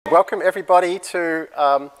Welcome everybody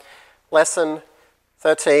to lesson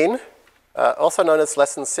 13, also known as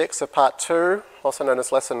lesson 6 of part 2, also known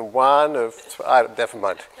as lesson 1 of, never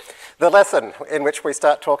mind, the lesson in which we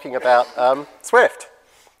start talking about Swift.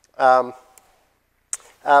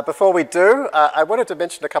 Before we do, I wanted to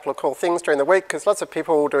mention a couple of cool things during the week because lots of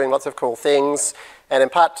people are doing lots of cool things, and in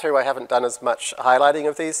part 2 I haven't done as much highlighting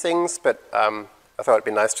of these things, but I thought it'd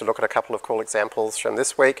be nice to look at a couple of cool examples from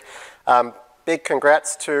this week. Big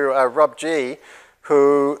congrats to Rob G,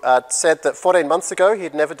 who said that 14 months ago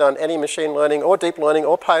he'd never done any machine learning or deep learning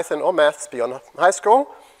or Python or maths beyond high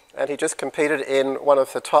school, and he just competed in one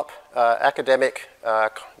of the top academic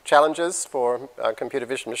challenges for computer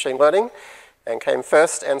vision machine learning and came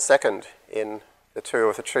first and second in the 2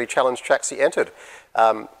 of the 3 challenge tracks he entered.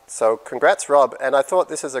 So congrats, Rob, and I thought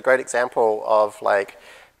this is a great example of like,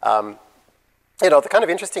 you know, the kind of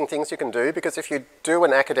interesting things you can do, because if you do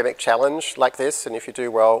an academic challenge like this, and if you do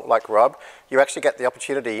well like Rob, you actually get the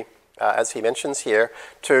opportunity, as he mentions here,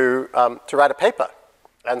 to write a paper.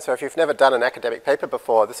 And so if you've never done an academic paper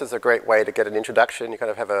before, this is a great way to get an introduction. You kind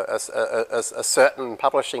of have a certain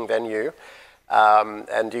publishing venue,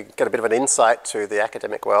 and you get a bit of an insight to the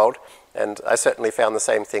academic world. And I certainly found the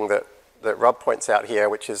same thing that Rob points out here,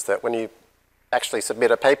 which is that when you actually submit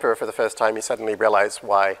a paper for the first time, you suddenly realize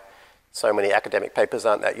why so many academic papers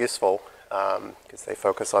aren't that useful, because they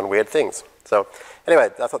focus on weird things. So anyway,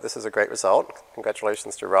 I thought this is a great result.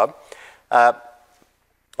 Congratulations to Rob. I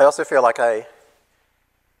also feel like I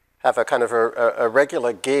have a kind of a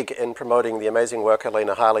regular gig in promoting the amazing work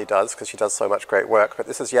Elena Harley does, because she does so much great work. But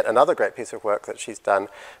this is yet another great piece of work that she's done.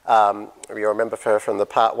 You remember her from the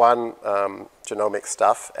part 1 genomic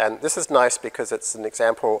stuff. And this is nice because it's an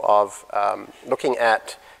example of looking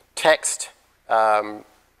at text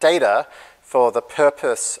data for the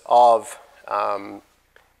purpose of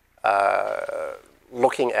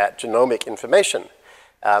looking at genomic information.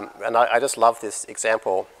 And I just love this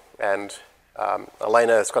example. And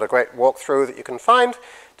Elena has got a great walkthrough that you can find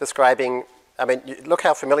describing, I mean, look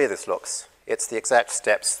how familiar this looks. It's the exact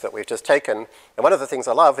steps that we've just taken. And one of the things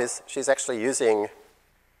I love is she's actually using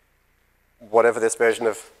whatever this version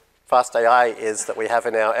of fastai is that we have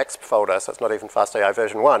in our exp folder. So it's not even fastai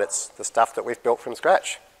version 1. It's the stuff that we've built from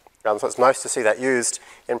scratch. So it's nice to see that used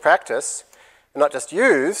in practice. And not just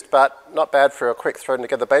used, but not bad for a quick thrown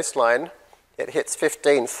together baseline. It hits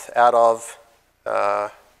 15th out of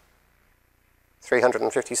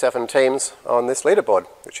 357 teams on this leaderboard,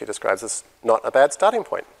 which he describes as not a bad starting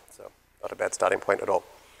point. So not a bad starting point at all.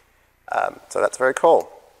 So that's very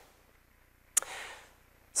cool.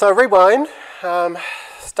 So rewind.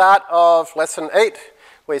 Start of lesson 8,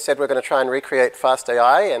 we said we're going to try and recreate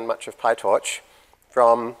fastai and much of PyTorch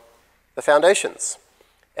from the foundations.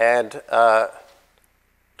 And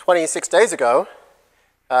 26 days ago,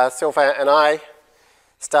 Sylvain and I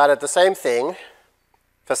started the same thing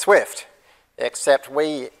for Swift, except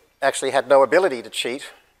we actually had no ability to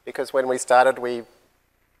cheat, because when we started, we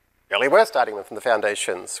really were starting from the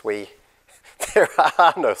foundations. There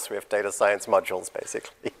are no Swift data science modules,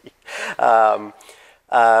 basically.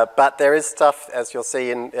 But there is stuff, as you'll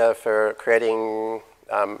see, for creating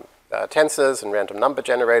tensors and random number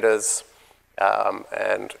generators.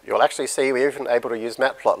 And you'll actually see we're even able to use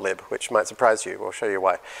matplotlib, which might surprise you. We'll show you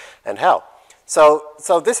why and how.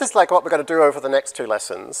 So this is like what we're going to do over the next 2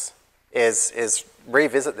 lessons, is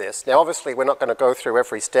revisit this. Now, obviously, we're not going to go through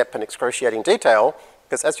every step in excruciating detail,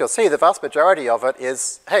 because as you'll see, the vast majority of it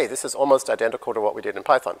is, hey, this is almost identical to what we did in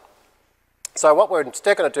Python. So what we're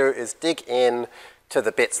instead going to do is dig in to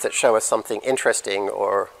the bits that show us something interesting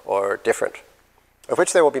or different, of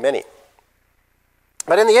which there will be many.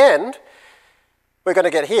 But in the end, we're going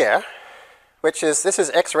to get here, which is, this is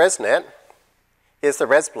XResNet. Here's the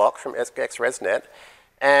res block from XResNet.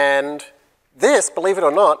 And this, believe it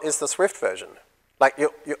or not, is the Swift version. Like,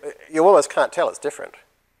 you almost can't tell it's different.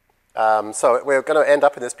 So we're going to end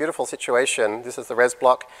up in this beautiful situation. This is the res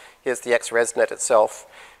block. Here's the XResNet itself.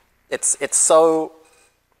 It's so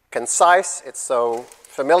concise. It's so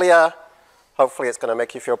familiar. Hopefully it's going to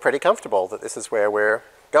make you feel pretty comfortable that this is where we're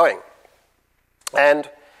going. And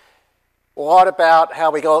what about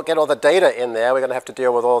how we get all the data in there? We're going to have to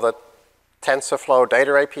deal with all the TensorFlow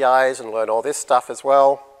data APIs and learn all this stuff as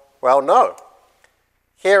well. Well, no.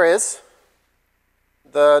 Here is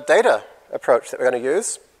the data approach that we're going to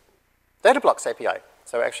use, DataBlocks API.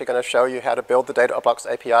 So we're actually going to show you how to build the DataBlocks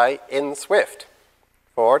API in Swift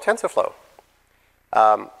for TensorFlow.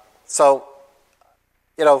 So,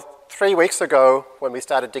 you know, 3 weeks ago when we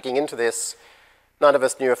started digging into this, none of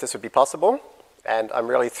us knew if this would be possible. And I'm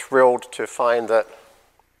really thrilled to find that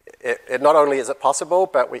it not only is it possible,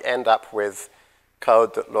 but we end up with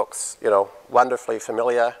code that looks, wonderfully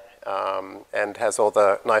familiar and has all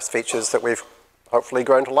the nice features that we've hopefully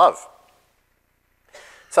grown to love.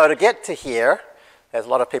 So to get to here, there's a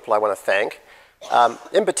lot of people I want to thank.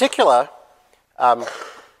 In particular,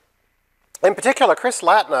 Chris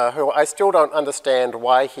Lattner, who I still don't understand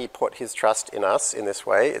why he put his trust in us in this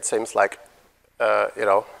way. It seems like,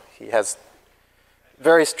 he has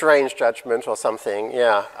very strange judgment or something,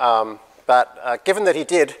 yeah. But given that he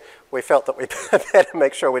did, we felt that we better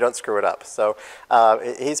make sure we don't screw it up. So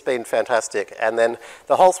he's been fantastic. And then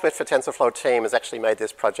the whole Swift for TensorFlow team has actually made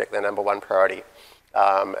this project their #1 priority.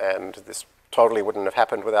 And this totally wouldn't have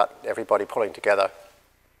happened without everybody pulling together.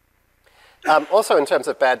 Also, in terms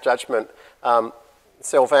of bad judgment,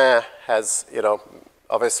 Sylvain has,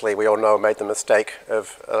 obviously we all know, made the mistake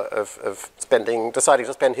of deciding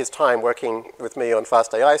to spend his time working with me on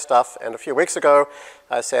fastai stuff. And a few weeks ago,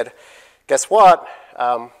 I said, guess what?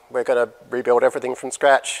 We're going to rebuild everything from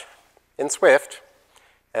scratch in Swift.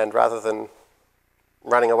 And rather than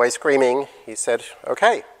running away screaming, he said,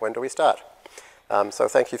 OK, when do we start? So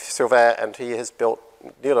thank you, Sylvain. And he has built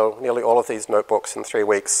nearly all of these notebooks in 3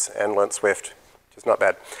 weeks and learnt Swift, which is not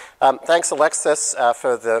bad. Thanks, Alexis,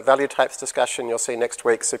 for the value types discussion you'll see next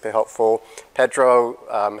week. Super helpful. Pedro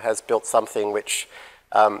has built something which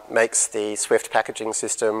makes the Swift packaging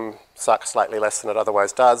system suck slightly less than it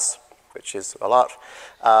otherwise does, which is a lot.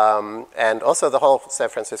 And also the whole San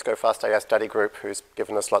Francisco fastai study group, who's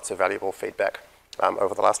given us lots of valuable feedback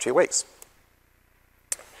over the last few weeks.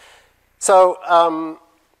 So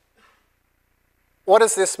what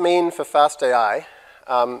does this mean for fastai?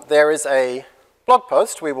 There is a blog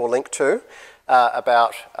post we will link to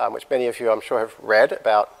about, which many of you I'm sure have read,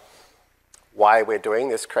 about why we're doing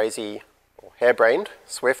this crazy or harebrained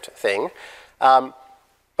Swift thing.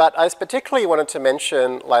 But I particularly wanted to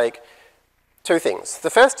mention two things.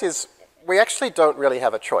 The first is we actually don't really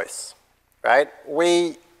have a choice, right?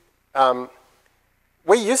 We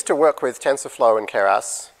used to work with TensorFlow and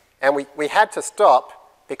Keras, and we had to stop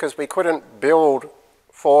because we couldn't build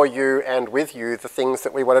for you and with you the things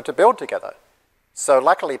that we wanted to build together. So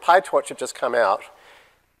luckily, PyTorch had just come out,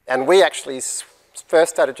 and we actually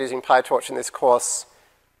first started using PyTorch in this course,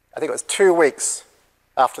 I think it was 2 weeks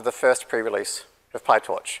after the first pre-release of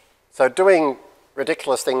PyTorch. So doing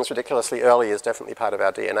ridiculous things ridiculously early is definitely part of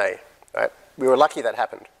our DNA, right? We were lucky that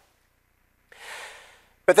happened.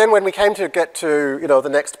 But then when we came to get to the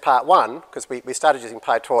next part 1, because we started using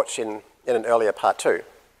PyTorch in an earlier part 2,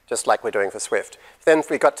 just like we're doing for Swift. Then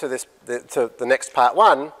we got to the next part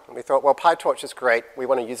 1, and we thought, well, PyTorch is great. We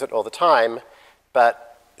want to use it all the time,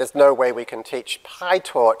 but there's no way we can teach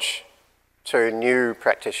PyTorch to new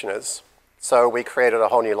practitioners. So we created a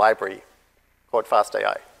whole new library called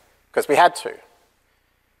fastai, because we had to.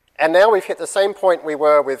 And now we've hit the same point we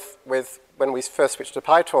were with when we first switched to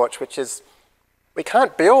PyTorch, which is we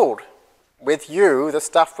can't build with you the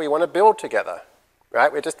stuff we want to build together,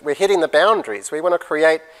 right? We're hitting the boundaries. We want to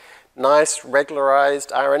create nice regularized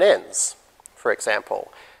RNNs, for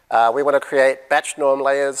example. We want to create batch norm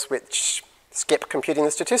layers which skip computing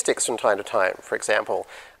the statistics from time to time, for example.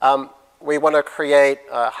 We want to create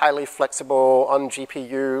highly flexible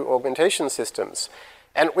on-GPU augmentation systems.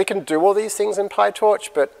 And we can do all these things in PyTorch,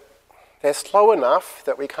 but they're slow enough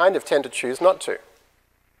that we kind of tend to choose not to.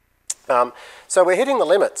 So we're hitting the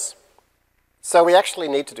limits. So we actually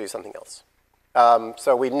need to do something else.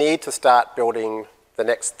 So we need to start building the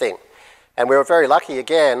next thing. And we were very lucky,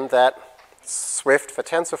 again, that Swift for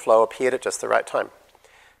TensorFlow appeared at just the right time.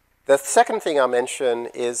 The second thing I'll mention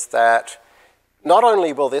is that not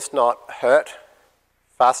only will this not hurt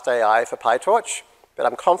fastai for PyTorch, but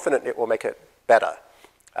I'm confident it will make it better.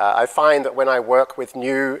 I find that when I work with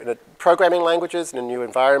new programming languages and in new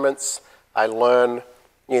environments, I learn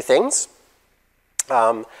new things,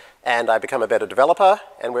 and I become a better developer,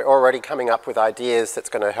 and we're already coming up with ideas that's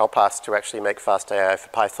going to help us to actually make fastai for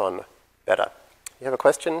Python better. You have a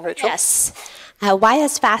question, Rachel? Yes. Why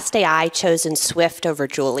has fastai chosen Swift over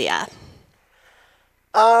Julia?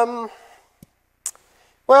 Well,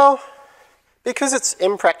 because it's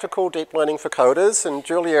impractical deep learning for coders, and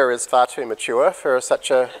Julia is far too mature for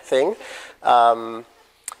such a thing. I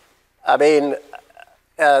mean,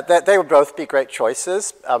 they would both be great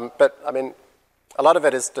choices, but I mean, a lot of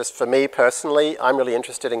it is just for me personally. I'm really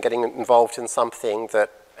interested in getting involved in something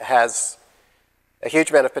that has a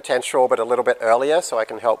huge amount of potential, but a little bit earlier, so I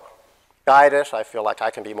can help guide it. I feel like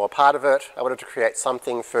I can be more part of it. I wanted to create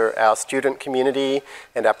something for our student community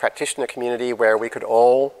and our practitioner community where we could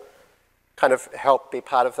all kind of help be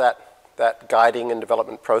part of that guiding and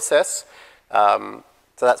development process. So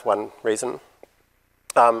that's one reason.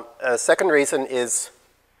 A second reason is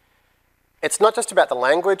it's not just about the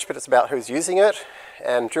language, but it's about who's using it.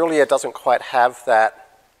 And Julia doesn't quite have that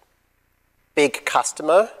big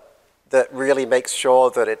customer that really makes sure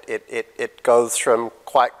that it goes from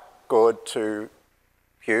quite good to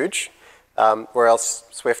huge, whereas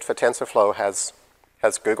Swift for TensorFlow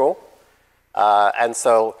has Google. And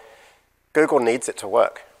so Google needs it to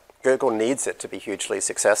work. Google needs it to be hugely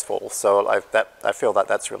successful. So I feel that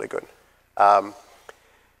that's really good. I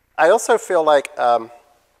also feel like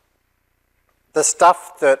the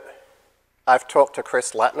stuff that I've talked to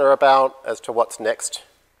Chris Lattner about as to what's next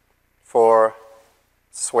for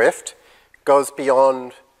Swift goes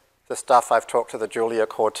beyond the stuff I've talked to the Julia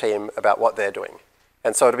core team about what they're doing.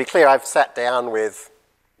 And so to be clear, I've sat down with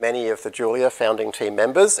many of the Julia founding team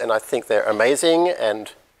members, and I think they're amazing,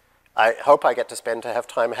 and I hope I get to have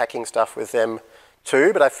time hacking stuff with them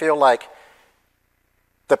too, but I feel like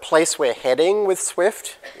the place we're heading with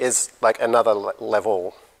Swift is like another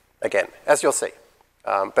level again, as you'll see.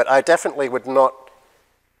 But I definitely would not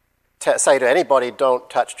say to anybody, don't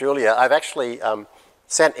touch Julia. I've actually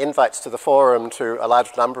sent invites to the forum to a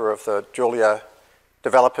large number of the Julia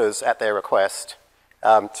developers at their request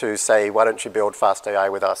to say, why don't you build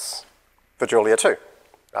fastai with us for Julia too?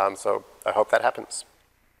 So I hope that happens.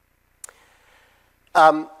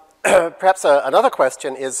 Perhaps another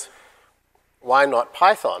question is, why not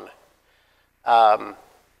Python?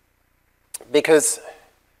 Because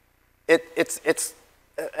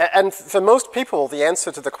and for most people, the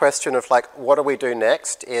answer to the question of like, what do we do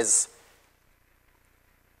next is,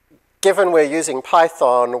 given we're using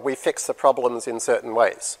Python, we fix the problems in certain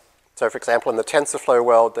ways. So for example, in the TensorFlow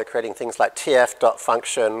world, they're creating things like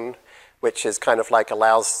tf.function, which is kind of like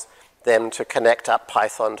allows them to connect up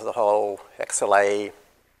Python to the whole XLA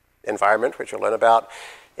environment, which you'll learn about.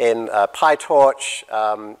 In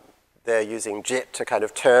PyTorch, they're using JIT to kind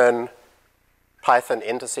of turn Python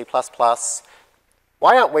into C++.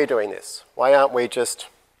 Why aren't we doing this? Why aren't we just,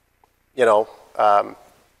 you know,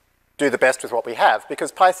 do the best with what we have?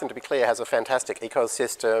 Because Python, to be clear, has a fantastic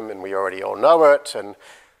ecosystem, and we already all know it, and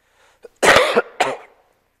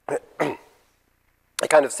it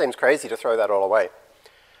kind of seems crazy to throw that all away.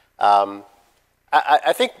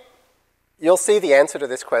 I think you'll see the answer to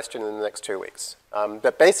this question in the next 2 weeks.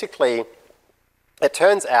 But basically, it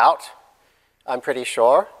turns out, I'm pretty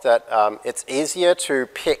sure, that it's easier to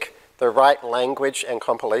pick the right language and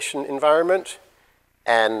compilation environment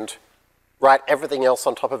and write everything else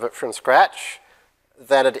on top of it from scratch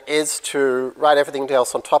than it is to write everything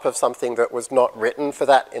else on top of something that was not written for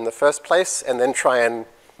that in the first place and then try and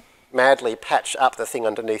madly patch up the thing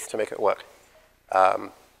underneath to make it work.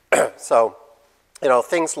 So, you know,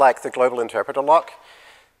 things like the global interpreter lock,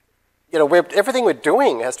 you know, everything we're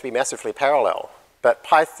doing has to be massively parallel, but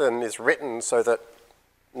Python is written so that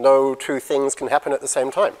no two things can happen at the same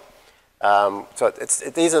time. So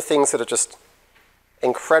these are things that are just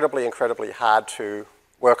incredibly, incredibly hard to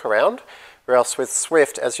work around, whereas with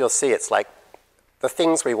Swift, as you'll see, it's like the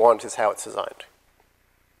things we want is how it's designed.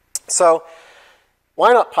 So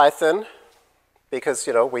why not Python? Because,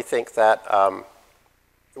 you know, we think that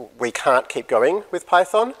we can't keep going with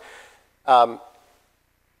Python.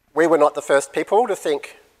 We were not the first people to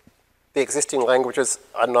think the existing languages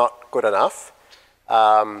are not good enough.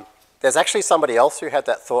 There's actually somebody else who had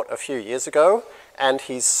that thought a few years ago, and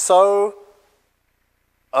he's so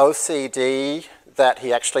OCD that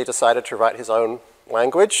he actually decided to write his own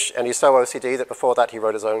language, and he's so OCD that before that he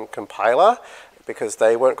wrote his own compiler because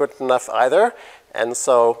they weren't good enough either. And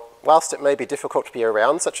so whilst it may be difficult to be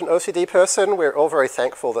around such an OCD person, we're all very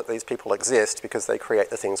thankful that these people exist because they create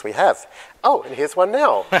the things we have. Oh, and here's one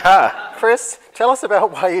now. Chris, tell us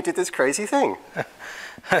about why you did this crazy thing.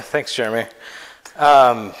 Thanks, Jeremy.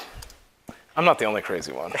 I'm not the only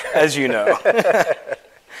crazy one, as you know.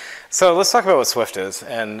 So let's talk about what Swift is,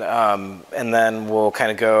 and then we'll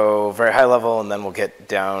kind of go very high level, and then we'll get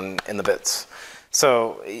down in the bits.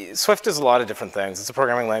 So Swift is a lot of different things. It's a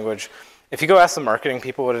programming language. If you go ask the marketing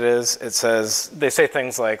people what it is, they say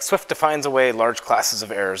things like, Swift defines away large classes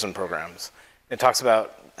of errors in programs. It talks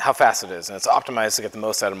about how fast it is, and it's optimized to get the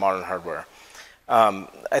most out of modern hardware.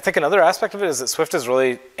 I think another aspect of it is that Swift is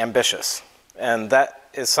really ambitious, and that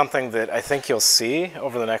is something that I think you'll see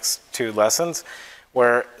over the next 2 lessons,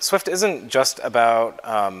 where Swift isn't just about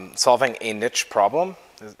solving a niche problem.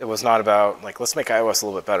 It was not about, like, let's make iOS a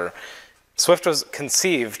little bit better. Swift was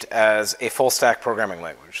conceived as a full-stack programming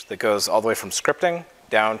language that goes all the way from scripting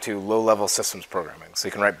down to low-level systems programming, so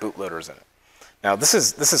you can write bootloaders in it. Now, this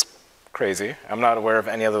is crazy. I'm not aware of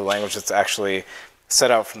any other language that's actually set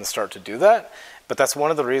out from the start to do that, But that's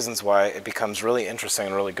one of the reasons why it becomes really interesting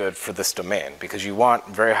and really good for this domain, because you want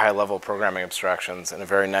very high-level programming abstractions and a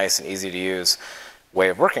very nice and easy-to-use way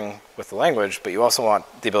of working with the language, but you also want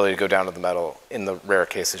the ability to go down to the metal in the rare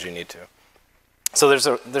cases you need to. So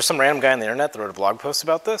there's some random guy on the internet that wrote a blog post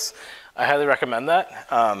about this. I highly recommend that.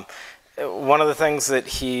 One of the things that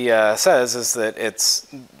he says is that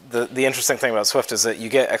it's the interesting thing about Swift is that you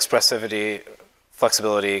get expressivity,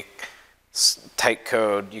 flexibility, tight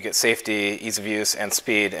code, you get safety, ease of use, and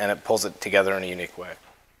speed, and it pulls it together in a unique way.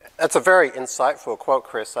 That's a very insightful quote,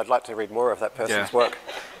 Chris. I'd like to read more of that person's work.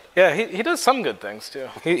 Yeah, he does some good things too.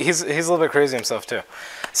 He's a little bit crazy himself too.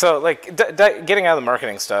 So like getting out of the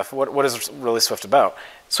marketing stuff, what is really Swift about?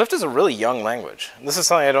 Swift is a really young language. This is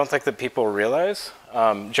something I don't think that people realize.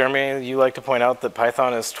 Jeremy, you like to point out that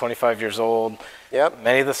Python is 25 years old. Yep.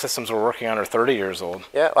 Many of the systems we're working on are 30 years old.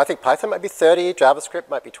 Yeah, I think Python might be 30, JavaScript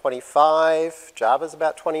might be 25, Java's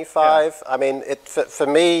about 25. Yeah. I mean, for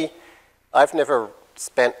me, I've never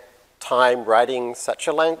spent time writing such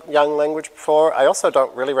a young language before. I also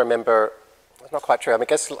don't really remember, it's not quite true. I mean,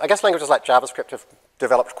 I guess languages like JavaScript have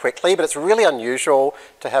developed quickly, but it's really unusual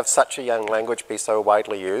to have such a young language be so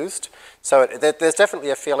widely used. So there's definitely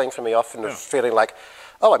a feeling for me often of feeling like,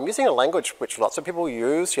 oh, I'm using a language which lots of people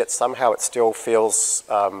use, yet somehow it still feels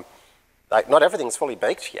like not everything's fully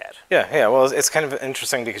baked yet. Yeah, well, it's kind of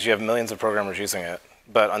interesting because you have millions of programmers using it,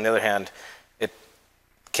 but on the other hand, it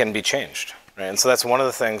can be changed, right? And so that's one of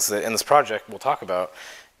the things that in this project we'll talk about.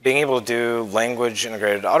 Being able to do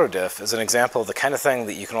language-integrated autodiff is an example of the kind of thing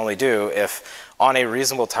that you can only do if, on a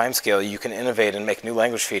reasonable timescale, you can innovate and make new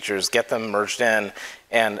language features, get them merged in,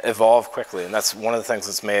 and evolve quickly. And that's one of the things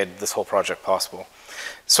that's made this whole project possible.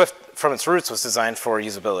 Swift, from its roots, was designed for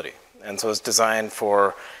usability. And so it was designed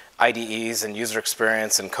for IDEs and user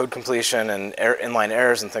experience and code completion and inline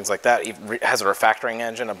errors and things like that. It has a refactoring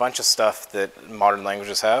engine, a bunch of stuff that modern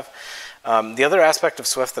languages have. The other aspect of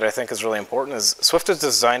Swift that I think is really important is Swift is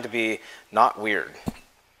designed to be not weird.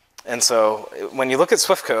 And so when you look at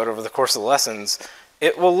Swift code over the course of the lessons,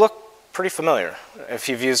 it will look pretty familiar. If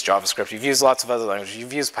you've used JavaScript, you've used lots of other languages,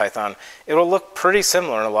 you've used Python, it'll look pretty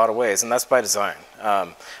similar in a lot of ways, and that's by design.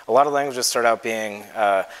 A lot of languages start out being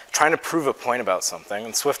trying to prove a point about something,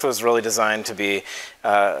 and Swift was really designed to be,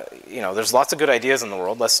 there's lots of good ideas in the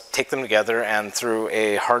world, let's take them together and through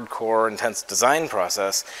a hardcore, intense design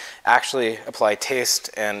process, actually apply taste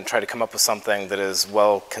and try to come up with something that is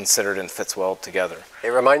well considered and fits well together. It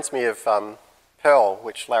reminds me of Perl,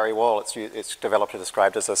 which Larry Wall, it's developed and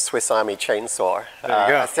described as a Swiss Army chainsaw. There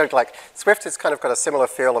you go. I think like Swift has kind of got a similar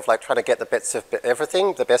feel of like trying to get the bits of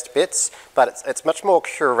everything, the best bits, but it's much more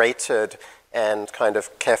curated and kind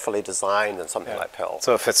of carefully designed than something like Perl.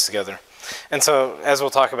 So it fits together. And so as we'll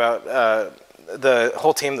talk about, the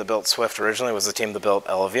whole team that built Swift originally was the team that built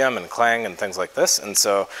LLVM and Clang and things like this. And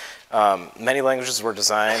so many languages were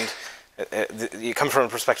designed. You come from a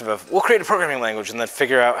perspective of, we'll create a programming language and then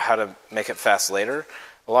figure out how to make it fast later.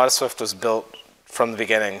 A lot of Swift was built from the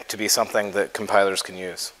beginning to be something that compilers can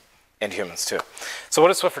use, and humans too. So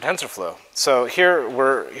what is Swift for TensorFlow? So here,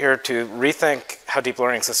 we're here to rethink how deep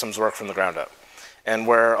learning systems work from the ground up. And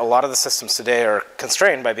where a lot of the systems today are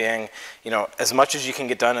constrained by being, as much as you can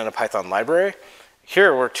get done in a Python library,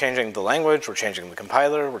 here we're changing the language, we're changing the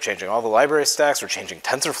compiler, we're changing all the library stacks, we're changing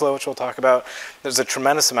TensorFlow, which we'll talk about. There's a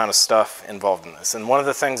tremendous amount of stuff involved in this. And one of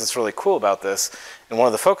the things that's really cool about this, and one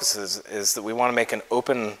of the focuses, is that we want to make an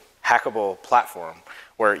open, hackable platform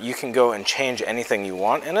where you can go and change anything you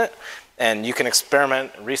want in it, and you can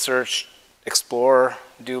experiment, research, explore,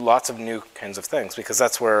 do lots of new kinds of things, because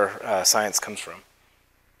that's where science comes from.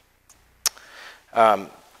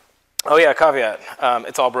 Oh yeah, caveat,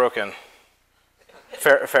 it's all broken.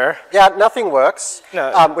 Fair? Yeah, nothing works,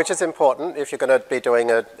 no. Which is important. If you're going to be doing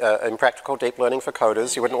impractical deep learning for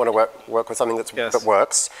coders, you wouldn't want to work with something that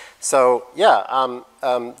works. So yeah,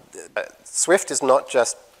 Swift is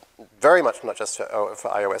very much not just for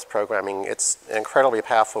iOS programming. It's an incredibly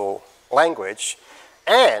powerful language,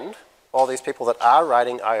 and all these people that are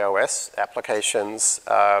writing iOS applications,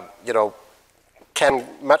 can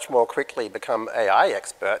much more quickly become AI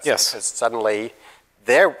experts. Yes. Because suddenly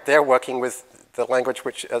they're working with the language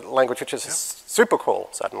which is super cool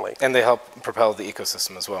suddenly. And they help propel the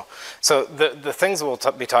ecosystem as well. So the things that we'll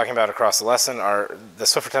be talking about across the lesson are the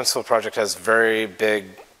Swift for TensorFlow project has very big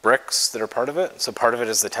bricks that are part of it. So part of it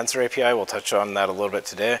is the Tensor API. We'll touch on that a little bit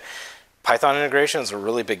today. Python integration is a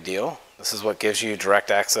really big deal. This is what gives you direct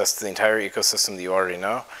access to the entire ecosystem that you already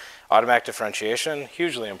know. Automatic differentiation,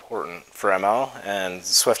 hugely important for ML, and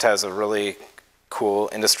Swift has a really cool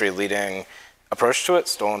industry-leading approach to it,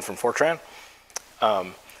 stolen from Fortran.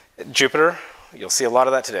 Jupyter, you'll see a lot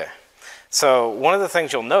of that today. So one of the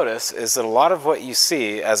things you'll notice is that a lot of what you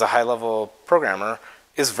see as a high-level programmer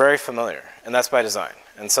is very familiar, and that's by design.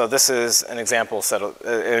 And so this is an example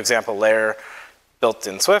layer built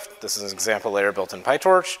in Swift. This is an example layer built in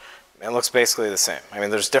PyTorch. And it looks basically the same. I mean,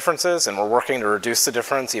 there's differences, and we're working to reduce the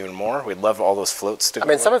difference even more. We'd love all those floats to go. I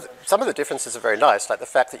mean, some of the differences are very nice, like the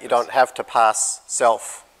fact that you don't have to pass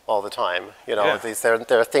self all the time. You know,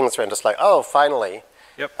 there are things where I'm just like, oh, finally.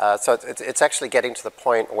 Yep. So it's actually getting to the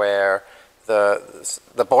point where the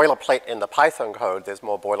boilerplate in the Python code, there's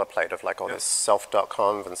more boilerplate of like all this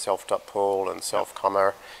self.conv and self.pull and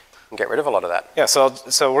self-comma. And get rid of a lot of that. Yeah, so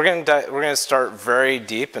we're going to start very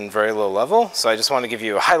deep and very low level. So I just want to give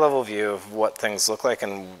you a high level view of what things look like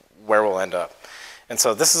and where we'll end up. And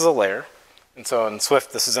so this is a layer. And so in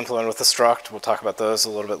Swift, this is implemented with a struct. We'll talk about those a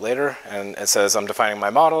little bit later. And it says I'm defining my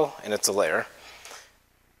model, and it's a layer.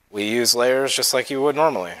 We use layers just like you would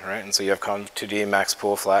normally, right? And so you have conv2d, max,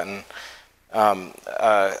 pool, flatten.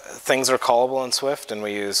 Things are callable in Swift, and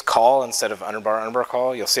we use call instead of underbar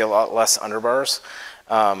call. You'll see a lot less underbars.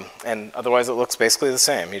 And otherwise it looks basically the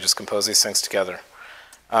same. You just compose these things together.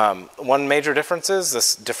 One major difference is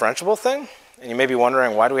this differentiable thing. And you may be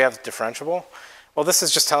wondering, why do we have differentiable? Well, this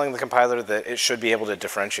is just telling the compiler that it should be able to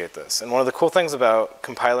differentiate this. And one of the cool things about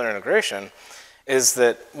compiler integration is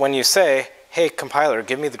that when you say, hey, compiler,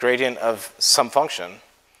 give me the gradient of some function,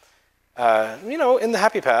 you know, in the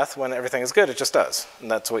happy path, when everything is good, it just does.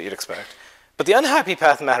 And that's what you'd expect. But the unhappy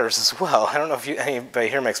path matters as well. I don't know if anybody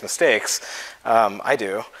here makes mistakes. I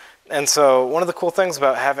do. And so one of the cool things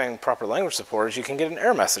about having proper language support is you can get an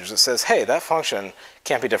error message that says, hey, that function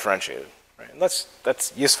can't be differentiated. Right? And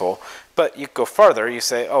that's useful. But you go farther. You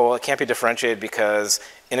say, oh, well, it can't be differentiated because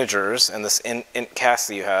integers and this int cast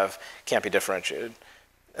that you have can't be differentiated.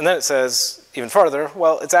 And then it says, even farther,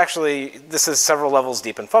 well, it's actually, this is several levels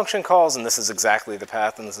deep in function calls, and this is exactly the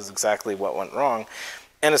path, and this is exactly what went wrong.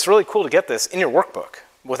 And it's really cool to get this in your workbook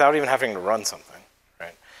without even having to run something,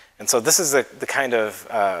 right? And so this is the kind of,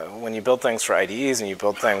 when you build things for IDEs and you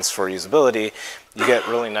build things for usability, you get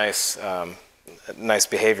really nice, nice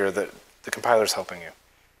behavior that the compiler is helping you.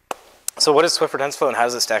 So what is Swift for TensorFlow, and how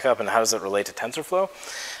does it stack up, and how does it relate to TensorFlow?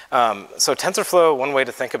 So TensorFlow, one way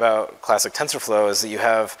to think about classic TensorFlow is that you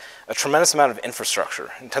have a tremendous amount of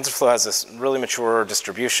infrastructure. And TensorFlow has this really mature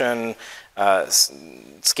distribution,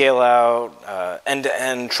 scale out,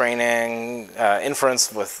 end-to-end training,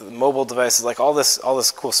 inference with mobile devices, like all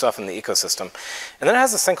this cool stuff in the ecosystem. And then it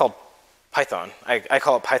has this thing called Python. I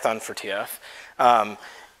call it Python for TF.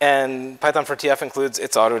 And Python for TF includes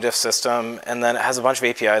its autodiff system, and then it has a bunch of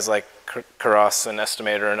APIs like Keras and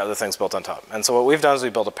Estimator and other things built on top. And so what we've done is we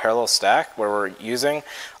built a parallel stack where we're using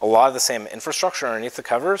a lot of the same infrastructure underneath the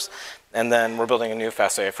covers, and then we're building a new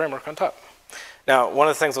fastai framework on top. Now, one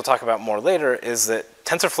of the things we'll talk about more later is that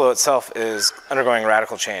TensorFlow itself is undergoing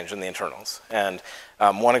radical change in the internals. And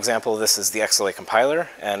one example of this is the XLA compiler.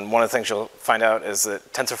 And one of the things you'll find out is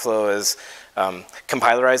that TensorFlow is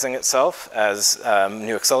compilerizing itself as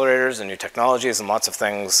new accelerators and new technologies, and lots of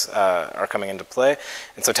things are coming into play.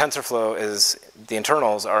 And so TensorFlow the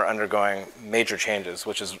internals are undergoing major changes,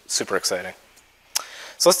 which is super exciting.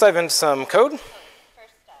 So let's dive into some code. First,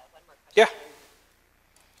 one more question. Yeah.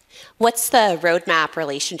 What's the roadmap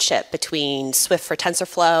relationship between Swift for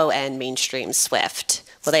TensorFlow and mainstream Swift?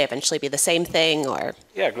 Will they eventually be the same thing, or?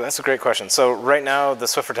 Yeah, that's a great question. So right now, the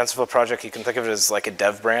Swift for TensorFlow project, you can think of it as like a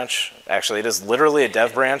dev branch. Actually, it is literally a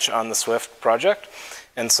dev branch on the Swift project.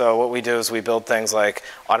 And so what we do is we build things like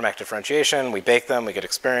automatic differentiation, we bake them, we get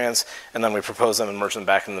experience, and then we propose them and merge them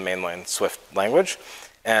back into the mainline Swift language.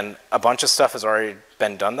 And a bunch of stuff has already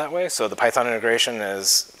been done that way. So the Python integration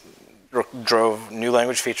drove new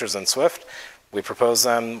language features in Swift. We proposed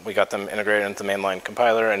them, we got them integrated into the mainline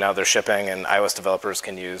compiler, and now they're shipping, and iOS developers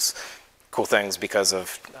can use cool things because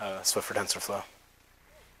of Swift for TensorFlow.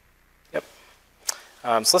 Yep.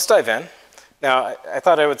 So let's dive in. Now, I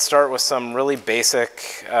thought I would start with some really basic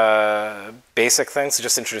things to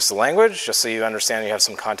just introduce the language, just so you understand, you have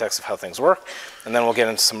some context of how things work, and then we'll get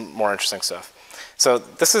into some more interesting stuff. So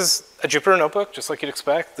this is a Jupyter notebook, just like you'd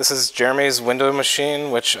expect. This is Jeremy's Windows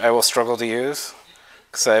machine, which I will struggle to use,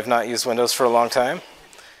 because I have not used Windows for a long time.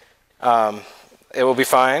 It will be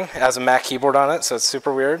fine. It has a Mac keyboard on it, so it's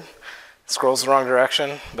super weird. It scrolls the wrong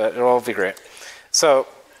direction, but it'll all be great. So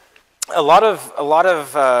a lot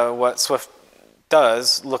of what Swift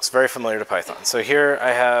does looks very familiar to Python. So here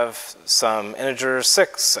I have some integers,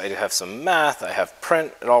 6, I have some math, I have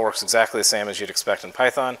print. It all works exactly the same as you'd expect in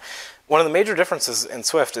Python. One of the major differences in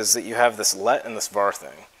Swift is that you have this let and this var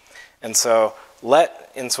thing. And so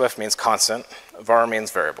let in Swift means constant, var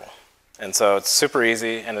means variable. And so it's super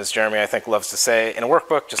easy, and as Jeremy, I think, loves to say, in a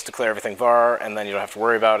workbook, just declare everything var, and then you don't have to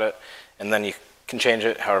worry about it, and then you can change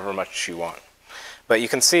it however much you want. But you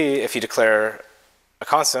can see if you declare a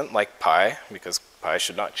constant like pi, because pi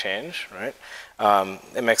should not change, right?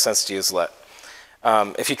 It makes sense to use let.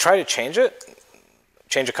 If you try to change it,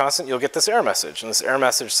 change a constant, you'll get this error message. And this error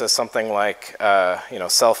message says something like,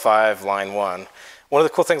 cell 5, line 1. One of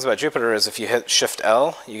the cool things about Jupyter is if you hit Shift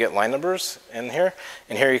L, you get line numbers in here.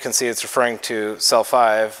 And here you can see it's referring to cell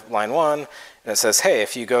 5, line 1. And it says, hey,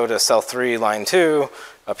 if you go to cell 3, line 2,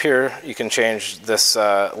 up here, you can change this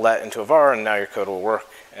let into a var, and now your code will work.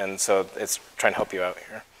 And so it's trying to help you out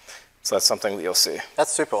here. So that's something that you'll see.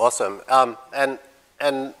 That's super awesome.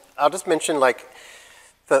 And I'll just mention, like,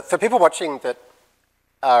 for people watching that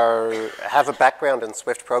have a background in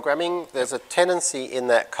Swift programming, there's a tendency in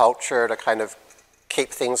that culture to kind of keep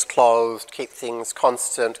things closed, keep things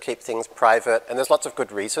constant, keep things private, and there's lots of good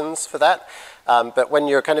reasons for that. But when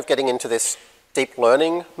you're kind of getting into this deep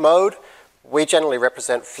learning mode, we generally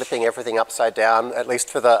represent flipping everything upside down, at least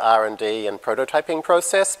for the R&D and prototyping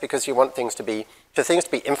process, because you want things to be,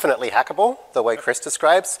 infinitely hackable, the way Chris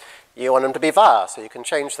describes. You want them to be var, so you can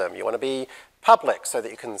change them. You want to be public, so that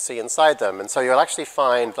you can see inside them. And so you'll actually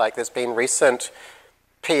find, like, there's been recent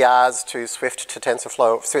PRs to Swift for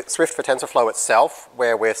TensorFlow itself,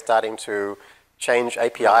 where we're starting to change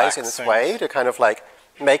APIs in this way to kind of like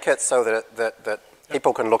make it so that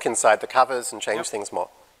people can look inside the covers and change things more.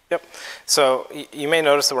 Yep. So you may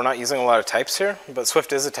notice that we're not using a lot of types here, but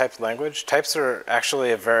Swift is a typed language. Types are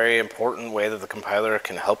actually a very important way that the compiler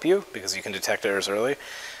can help you because you can detect errors early.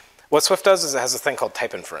 What Swift does is it has a thing called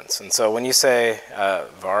type inference. And so when you say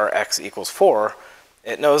var x equals 4,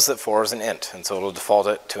 it knows that 4 is an int, and so it'll default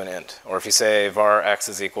it to an int. Or if you say var x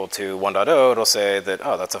is equal to 1.0, it'll say that,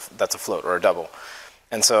 oh, that's a float or a double.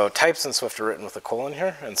 And so types in Swift are written with a colon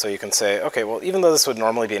here, and so you can say, okay, well, even though this would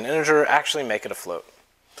normally be an integer, actually make it a float.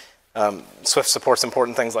 Swift supports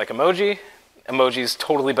important things like emoji. Emoji is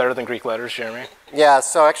totally better than Greek letters, Jeremy. Yeah,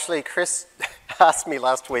 so actually Chris asked me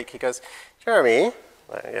last week, he goes, Jeremy,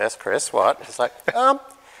 yes, Chris, what? He's like,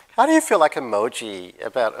 how do you feel like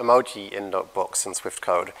about emoji in notebooks and Swift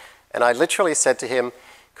code? And I literally said to him,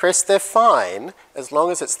 Chris, they're fine as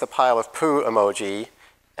long as it's the pile of poo emoji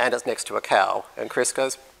and it's next to a cow. And Chris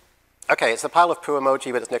goes, okay, it's the pile of poo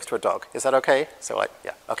emoji, but it's next to a dog. Is that okay? So like,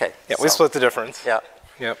 yeah, okay. Yeah, we split the difference. Yeah.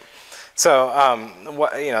 Yep. So,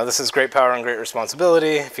 this is great power and great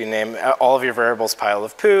responsibility. If you name all of your variables pile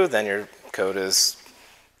of poo, then your code is,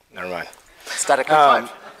 never mind. Statically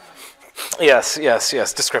typed. Yes,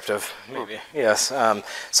 descriptive, maybe. Yes.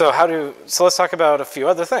 So let's talk about a few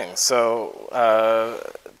other things.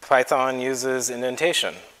 So Python uses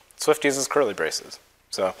indentation. Swift uses curly braces.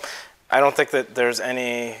 So I don't think that there's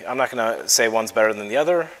any, I'm not going to say one's better than the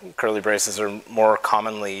other. Curly braces are more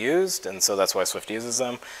commonly used, and so that's why Swift uses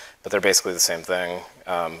them. But they're basically the same thing.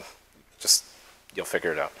 Just, you'll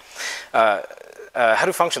figure it out. How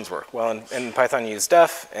do functions work? Well, in Python you use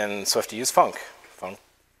def, in Swift you use func. Func,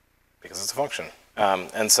 because it's a function.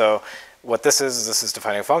 And so what this is this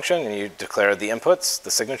defining a function, and you declare the inputs,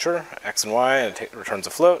 the signature, x and y, and it returns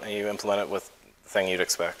a float, and you implement it with the thing you'd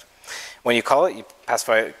expect. When you call it, you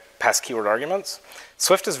pass keyword arguments.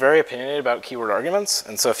 Swift is very opinionated about keyword arguments,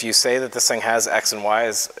 and so if you say that this thing has x and y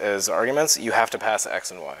as arguments, you have to pass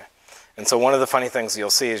x and y. And so one of the funny things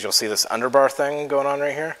you'll see is this underbar thing going on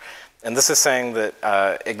right here. And this is saying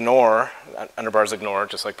that ignore, underbars ignore,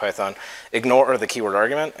 just like Python, ignore the keyword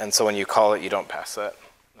argument, and so when you call it, you don't pass that.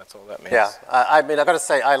 That's all that means. Yeah, I mean, I've got to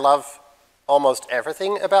say, I love almost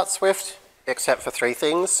everything about Swift, except for 3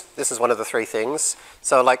 things. This is one of the 3 things.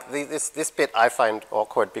 So like this bit I find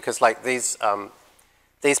awkward because like these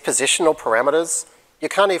positional parameters, you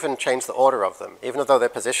can't even change the order of them. Even though they're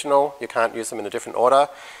positional, you can't use them in a different order.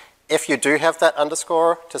 If you do have that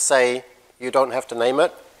underscore to say you don't have to name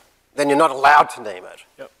it, then you're not allowed to name it.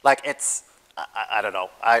 Yep. Like it's, I don't know.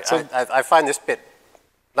 I find this bit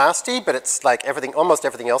nasty, but it's like almost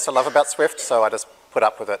everything else I love about Swift, so I just put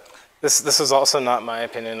up with it. This is also not my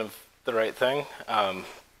opinion of the right thing,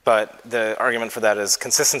 but the argument for that is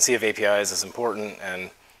consistency of APIs is important,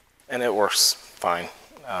 and it works fine.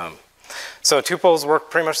 So tuples work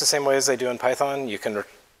pretty much the same way as they do in Python. You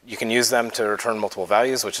can use them to return multiple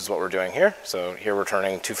values, which is what we're doing here. So here we're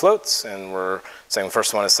returning 2 floats, and we're saying the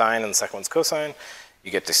first one is sine and the second one's cosine. You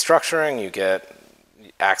get destructuring, you get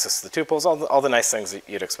access to the tuples, all the nice things that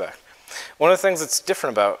you'd expect. One of the things that's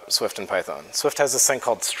different about Swift and Python, Swift has this thing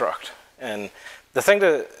called struct. And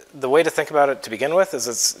the way to think about it to begin with is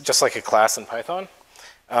it's just like a class in Python.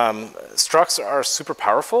 Structs are super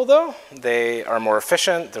powerful, though. They are more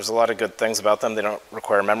efficient. There's a lot of good things about them. They don't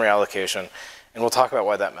require memory allocation. And we'll talk about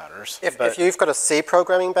why that matters. If you've got a C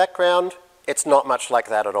programming background, it's not much like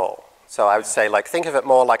that at all. So I would say, like, think of it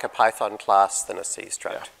more like a Python class than a C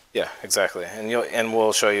struct. Yeah, exactly. And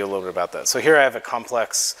we'll show you a little bit about that. So here I have a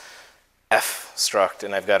complex F struct,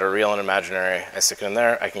 and I've got a real and imaginary. I stick it in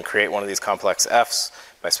there. I can create one of these complex Fs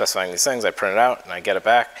by specifying these things. I print it out, and I get it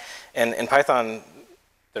back. And in Python,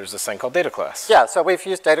 there's this thing called data class. Yeah, so we've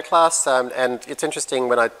used data class, and it's interesting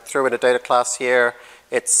when I threw in a data class here,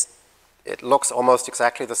 it looks almost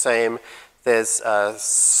exactly the same. There's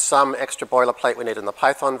some extra boilerplate we need in the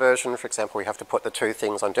Python version. For example, we have to put the two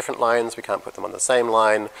things on different lines. We can't put them on the same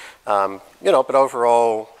line. But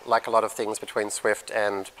overall, like a lot of things between Swift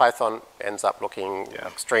and Python, ends up looking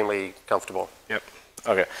extremely comfortable. Yep.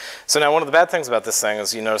 Okay. So now one of the bad things about this thing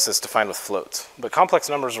is you notice it's defined with floats. But complex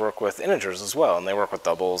numbers work with integers as well, and they work with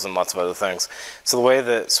doubles and lots of other things. So the way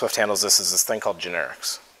that Swift handles this is this thing called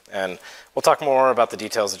generics. And we'll talk more about the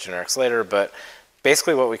details of generics later, but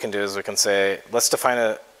basically what we can do is we can say, let's define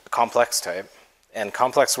a complex type, and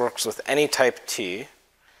complex works with any type T,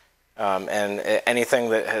 and anything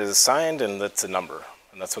that is signed and that's a number.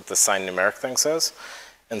 And that's what the signed numeric thing says.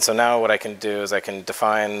 And so now what I can do is I can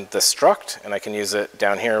define the struct, and I can use it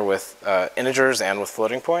down here with integers and with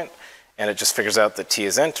floating point, and it just figures out that T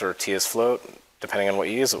is int or T is float, depending on what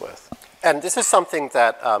you use it with. And this is something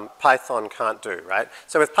that Python can't do, right?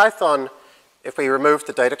 So with Python, if we remove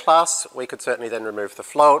the data class, we could certainly then remove the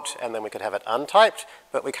float, and then we could have it untyped.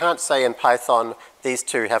 But we can't say in Python, these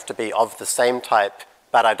two have to be of the same type,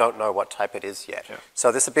 but I don't know what type it is yet. Yeah.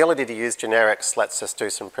 So this ability to use generics lets us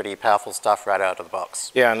do some pretty powerful stuff right out of the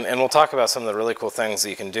box. Yeah, and we'll talk about some of the really cool things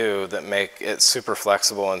that you can do that make it super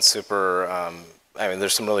flexible and super,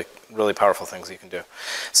 there's some really, really powerful things you can do.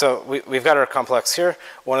 So we've got our complex here.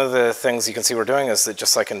 One of the things you can see we're doing is that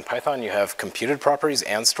just like in Python, you have computed properties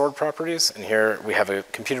and stored properties. And here we have a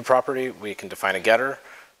computed property. We can define a getter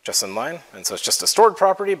just in line. And so it's just a stored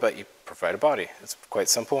property, but you provide a body. It's quite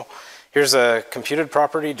simple. Here's a computed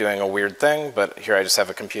property doing a weird thing, but here I just have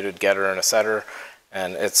a computed getter and a setter,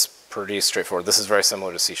 and it's pretty straightforward. This is very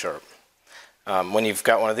similar to C#. When you've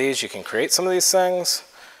got one of these, you can create some of these things.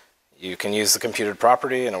 You can use the computed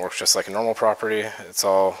property, and it works just like a normal property. It's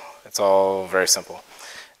all very simple.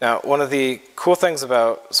 Now, one of the cool things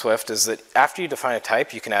about Swift is that after you define a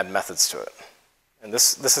type, you can add methods to it. And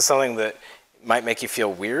this is something that might make you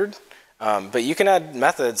feel weird, but you can add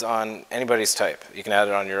methods on anybody's type. You can add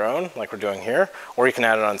it on your own, like we're doing here, or you can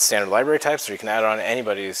add it on standard library types, or you can add it on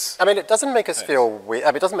anybody's. I mean, it doesn't make us feel weird. I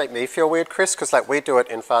mean, it doesn't make me feel weird, Chris, because like we do it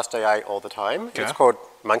in fastai all the time. Okay. It's called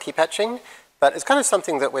monkey patching. But it's kind of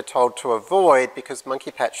something that we're told to avoid because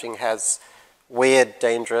monkey patching has weird,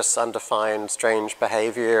 dangerous, undefined, strange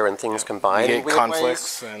behavior and things combined in weird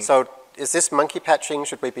conflicts ways. So is this monkey patching?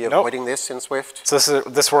 Should we be avoiding this in Swift? So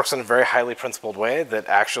this works in a very highly principled way that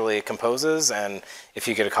actually composes, and if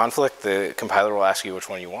you get a conflict, the compiler will ask you which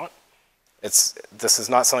one you want. This is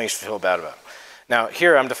not something you should feel bad about. Now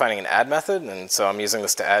here I'm defining an add method, and so I'm using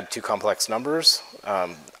this to add two complex numbers.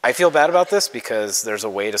 I feel bad about this because there's a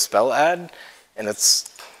way to spell add, and it's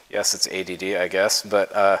ADD, I guess,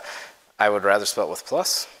 but I would rather spell it with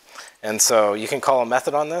plus. And so you can call a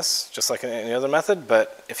method on this, just like any other method,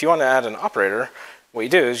 but if you want to add an operator, what you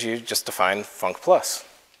do is you just define func plus.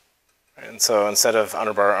 And so instead of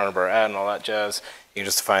underbar, add, and all that jazz, you can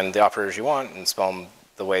just define the operators you want and spell them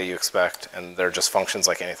the way you expect, and they're just functions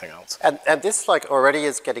like anything else. And this like already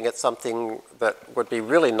is getting at something that would be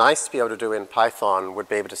really nice to be able to do in Python, would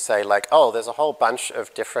be able to say like, oh, there's a whole bunch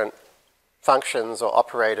of different functions or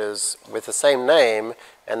operators with the same name,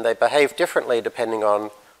 and they behave differently depending on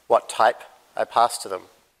what type I pass to them.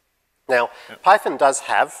 Now, Python does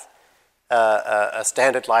have a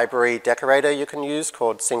standard library decorator you can use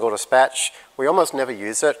called single dispatch. We almost never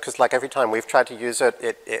use it because like every time we've tried to use it,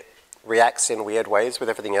 it reacts in weird ways with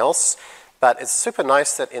everything else. But it's super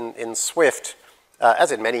nice that in Swift,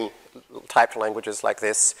 as in many typed languages like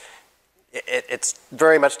this, it's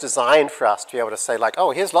very much designed for us to be able to say like,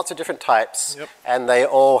 oh, here's lots of different types, and they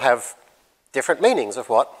all have different meanings of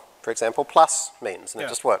what, for example, plus means, and it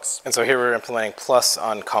just works. And so here we're implementing plus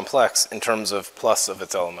on complex in terms of plus of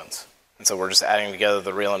its elements. And so we're just adding together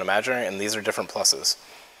the real and imaginary, and these are different pluses.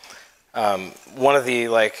 One of the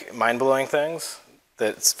like mind-blowing things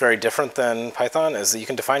that's very different than Python is that you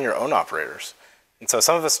can define your own operators. And so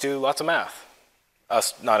some of us do lots of math.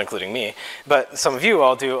 Us, not including me, but some of you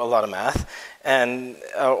all do a lot of math. And,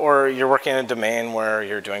 or you're working in a domain where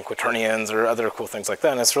you're doing quaternions or other cool things like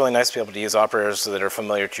that, and it's really nice to be able to use operators that are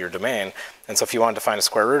familiar to your domain. And so if you want to define a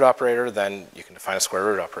square root operator, then you can define a square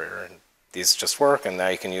root operator. And these just work, and now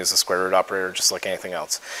you can use a square root operator just like anything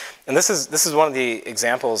else. And this is one of the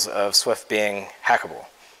examples of Swift being hackable.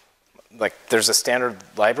 Like, there's a standard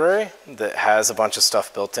library that has a bunch of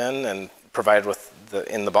stuff built in and provided with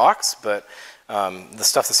in the box, but the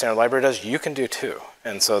stuff the standard library does, you can do too.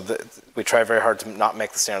 And so we try very hard to not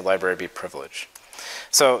make the standard library be privileged.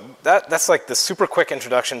 So that's like the super quick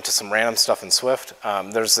introduction to some random stuff in Swift.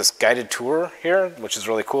 There's this guided tour here, which is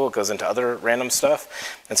really cool. It goes into other random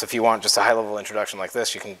stuff. And so if you want just a high-level introduction like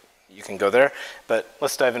this, you can go there. But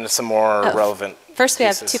let's dive into some more relevant First, we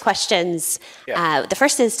pieces. have two questions. Yeah. The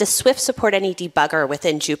first is, does Swift support any debugger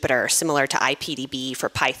within Jupyter, similar to IPDB for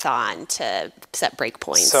Python, to set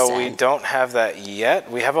breakpoints? So we don't have that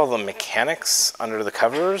yet. We have all the mechanics under the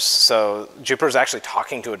covers. So Jupyter's actually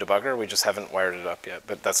talking to a debugger. We just haven't wired it up yet.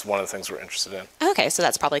 But that's one of the things we're interested in. Okay, so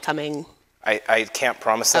that's probably coming. I can't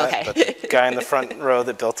promise that. Okay. But the guy in the front row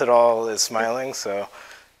that built it all is smiling, so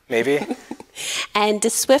maybe. And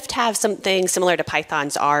does Swift have something similar to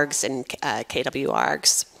Python's args and KW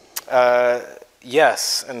args?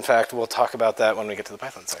 Yes. In fact, we'll talk about that when we get to the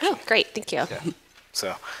Python section. Oh, great. Thank you. Yeah.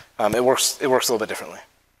 So it works a little bit differently.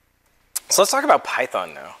 So let's talk about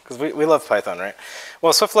Python now, because we love Python, right?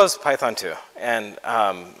 Well, Swift loves Python too. And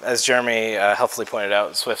as Jeremy helpfully pointed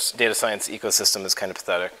out, Swift's data science ecosystem is kind of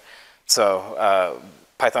pathetic. So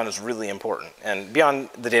Python is really important. And beyond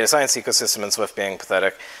the data science ecosystem and Swift being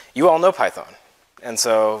pathetic, you all know Python. And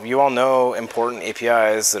so you all know important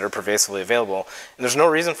APIs that are pervasively available. And there's no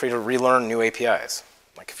reason for you to relearn new APIs.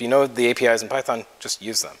 Like, if you know the APIs in Python, just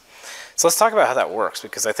use them. So let's talk about how that works,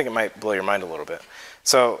 because I think it might blow your mind a little bit.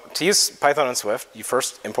 So to use Python in Swift, you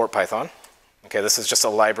first import Python. Okay, this is just a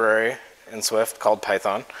library in Swift called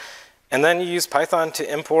Python. And then you use Python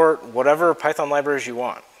to import whatever Python libraries you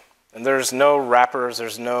want. And there's no wrappers,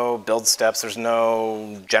 there's no build steps, there's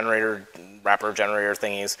no wrapper generator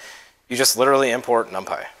thingies. You just literally import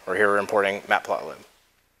NumPy, or here we're importing matplotlib.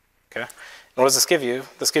 Okay? And what does this give you?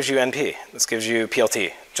 This gives you NP. This gives you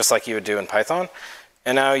PLT, just like you would do in Python.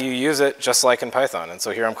 And now you use it just like in Python. And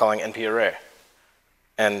so here I'm calling NP array.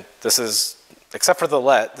 And this is, except for the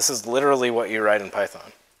let, this is literally what you write in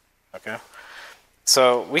Python. Okay?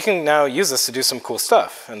 So we can now use this to do some cool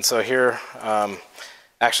stuff. And so here,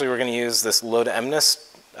 actually, we're going to use this load-mnist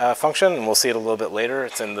function, and we'll see it a little bit later.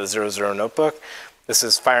 It's in the 00 notebook. This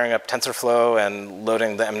is firing up TensorFlow and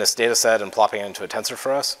loading the mnist data set and plopping it into a tensor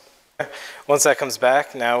for us. Once that comes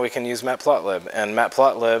back, now we can use matplotlib. And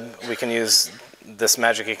matplotlib, we can use this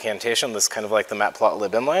magic incantation, this kind of like the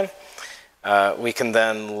matplotlib inline. We can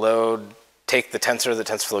then take the tensor that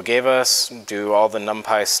TensorFlow gave us, do all the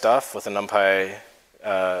NumPy stuff with a NumPy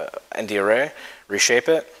ND array, reshape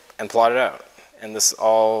it, and plot it out. And this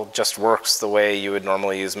all just works the way you would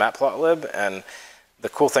normally use matplotlib. And the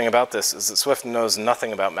cool thing about this is that Swift knows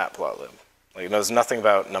nothing about matplotlib. Like, it knows nothing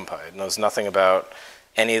about NumPy. It knows nothing about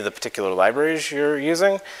any of the particular libraries you're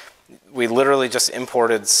using. We literally just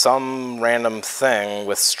imported some random thing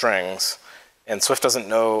with strings, and Swift doesn't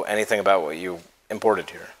know anything about what you imported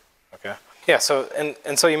here. Okay? Yeah, so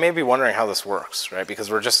and so you may be wondering how this works, right? Because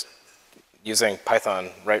we're just using Python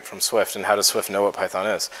right from Swift, and how does Swift know what Python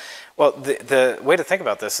is? Well, the way to think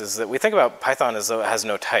about this is that we think about Python as though it has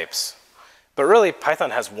no types. But really,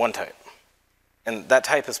 Python has one type. And that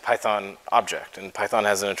type is Python object. And Python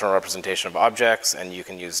has an internal representation of objects, and you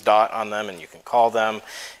can use dot on them, and you can call them.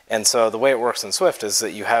 And so the way it works in Swift is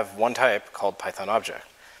that you have one type called Python object.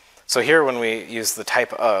 So here, when we use the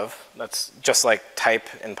type of, that's just like type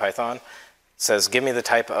in Python. It says, give me the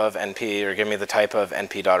type of NP, or give me the type of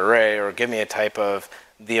NP.array, or give me a type of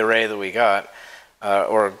the array that we got,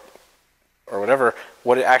 or whatever.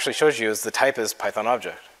 What it actually shows you is the type is Python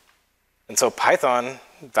object. And so Python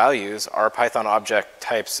values are Python object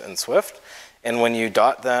types in Swift. And when you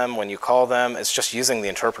dot them, when you call them, it's just using the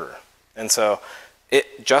interpreter. And so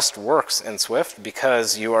it just works in Swift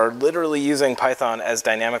because you are literally using Python as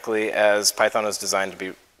dynamically as Python is designed to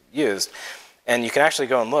be used. And you can actually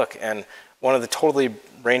go and look. And one of the totally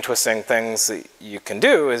brain-twisting things that you can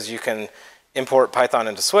do is you can import Python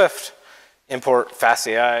into Swift, import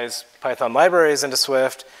fastai Python libraries into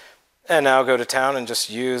Swift, and now go to town and just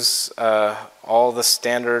use all the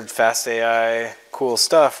standard fastai cool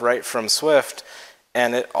stuff right from Swift,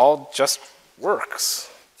 and it all just works.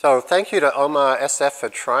 So thank you to Omar SF for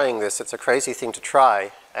trying this. It's a crazy thing to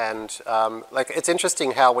try. And it's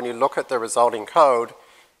interesting how when you look at the resulting code,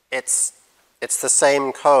 it's the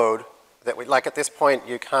same code that we, like at this point,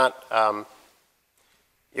 you can't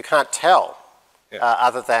tell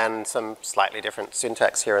other than some slightly different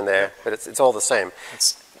syntax here and there, but it's all the same.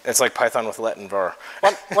 It's like Python with let and var.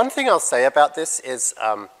 One thing I'll say about this is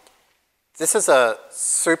this is a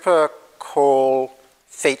super cool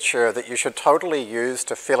feature that you should totally use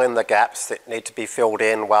to fill in the gaps that need to be filled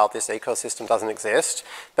in while this ecosystem doesn't exist.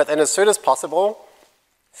 But then as soon as possible,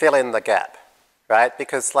 fill in the gap, right?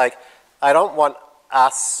 Because like, I don't want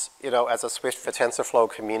us, as a Swift for TensorFlow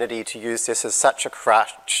community to use this as such a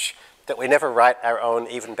crutch that we never write our own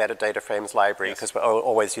even better data frames library because we're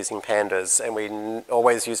always using pandas and we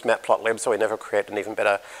always use matplotlib, so we never create an even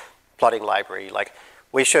better plotting library. Like,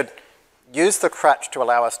 we should use the crutch to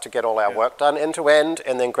allow us to get all our work done end to end,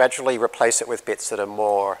 and then gradually replace it with bits that are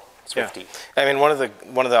more Swifty. I mean, one of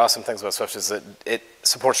the awesome things about Swift is that it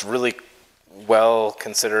supports really well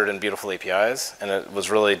considered and beautiful APIs, and it was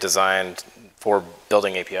really designed for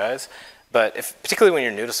building APIs. But particularly when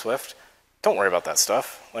you're new to Swift, don't worry about that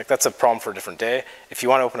stuff. Like, that's a problem for a different day. If you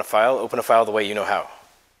want to open a file the way you know how.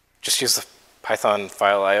 Just use the Python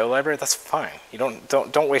file IO library. That's fine. You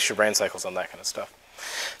don't waste your brain cycles on that kind of stuff.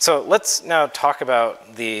 So let's now talk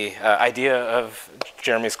about the idea of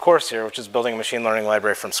Jeremy's course here, which is building a machine learning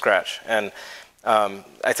library from scratch. And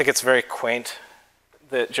I think it's very quaint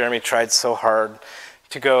that Jeremy tried so hard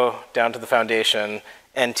to go down to the foundation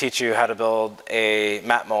and teach you how to build a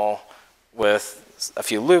matmul with a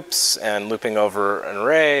few loops and looping over an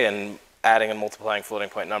array and adding and multiplying floating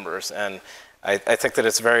point numbers. And I think that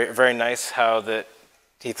it's very, very nice how that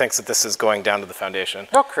he thinks that this is going down to the foundation.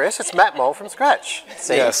 No, Chris, it's matmul from scratch.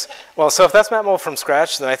 See? Yes. Well, so if that's matmul from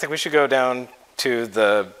scratch, then I think we should go down to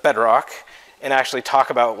the bedrock and actually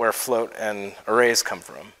talk about where float and arrays come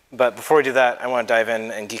from. But before we do that, I want to dive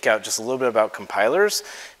in and geek out just a little bit about compilers,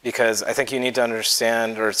 because I think you need to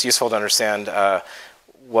understand, or it's useful to understand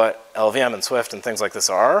what LLVM and Swift and things like this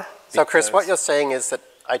are. So Chris, what you're saying is that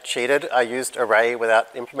I cheated. I used array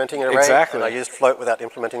without implementing an array. Exactly. And I used float without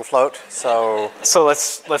implementing float. So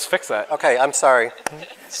let's fix that. Okay, I'm sorry.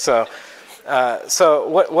 So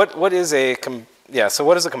what is a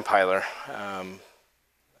compiler?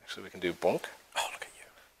 Actually, we can do bonk. Oh, look at you.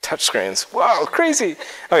 Touch screens. Wow, crazy.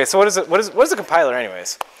 Okay, so what is a compiler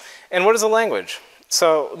anyways? And what is a language?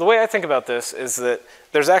 So the way I think about this is that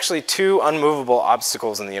there's actually two unmovable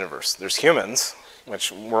obstacles in the universe. There's humans,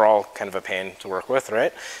 which we're all kind of a pain to work with,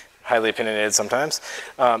 right? Highly opinionated sometimes.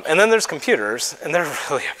 And then there's computers, and they're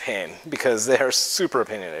really a pain because they are super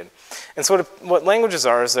opinionated. And so what languages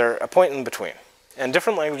are is they're a point in between. And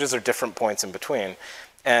different languages are different points in between.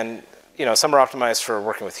 And some are optimized for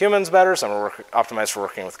working with humans better, some are optimized for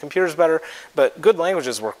working with computers better, but good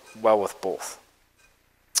languages work well with both.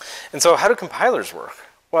 And so how do compilers work?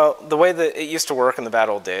 Well, the way that it used to work in the bad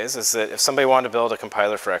old days is that if somebody wanted to build a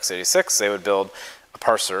compiler for x86, they would build a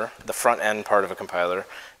parser, the front end part of a compiler.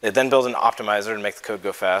 They'd then build an optimizer to make the code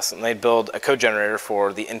go fast, and they'd build a code generator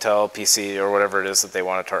for the Intel PC or whatever it is that they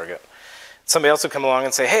want to target. Somebody else would come along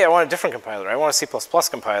and say, hey, I want a different compiler. I want a C++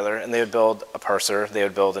 compiler, and they would build a parser, they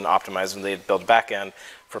would build an optimizer, and they'd build a backend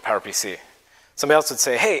for PowerPC. Somebody else would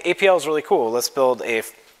say, hey, APL is really cool. Let's build a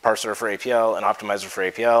parser for APL, an optimizer for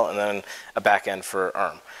APL, and then a backend for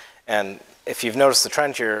ARM. And if you've noticed the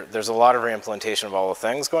trend here, there's a lot of reimplementation of all the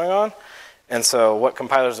things going on. And so what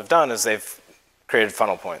compilers have done is they've created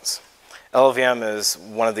funnel points. LLVM is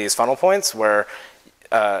one of these funnel points where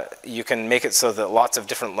you can make it so that lots of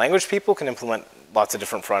different language people can implement lots of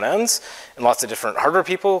different front ends, and lots of different hardware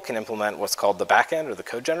people can implement what's called the backend or the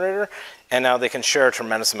code generator, and now they can share a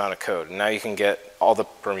tremendous amount of code. And now you can get all the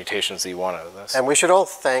permutations that you want out of this. And we should all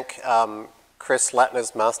thank Chris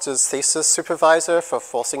Lattner's master's thesis supervisor for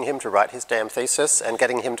forcing him to write his damn thesis and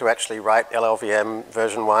getting him to actually write LLVM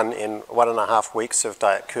version 1 in 1.5 weeks of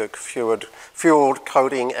Diet Coke fueled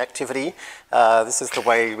coding activity. This is the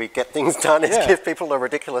way we get things done, is give people a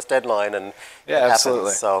ridiculous deadline, and it happens.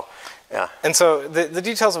 Absolutely. So, yeah. And so the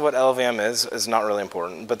details of what LLVM is not really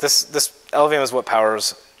important, but this LLVM is what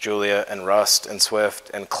powers Julia and Rust and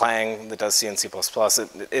Swift and Clang that does C and C++.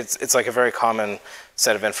 It's like a very common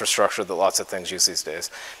set of infrastructure that lots of things use these days.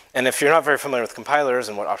 And if you're not very familiar with compilers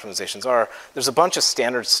and what optimizations are, there's a bunch of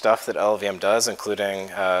standard stuff that LLVM does, including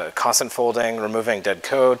constant folding, removing dead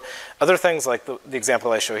code, other things like the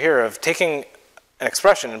example I show here of taking an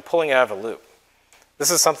expression and pulling it out of a loop. This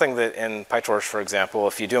is something that in PyTorch, for example,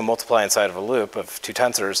 if you do a multiply inside of a loop of two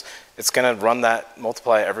tensors, it's going to run that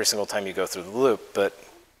multiply every single time you go through the loop. But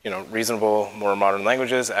reasonable, more modern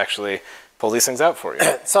languages actually pull these things out for you.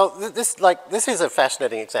 So this is a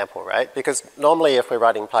fascinating example, right? Because normally if we're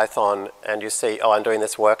writing Python and you see, oh, I'm doing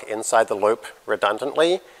this work inside the loop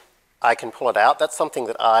redundantly, I can pull it out. That's something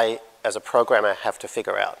that I, as a programmer, have to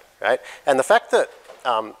figure out, right? And the fact that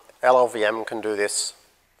LLVM can do this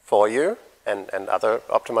for you, and other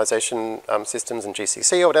optimization systems and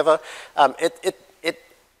GCC or whatever, it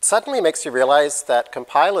suddenly makes you realize that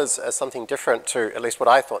compilers are something different to at least what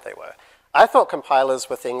I thought they were. I thought compilers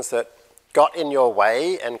were things that got in your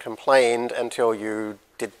way and complained until you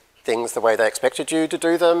did things the way they expected you to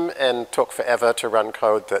do them and took forever to run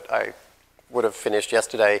code that I would have finished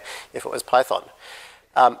yesterday if it was Python.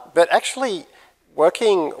 But actually,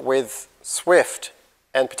 working with Swift,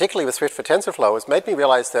 and particularly with Swift for TensorFlow, has made me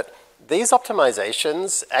realize that these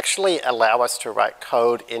optimizations actually allow us to write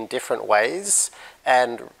code in different ways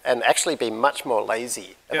and actually be much more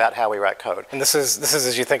lazy about how we write code. And this is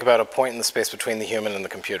as you think about a point in the space between the human and the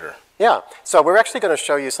computer. Yeah, so we're actually going to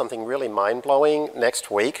show you something really mind-blowing next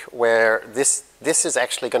week where this is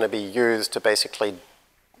actually going to be used to basically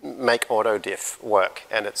make autodiff work.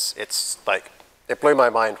 And it's like, it blew my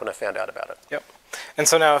mind when I found out about it. Yep. And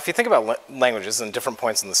so now if you think about languages and different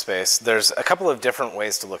points in the space, there's a couple of different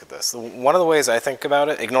ways to look at this. One of the ways I think about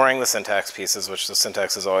it, ignoring the syntax pieces, which the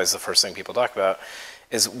syntax is always the first thing people talk about,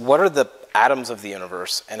 is what are the atoms of the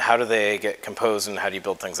universe and how do they get composed and how do you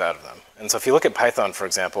build things out of them? And so if you look at Python, for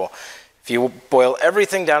example, if you boil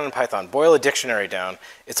everything down in Python, boil a dictionary down,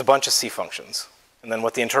 it's a bunch of C functions. And then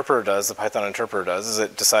what the interpreter does, the Python interpreter does, is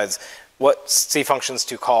it decides what C functions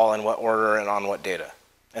to call in what order and on what data.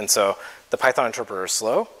 And so the Python interpreter is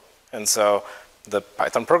slow, and so the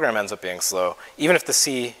Python program ends up being slow, even if the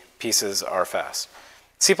C pieces are fast.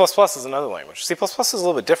 C++ is another language. C++ is a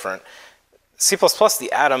little bit different. C++, the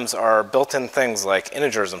atoms are built-in things like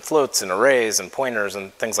integers and floats and arrays and pointers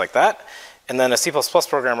and things like that. And then a C++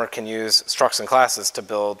 programmer can use structs and classes to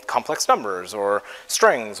build complex numbers or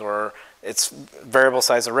strings or its variable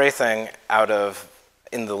size array thing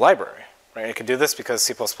in the library. Right? It can do this because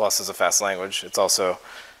C++ is a fast language. It's also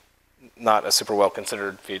not a super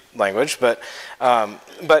well-considered language, but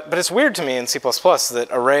it's weird to me in C++ that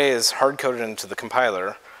array is hard-coded into the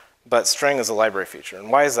compiler, but string is a library feature.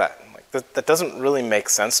 And why is that? Like, that doesn't really make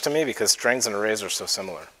sense to me because strings and arrays are so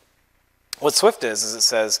similar. What Swift is it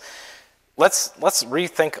says, let's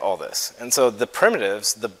rethink all this. And so the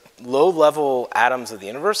primitives, the low-level atoms of the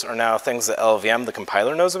universe, are now things that LLVM, the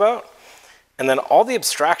compiler, knows about. And then all the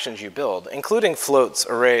abstractions you build, including floats,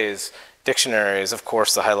 arrays, dictionaries, of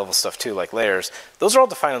course, the high-level stuff too, like layers, those are all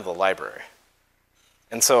defined in the library.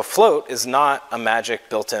 And so a float is not a magic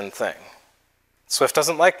built-in thing. Swift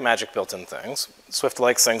doesn't like magic built-in things. Swift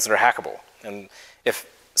likes things that are hackable. And if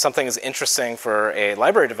something is interesting for a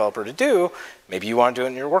library developer to do, maybe you want to do it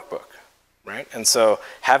in your workbook, right? And so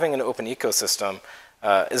having an open ecosystem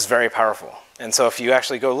is very powerful. And so if you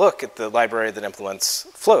actually go look at the library that implements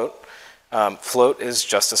float, float is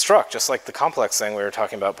just a struct, just like the complex thing we were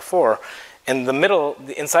talking about before. In the middle,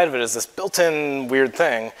 the inside of it is this built-in weird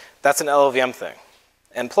thing. That's an LLVM thing.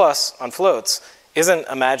 And plus, on floats, isn't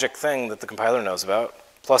a magic thing that the compiler knows about.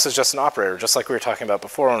 Plus is just an operator, just like we were talking about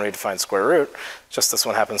before when we defined square root. Just this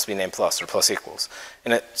one happens to be named plus or plus equals.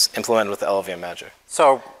 And it's implemented with the LLVM magic.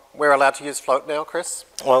 So we're allowed to use float now, Chris?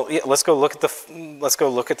 Well, yeah, let's go look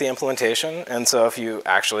at the implementation. And so if you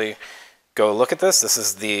actually go look at this. This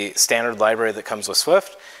is the standard library that comes with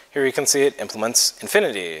Swift. Here you can see it implements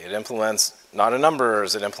infinity. It implements not a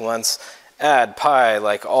numbers. It implements add, pi,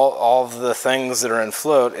 like all of the things that are in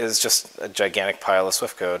float is just a gigantic pile of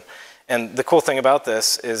Swift code. And the cool thing about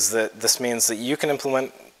this is that this means that you can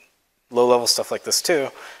implement low-level stuff like this too,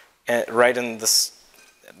 and right in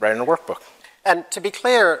a workbook. And to be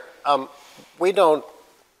clear, we don't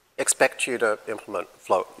expect you to implement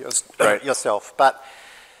float yourself, but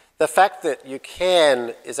the fact that you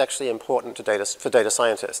can is actually important to for data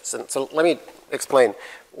scientists. And so let me explain.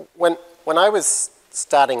 When I was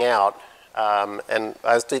starting out, and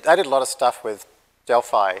I did a lot of stuff with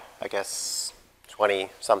Delphi, I guess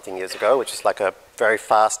 20-something years ago, which is like a very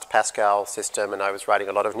fast Pascal system, and I was writing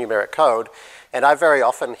a lot of numeric code. And I very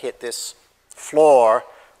often hit this floor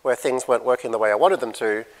where things weren't working the way I wanted them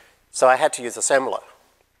to, so I had to use assembler,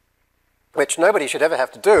 which nobody should ever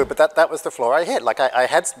have to do, but that was the floor I hit. Like I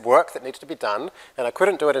had work that needed to be done, and I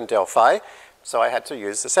couldn't do it in Delphi, so I had to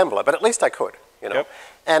use assembler, but at least I could, you know.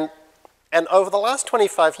 Yep. And over the last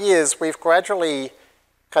 25 years, we've gradually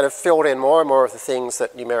kind of filled in more and more of the things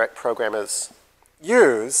that numeric programmers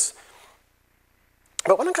use.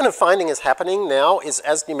 But what I'm kind of finding is happening now is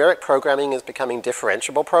as numeric programming is becoming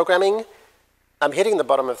differentiable programming, I'm hitting the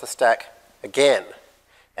bottom of the stack again,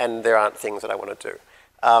 and there aren't things that I want to do.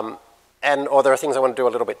 Or there are things I want to do a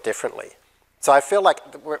little bit differently. So I feel like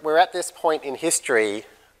we're at this point in history,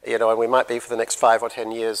 you know, and we might be for the next 5 or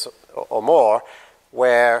 10 years or more,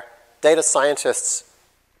 where data scientists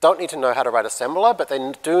don't need to know how to write assembler, but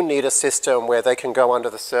they do need a system where they can go under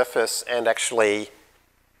the surface and actually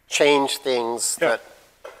change things that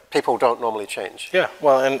people don't normally change. Yeah,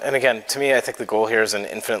 well, and again, to me, I think the goal here is an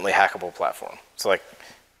infinitely hackable platform. So like,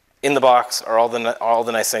 in the box are all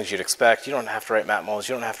the nice things you'd expect. You don't have to write matmulls,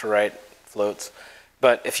 you don't have to write floats.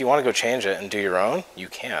 But if you want to go change it and do your own, you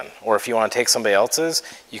can. Or if you want to take somebody else's,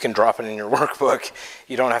 you can drop it in your workbook.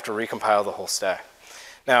 You don't have to recompile the whole stack.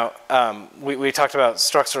 Now, we talked about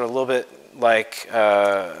structs are a little bit like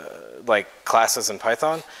classes in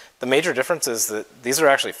Python. The major difference is that these are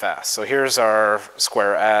actually fast. So here's our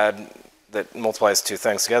square add that multiplies two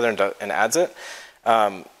things together and adds it.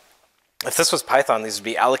 If this was Python, these would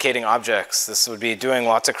be allocating objects. This would be doing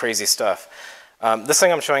lots of crazy stuff. This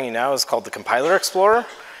thing I'm showing you now is called the Compiler Explorer.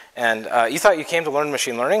 And you thought you came to learn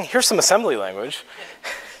machine learning. Here's some assembly language,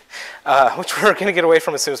 which we're going to get away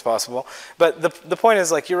from as soon as possible. But the point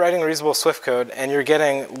is, like, you're writing reasonable Swift code, and you're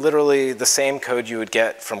getting literally the same code you would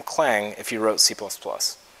get from Clang if you wrote C++.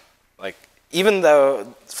 Like, even though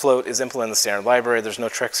float is implemented in the standard library, there's no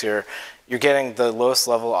tricks here, you're getting the lowest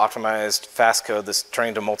level optimized fast code that's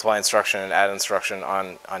turning to multiply instruction and add instruction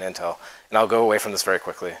on Intel. And I'll go away from this very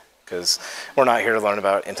quickly, because we're not here to learn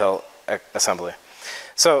about Intel assembly.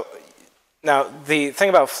 So now, the thing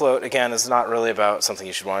about float, again, is not really about something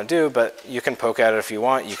you should want to do, but you can poke at it if you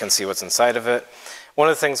want. You can see what's inside of it. One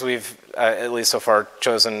of the things we've, at least so far,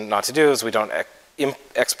 chosen not to do is we don't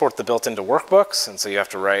export the built into workbooks, and so you have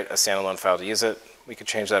to write a standalone file to use it. We could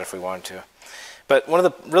change that if we wanted to. But one of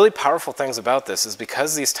the really powerful things about this is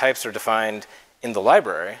because these types are defined in the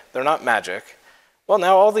library, they're not magic. Well,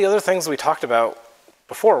 now all the other things we talked about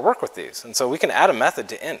before work with these. And so we can add a method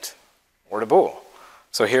to int or to bool.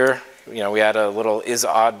 So here, we add a little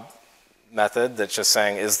isOdd method that's just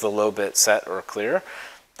saying, is the low bit set or clear?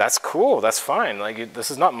 That's cool, that's fine. Like,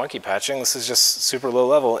 this is not monkey patching, this is just super low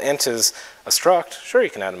level. Int is a struct, sure, you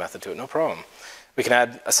can add a method to it, no problem. We can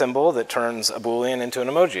add a symbol that turns a Boolean into an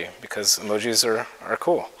emoji, because emojis are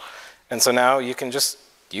cool. And so now you can just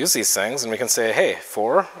use these things, and we can say, hey,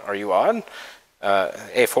 4, are you odd?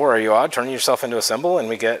 Hey, 4, are you odd? Turn yourself into a symbol, and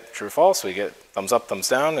we get true, false, we get thumbs up, thumbs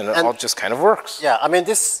down, and it all just kind of works. Yeah, I mean,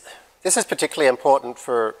 this is particularly important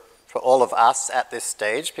for all of us at this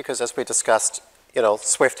stage, because as we discussed,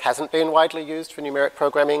 Swift hasn't been widely used for numeric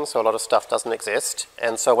programming, so a lot of stuff doesn't exist.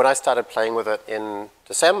 And so when I started playing with it in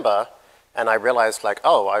December, and I realized, like,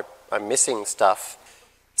 oh, I'm missing stuff.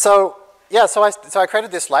 So yeah, so I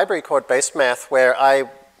created this library called BaseMath where I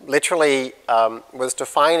literally was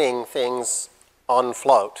defining things on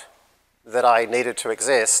float that I needed to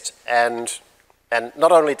exist, and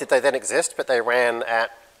not only did they then exist, but they ran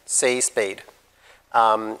at C speed.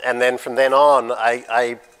 And then from then on,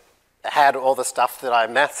 I had all the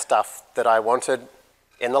math stuff that I wanted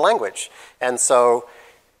in the language. And so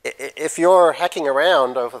if you're hacking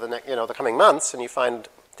around over the coming months and you find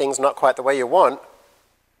things not quite the way you want,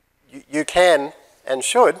 you can and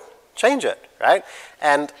should change it, right?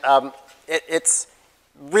 And it's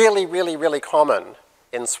really, really, really common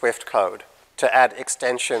in Swift code to add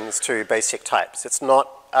extensions to basic types. It's not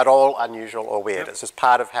at all unusual or weird. It's just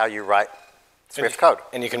part of how you write Swift code.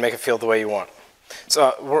 And you can make it feel the way you want.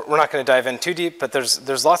 So we're not going to dive in too deep, but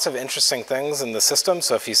there's lots of interesting things in the system.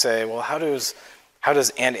 So if you say, well, how does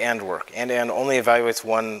and work? And only evaluates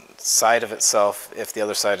one side of itself if the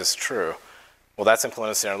other side is true. Well, that's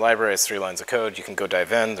implemented in our library. It's 3 lines of code. You can go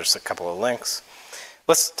dive in. There's a couple of links.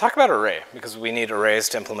 Let's talk about array, because we need arrays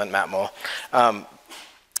to implement matmul.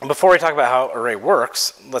 Before we talk about how array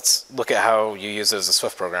works, let's look at how you use it as a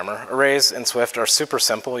Swift programmer. Arrays in Swift are super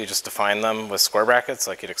simple. You just define them with square brackets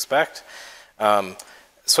like you'd expect.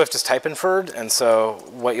 Swift is type inferred, and so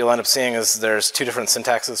what you'll end up seeing is there's 2 different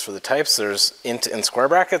syntaxes for the types. There's int in square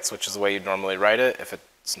brackets, which is the way you'd normally write it if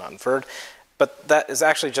it's not inferred. But that is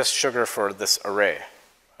actually just sugar for this array.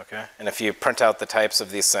 Okay? And if you print out the types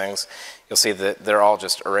of these things, you'll see that they're all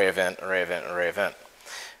just array event, array event, array event.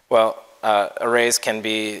 Well, arrays can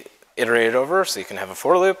be iterated over, so you can have a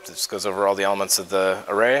for loop that just goes over all the elements of the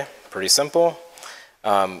array. Pretty simple.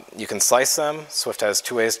 You can slice them. Swift has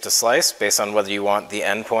 2 ways to slice based on whether you want the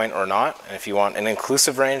endpoint or not. And if you want an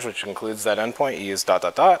inclusive range, which includes that endpoint, you use ...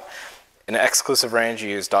 In an exclusive range, you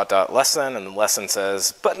use ... less than, and the less than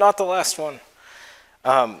says, but not the last one.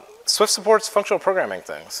 Swift supports functional programming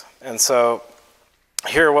things. And so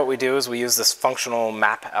here what we do is we use this functional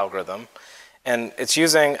map algorithm. And it's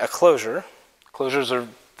using a closure. Closures are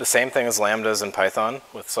the same thing as lambdas in Python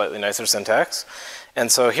with slightly nicer syntax.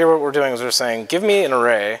 And so here what we're doing is we're saying, give me an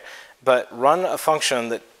array, but run a function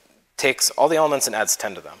that takes all the elements and adds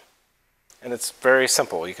 10 to them. And it's very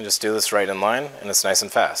simple. You can just do this right in line, and it's nice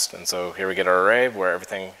and fast. And so here we get our array where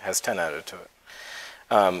everything has 10 added to it.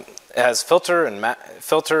 It has filter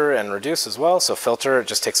and reduce as well. So filter, it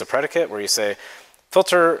just takes a predicate where you say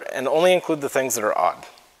filter and only include the things that are odd.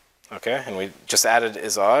 Okay, and we just added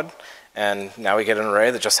is odd, and now we get an array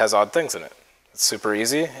that just has odd things in it. It's super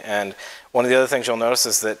easy, and one of the other things you'll notice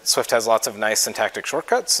is that Swift has lots of nice syntactic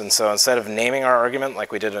shortcuts, and so instead of naming our argument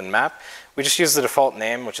like we did in map, we just use the default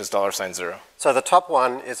name, which is $0. So the top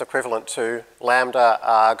one is equivalent to lambda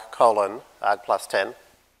arg colon arg plus 10,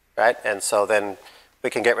 right? And so then we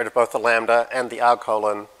can get rid of both the lambda and the arg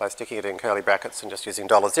colon by sticking it in curly brackets and just using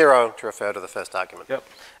 $0 to refer to the first argument. Yep.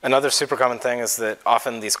 Another super common thing is that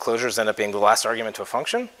often these closures end up being the last argument to a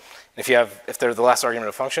function. If they're the last argument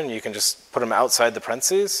of a function, you can just put them outside the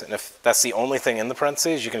parentheses, and if that's the only thing in the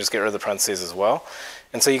parentheses, you can just get rid of the parentheses as well.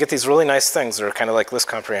 And so you get these really nice things that are kind of like list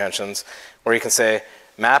comprehensions, where you can say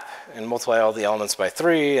map and multiply all the elements by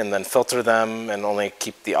 3, and then filter them and only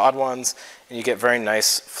keep the odd ones, and you get very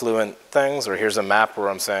nice fluent things. Or here's a map where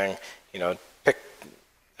I'm saying, get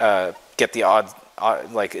the odd,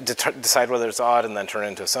 decide whether it's odd, and then turn it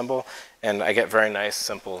into a symbol, and I get very nice,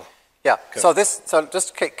 simple. Yeah, so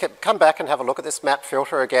just come back and have a look at this map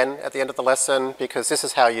filter again at the end of the lesson, because this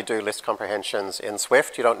is how you do list comprehensions in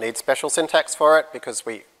Swift. You don't need special syntax for it, because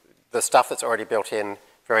the stuff that's already built in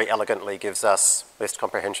very elegantly gives us list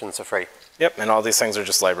comprehensions for free. Yep, and all these things are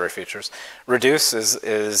just library features. Reduce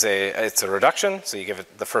it's a reduction, so you give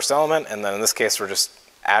it the first element, and then in this case we're just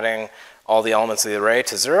adding all the elements of the array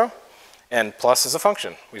to 0, and plus is a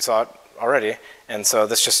function. We saw it already, and so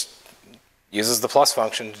this just uses the plus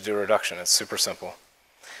function to do a reduction. It's super simple.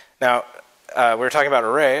 Now, we were talking about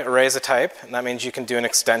array. Array is a type, and that means you can do an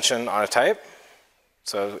extension on a type.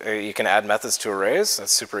 So you can add methods to arrays.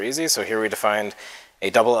 That's super easy. So here we defined a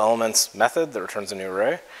double elements method that returns a new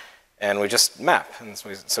array, and we just map. And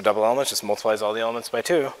so double elements just multiplies all the elements by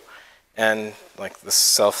 2. And like the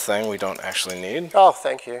self thing we don't actually need. Oh,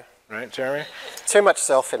 thank you. Right, Jeremy? Too much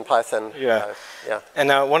self in Python. Yeah. Yeah. And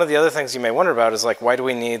now one of the other things you may wonder about is like, why do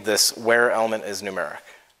we need this where element is numeric?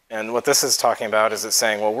 And what this is talking about is it's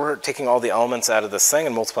saying, well, we're taking all the elements out of this thing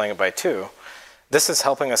and multiplying it by 2. This is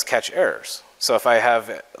helping us catch errors. So if I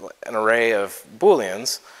have an array of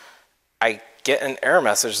Booleans, I get an error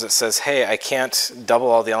message that says, hey, I can't double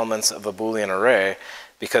all the elements of a Boolean array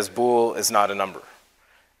because bool is not a number.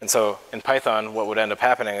 And so in Python, what would end up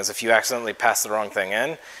happening is if you accidentally pass the wrong thing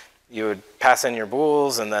in, you would pass in your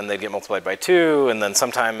bools, and then they'd get multiplied by 2, and then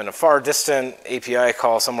sometime in a far distant API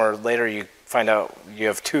call somewhere later, you find out you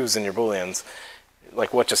have 2s in your Booleans.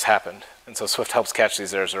 Like, what just happened? And so Swift helps catch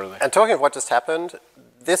these errors early. And talking of what just happened,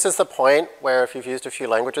 this is the point where if you've used a few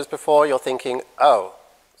languages before, you're thinking, oh,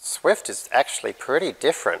 Swift is actually pretty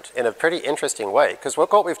different in a pretty interesting way. Because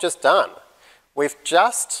look what we've just done. We've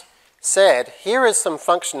just said, here is some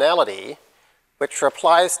functionality which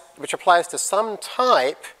applies to some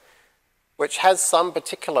type which has some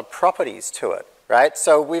particular properties to it, right?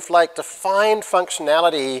 So we've like defined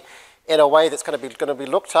functionality in a way that's going to be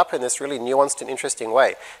looked up in this really nuanced and interesting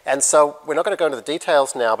way. And so we're not going to go into the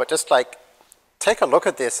details now, but just like take a look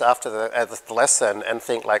at this after the lesson and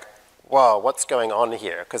think like, whoa, what's going on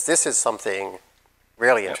here? Because this is something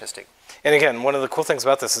really interesting. And again, one of the cool things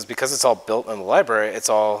about this is because it's all built in the library, it's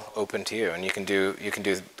all open to you, and you can do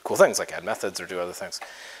cool things like add methods or do other things.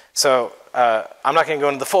 So I'm not going to go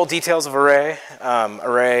into the full details of array.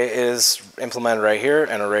 Array is implemented right here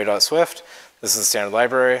in array.swift. This is the standard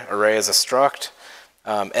library. Array is a struct.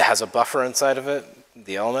 It has a buffer inside of it,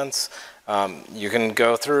 the elements. You can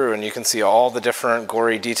go through and you can see all the different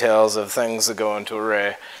gory details of things that go into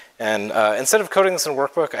array. And instead of coding this in a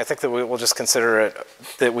workbook, I think that we'll just consider it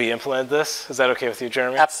that we implemented this. Is that okay with you,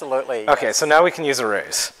 Jeremy? Absolutely. Okay, yes. So now we can use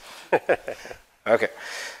arrays. Okay.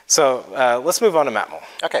 So let's move on to MapMul.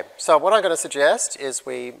 Okay, so what I'm going to suggest is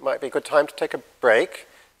might be a good time to take a break.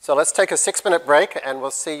 So let's take a 6-minute break, and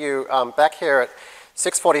we'll see you back here at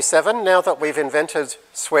 6:47. Now that we've invented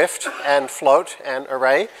Swift and float and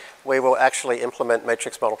array, we will actually implement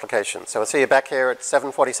matrix multiplication. So we'll see you back here at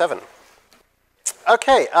 7:47.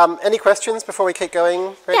 Okay, any questions before we keep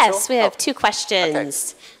going, Rachel? Yes, we have 2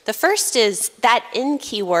 questions. Okay. The first is that in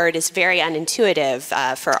keyword is very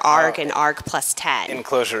unintuitive for arg and arg plus 10.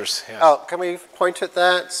 Enclosures, yeah. Oh, can we point at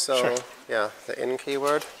that? So, sure. Yeah, the in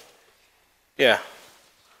keyword. Yeah.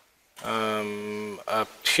 Up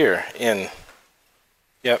here, in.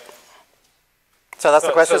 Yep. So that's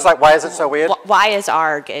the question, it's like, why is it so weird? Why is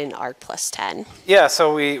arg in arg plus 10? Yeah,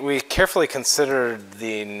 so we carefully considered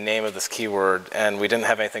the name of this keyword, and we didn't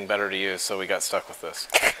have anything better to use, so we got stuck with this.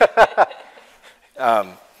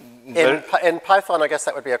 In Python, I guess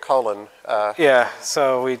that would be a colon. Yeah,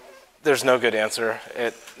 so there's no good answer.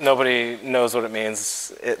 Nobody knows what it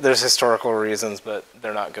means. There's historical reasons, but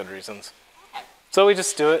they're not good reasons. So we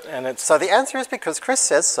just do it, and it's... So the answer is because Chris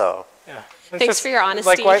says so. Yeah. Thanks for your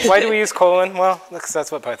honesty. Like, why do we use colon? Well, because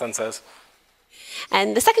that's what Python says.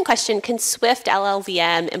 And the second question, can Swift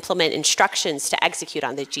LLVM implement instructions to execute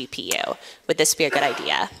on the GPU? Would this be a good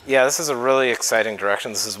idea? Yeah, this is a really exciting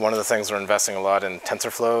direction. This is one of the things we're investing a lot in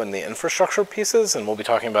TensorFlow and the infrastructure pieces, and we'll be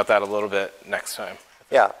talking about that a little bit next time.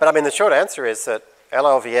 Yeah, but I mean, the short answer is that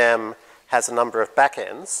LLVM has a number of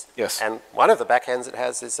backends. Yes. And one of the backends it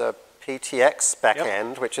has is a PTX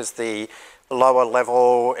backend, which is the lower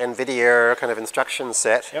level NVIDIA kind of instruction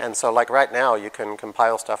set. And so like right now, you can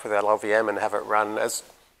compile stuff with LLVM and have it run as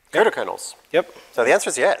CUDA kernels. So the answer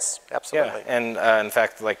is yes, absolutely. Yeah, and in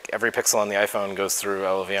fact, like every pixel on the iPhone goes through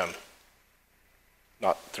LLVM,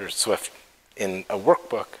 not through Swift in a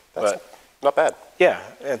workbook. That's not bad. Yeah,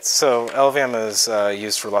 so LLVM is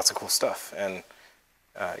used for lots of cool stuff, and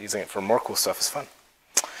using it for more cool stuff is fun.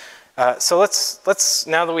 So let's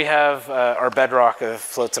now that we have our bedrock of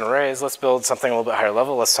floats and arrays, let's build something a little bit higher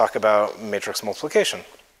level. Let's talk about matrix multiplication.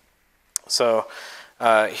 So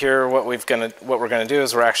here what we're going to do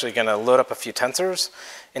is we're actually going to load up a few tensors.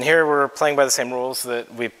 And here we're playing by the same rules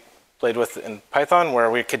that we played with in Python, where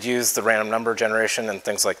we could use the random number generation and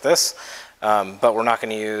things like this. But we're not going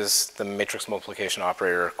to use the matrix multiplication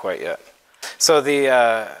operator quite yet. So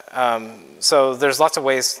so there's lots of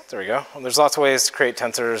ways. There we go. There's lots of ways to create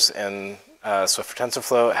tensors in Swift for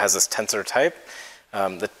TensorFlow. It has this tensor type.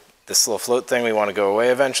 This little float thing we want to go away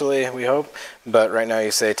eventually, we hope. But right now you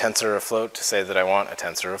say tensor of float to say that I want a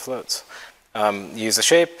tensor of floats. Use a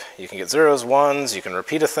shape. You can get zeros, ones. You can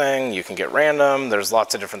repeat a thing. You can get random. There's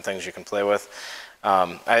lots of different things you can play with.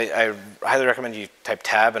 I highly recommend you type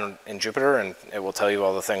tab in Jupyter, and it will tell you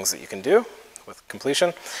all the things that you can do with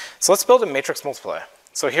completion. So let's build a matrix multiply.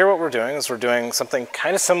 So here what we're doing is we're doing something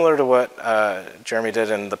kind of similar to what Jeremy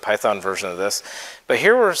did in the Python version of this. But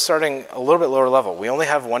here we're starting a little bit lower level. We only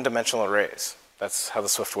have one-dimensional arrays. That's how the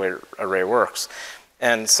Swift array works.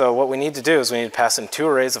 And so what we need to do is we need to pass in 2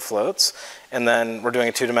 arrays of floats, and then we're doing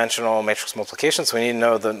a 2-dimensional matrix multiplication, so we need to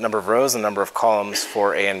know the number of rows and number of columns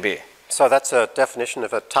for A and B. So that's a definition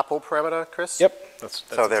of a tuple parameter, Chris? Yep.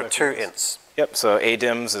 So there are 2 ints. Yep, so A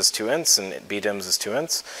dims is 2 ints and B dims is 2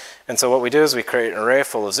 ints. And so what we do is we create an array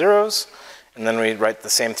full of zeros, and then we write the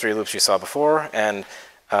same 3 loops you saw before. And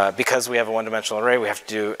because we have a one-dimensional array, we have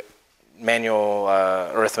to do manual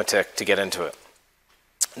arithmetic to get into it.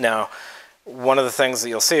 Now, one of the things that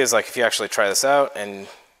you'll see is like if you actually try this out and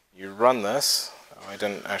you run this. Oh, I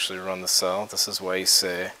didn't actually run the cell. This is why you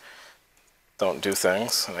say don't do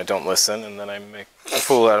things, and I don't listen, and then I make a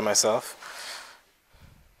fool out of myself.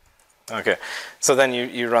 Okay, so then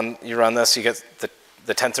you run this, you get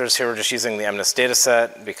the tensors here. We're just using the MNIST data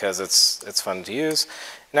set because it's fun to use.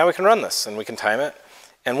 Now we can run this and we can time it.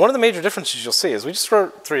 And one of the major differences you'll see is we just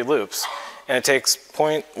wrote 3 loops and it takes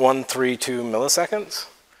 0.132 milliseconds.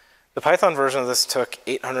 The Python version of this took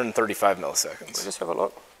 835 milliseconds. Let's just have a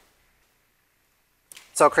look.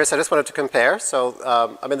 So Chris, I just wanted to compare. So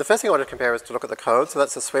I mean, the first thing I wanted to compare is to look at the code. So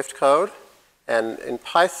that's the Swift code. And in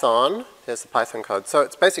Python, here's the Python code. So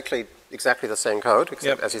it's basically exactly the same code,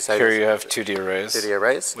 except as you say, here you have 2D arrays. 2D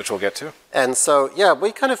arrays. Which we'll get to. And so, yeah,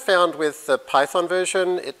 we kind of found with the Python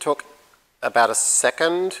version, it took about a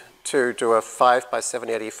second to do a 5 by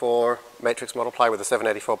 784 matrix multiply with a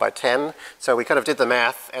 784 by 10. So we kind of did the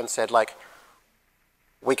math and said, like,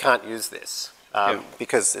 we can't use this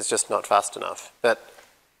because it's just not fast enough. But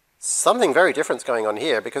something very different is going on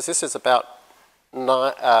here because this is about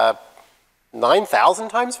 9,000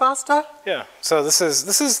 times faster? Yeah. So this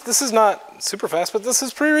is not super fast, but this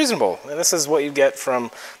is pretty reasonable. And this is what you get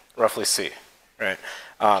from roughly C, right?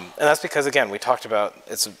 And that's because, again, we talked about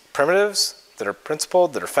it's primitives that are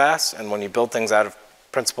principled, that are fast, and when you build things out of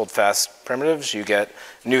principled fast primitives, you get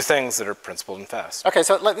new things that are principled and fast. Okay,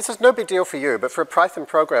 so like, this is no big deal for you, but for a Python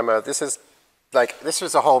programmer, this is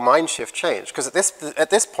a whole mind shift change. Because at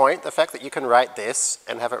this point, the fact that you can write this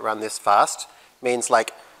and have it run this fast means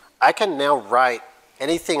like, I can now write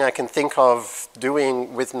anything I can think of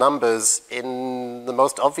doing with numbers in the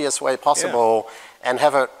most obvious way possible and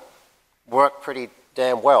have it work pretty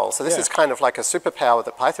damn well. So this is kind of like a superpower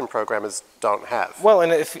that Python programmers don't have. Well,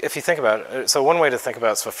 and if you think about it, so one way to think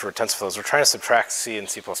about Swift for TensorFlow is we're trying to subtract C and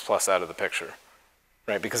C++ out of the picture,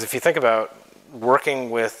 right? Because if you think about working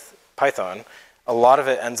with Python, a lot of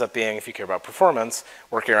it ends up being, if you care about performance,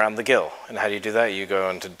 working around the GIL. And how do you do that? You go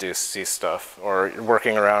into do C stuff, or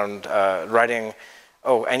working around writing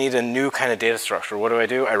oh, I need a new kind of data structure. What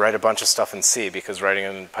do? I write a bunch of stuff in C because writing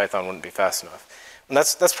in Python wouldn't be fast enough. And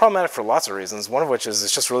that's problematic for lots of reasons. One of which is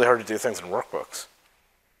it's just really hard to do things in workbooks.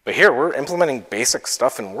 But here, we're implementing basic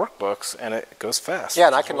stuff in workbooks, and it goes fast. Yeah,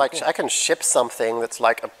 and I can ship something that's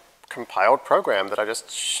like a compiled program that I just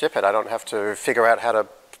ship it. I don't have to figure out how to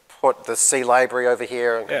put the C library over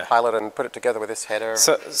here and compile it and put it together with this header.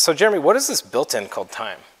 So Jeremy, what is this built-in called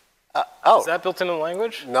time? Is that built into the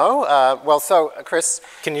language? No. Well, so Chris,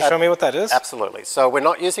 can you show me what that is? Absolutely. So we're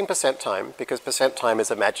not using %time because %time is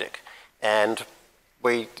a magic, and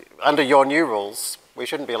under your new rules, we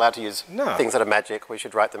shouldn't be allowed to use things that are magic. We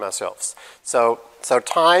should write them ourselves. So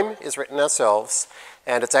time is written ourselves,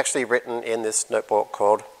 and it's actually written in this notebook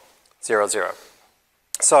called 00.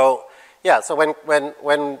 So yeah. So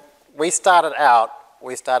when we started out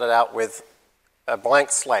with a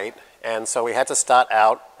blank slate. And so we had to start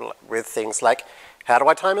out with things like, how do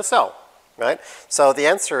I time a cell, right? So the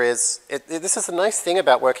answer is, this is the nice thing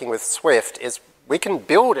about working with Swift, is we can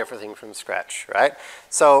build everything from scratch, right?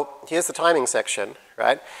 So here's the timing section,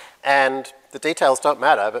 right? And the details don't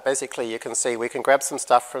matter, but basically you can see we can grab some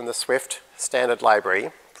stuff from the Swift standard library,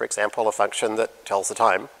 for example, a function that tells the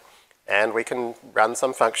time, and we can run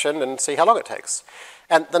some function and see how long it takes.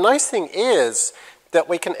 And the nice thing is that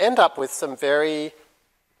we can end up with some very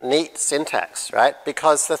neat syntax, right?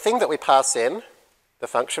 Because the thing that we pass in, the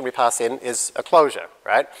function we pass in, is a closure,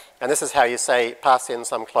 right? And this is how you say pass in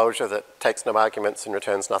some closure that takes no arguments and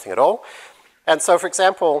returns nothing at all. And so, for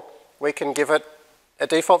example, we can give it a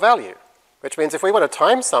default value, which means if we want to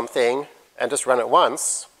time something and just run it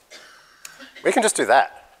once, we can just do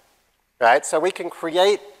that, right? So we can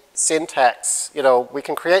create syntax, we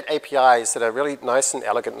can create APIs that are really nice and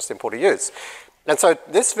elegant and simple to use. And so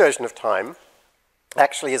this version of time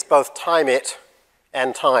actually is both time it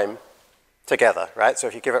and time together, right? So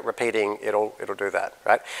if you give it repeating, it'll do that,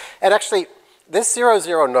 right? And actually, this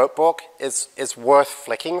 00 notebook is worth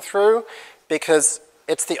flicking through because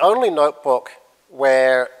it's the only notebook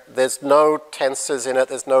where there's no tensors in it,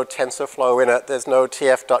 there's no TensorFlow in it, there's no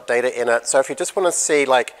tf.data in it. So if you just want to see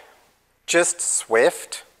like just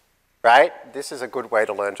Swift, right? This is a good way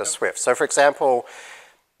to learn just Swift. So for example,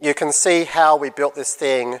 you can see how we built this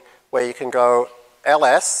thing where you can go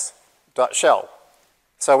ls.shell.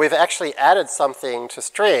 So we've actually added something to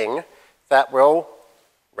string that will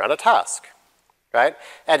run a task, right?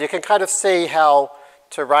 And you can kind of see how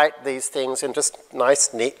to write these things in just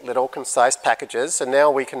nice, neat, little, concise packages. And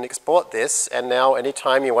now we can export this, and now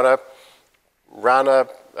anytime you want to run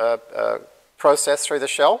a process through the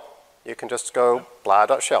shell, you can just go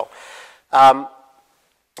blah.shell.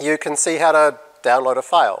 You can see how to download a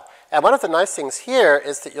file. And one of the nice things here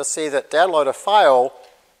is that you'll see that download a file,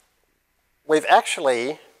 we've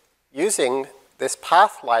actually using this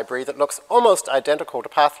path library that looks almost identical to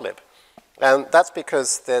pathlib. And that's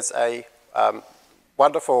because there's a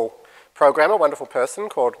wonderful programmer, wonderful person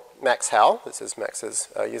called Max Howell. This is Max's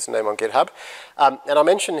username on GitHub. And I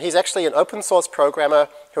mentioned he's actually an open source programmer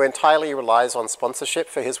who entirely relies on sponsorship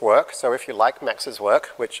for his work. So if you like Max's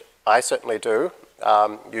work, which I certainly do,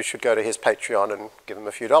 you should go to his Patreon and give him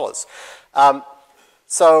a few dollars.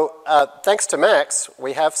 So thanks to Max,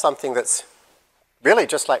 we have something that's really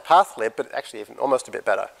just like pathlib, but actually even almost a bit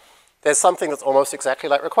better. There's something that's almost exactly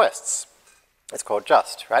like requests. It's called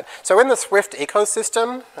just, right? So in the Swift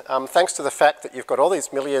ecosystem, thanks to the fact that you've got all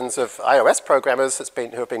these millions of iOS programmers who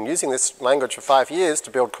have been using this language for 5 years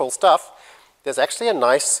to build cool stuff, there's actually a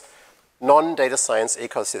nice non-data science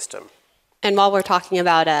ecosystem. And while we're talking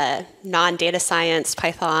about non-data science,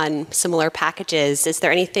 Python, similar packages, is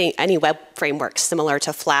there any web frameworks similar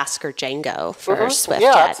to Flask or Django for Swift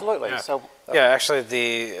Yeah, yet? absolutely. Yeah. So, yeah, actually,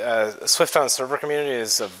 the Swift on server community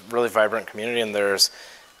is a really vibrant community, and there's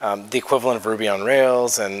the equivalent of Ruby on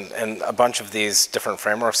Rails, and a bunch of these different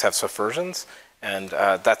frameworks have Swift versions. And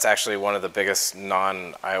that's actually one of the biggest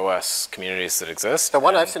non-iOS communities that exist. The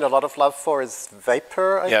one I've seen a lot of love for is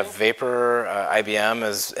Vapor, I think? Vapor. IBM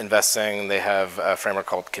is investing. They have a framework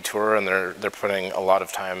called Couture, and they're putting a lot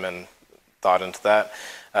of time and thought into that.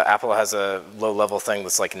 Apple has a low-level thing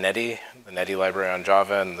that's like Netty, the Netty library on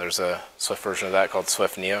Java, and there's a Swift version of that called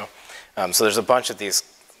Swift Neo. So there's a bunch of these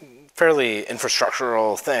fairly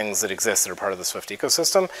infrastructural things that exist that are part of the Swift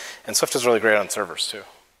ecosystem, and Swift is really great on servers too.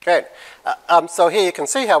 Great. So here you can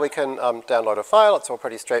see how we can download a file. It's all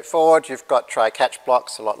pretty straightforward. You've got try-catch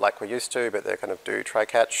blocks, a lot like we're used to, but they kind of do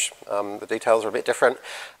try-catch. The details are a bit different.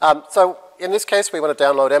 So in this case, we want to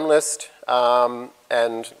download mlist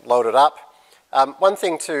and load it up. One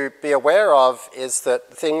thing to be aware of is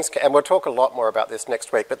that things, and we'll talk a lot more about this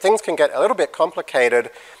next week, but things can get a little bit complicated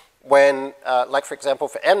when, like for example,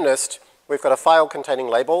 for mnist, we've got a file containing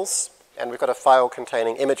labels, and we've got a file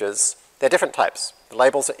containing images. They're different types. The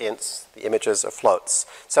labels are ints, the images are floats.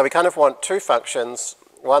 So we kind of want two functions,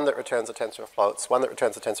 one that returns a tensor of floats, one that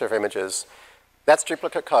returns a tensor of images. That's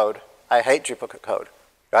duplicate code. I hate duplicate code,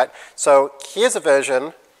 right? So here's a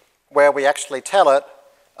version where we actually tell it,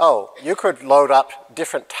 oh, you could load up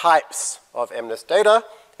different types of MNIST data,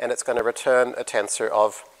 and it's going to return a tensor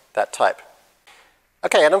of that type.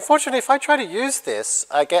 Okay, and unfortunately, if I try to use this,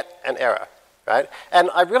 I get an error, right? And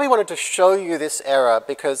I really wanted to show you this error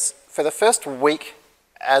because for the first week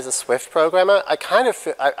as a Swift programmer,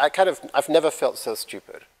 I've never felt so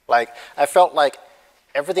stupid. Like, I felt like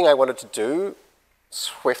everything I wanted to do,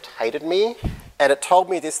 Swift hated me, and it told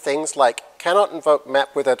me these things like, cannot invoke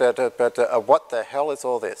map with a what the hell is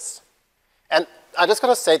all this? And I'm just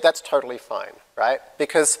going to say that's totally fine, right?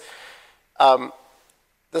 Because the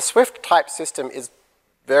Swift type system is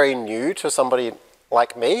very new to somebody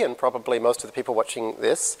like me, and probably most of the people watching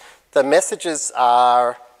this. The messages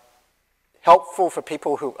are helpful for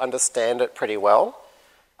people who understand it pretty well,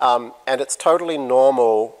 and it's totally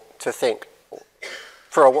normal to think,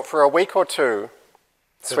 for a week or two,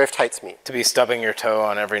 Swift hates me. To be stubbing your toe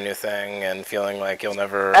on every new thing and feeling like you'll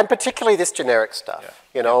never... And particularly this generic stuff,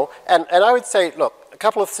 you know? And I would say, look, a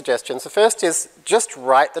couple of suggestions. The first is just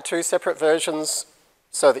write the two separate versions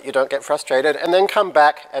so that you don't get frustrated, and then come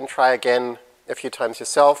back and try again a few times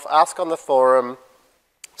yourself. Ask on the forum.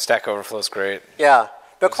 Stack Overflow's great. Yeah.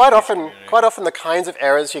 But quite often the kinds of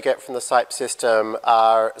errors you get from the SIPE system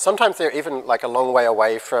are, sometimes they're even like a long way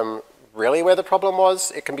away from really where the problem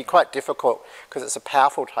was. It can be quite difficult because it's a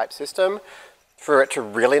powerful type system for it to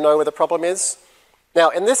really know where the problem is. Now,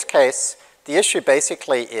 in this case, the issue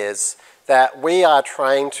basically is that we are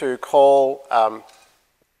trying to call,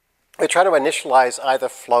 we're trying to initialize either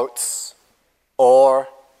floats or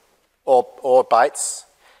bytes.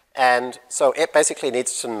 And so it basically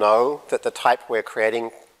needs to know that the type we're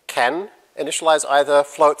creating can initialize either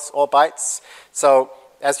floats or bytes. So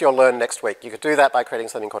as you'll learn next week, you could do that by creating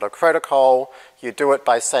something called a protocol. You do it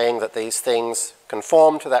by saying that these things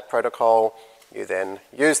conform to that protocol. You then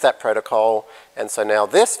use that protocol. And so now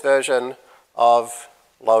this version of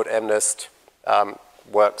load MNIST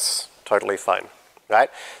works totally fine, right?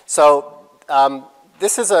 So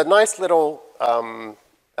this is a nice little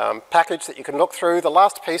package that you can look through. The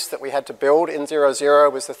last piece that we had to build in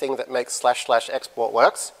 0.0 was the thing that makes / export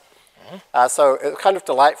works. So it's kind of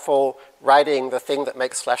delightful writing the thing that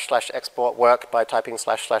makes / export work by typing /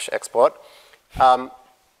 export.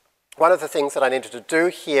 One of the things that I needed to do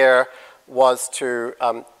here was to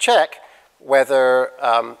check whether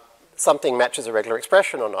something matches a regular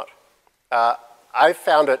expression or not. I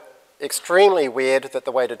found it extremely weird that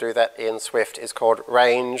the way to do that in Swift is called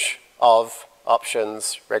range of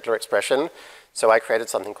options regular expression. So I created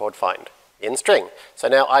something called find in string. So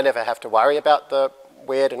now I never have to worry about the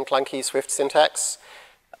weird and clunky Swift syntax.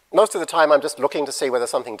 Most of the time I'm just looking to see whether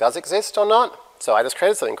something does exist or not. So I just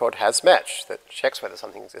created something called hasMatch that checks whether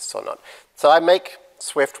something exists or not. So I make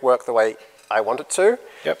Swift work the way I want it to.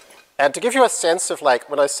 Yep. And to give you a sense of like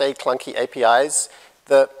when I say clunky APIs,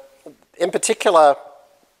 in particular,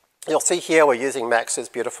 you'll see here we're using Max's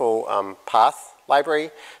beautiful path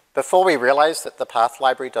library. Before we realized that the path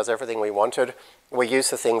library does everything we wanted, we use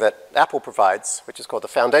the thing that Apple provides, which is called the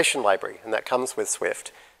Foundation library, and that comes with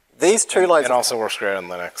Swift. These two lines... It also works great on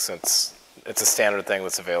Linux. It's a standard thing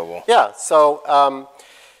that's available. Yeah, so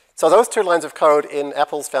those 2 lines of code in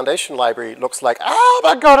Apple's Foundation library looks like, oh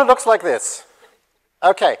my God, it looks like this.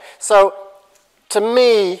 Okay, so to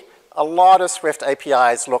me, a lot of Swift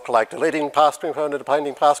APIs look like deleting path component,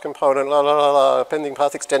 appending path component, appending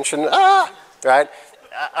path extension, right?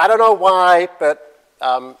 I don't know why, but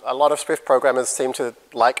a lot of Swift programmers seem to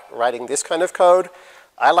like writing this kind of code.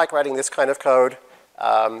 I like writing this kind of code,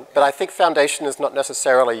 but I think Foundation is not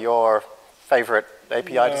necessarily your favorite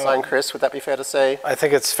API design, Chris. Would that be fair to say? I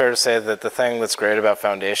think it's fair to say that the thing that's great about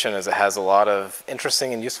Foundation is it has a lot of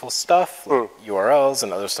interesting and useful stuff, like URLs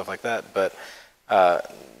and other stuff like that, but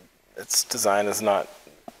its design is not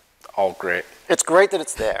all great. It's great that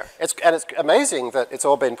it's there. And it's amazing that it's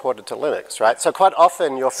all been ported to Linux, right? So quite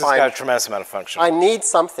often you'll find... It's got a tremendous amount of function. I need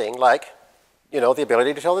something like, you know, the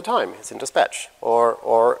ability to tell the time. It's in dispatch.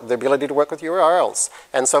 Or the ability to work with URLs.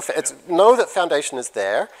 And so know that Foundation is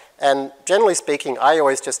there. And generally speaking, I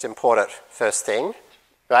always just import it first thing,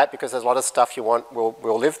 right? Because there's a lot of stuff you want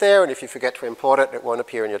will live there. And if you forget to import it, it won't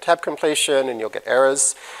appear in your tab completion and you'll get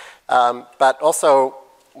errors. But also,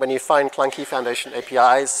 when you find clunky Foundation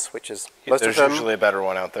APIs, which is most of them. There's usually a better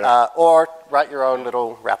one out there. Or write your own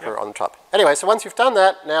little wrapper on top. Anyway, so once you've done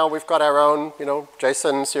that, now we've got our own, you know,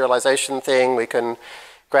 JSON serialization thing. We can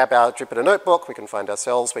grab our Jupyter notebook, we can find our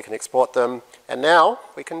cells, we can export them, and now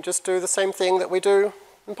we can just do the same thing that we do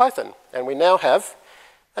in Python. And we now have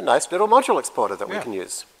a nice little module exporter that we can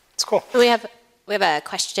use. It's cool. We have a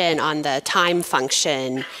question on the time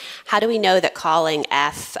function. How do we know that calling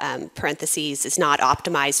f parentheses is not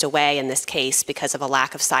optimized away in this case because of a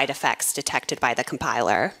lack of side effects detected by the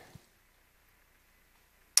compiler?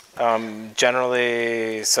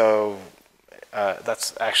 Generally, so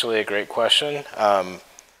that's actually a great question.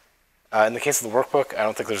 In the case of the workbook, I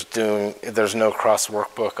don't think there's no cross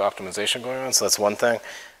workbook optimization going on, so that's one thing.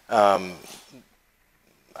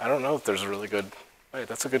 I don't know if there's a really good, wait,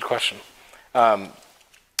 that's a good question.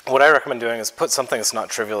 What I recommend doing is put something that's not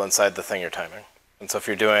trivial inside the thing you're timing. And so if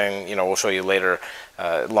you're doing, we'll show you later,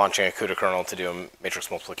 launching a CUDA kernel to do a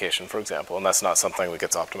matrix multiplication, for example, and that's not something that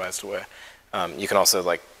gets optimized away. You can also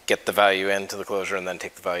get the value into the closure and then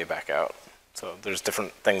take the value back out. So there's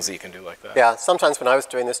different things that you can do like that. Yeah, sometimes when I was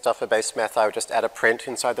doing this stuff for base math, I would just add a print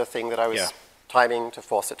inside the thing that I was timing to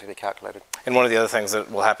force it to be calculated. And one of the other things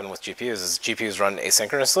that will happen with GPUs is GPUs run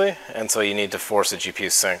asynchronously, and so you need to force a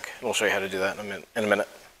GPU sync. And we'll show you how to do that in a minute.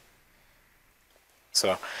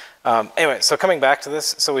 So anyway, so coming back to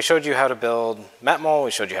this, so we showed you how to build matmul,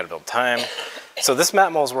 we showed you how to build time. So this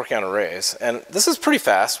matmul is working on arrays, and this is pretty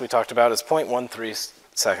fast. We talked about it's 0.13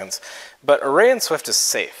 seconds, but array in Swift is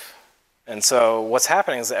safe. And so what's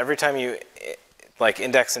happening is that every time you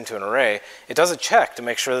index into an array, it does a check to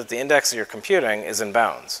make sure that the index that you're computing is in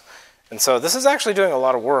bounds. And so this is actually doing a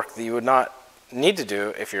lot of work that you would not need to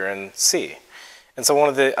do if you're in C. And so one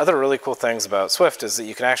of the other really cool things about Swift is that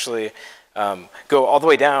you can actually go all the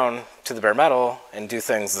way down to the bare metal and do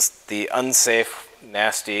things the unsafe,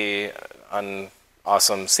 nasty,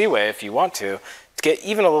 unawesome C way if you want to get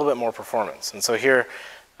even a little bit more performance. And so here,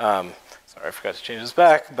 sorry, I forgot to change this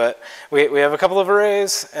back, but we have a couple of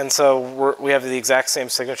arrays, and so we have the exact same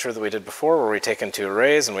signature that we did before, where we take in two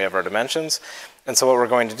arrays and we have our dimensions. And so what we're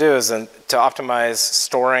going to do is to optimize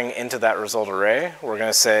storing into that result array, we're going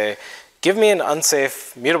to say, give me an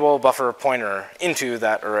unsafe mutable buffer pointer into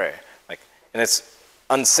that array. And it's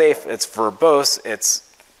unsafe, it's verbose, it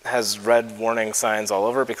has red warning signs all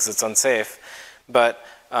over because it's unsafe, but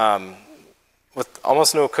with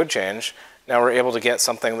almost no code change, now we're able to get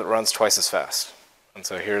something that runs twice as fast. And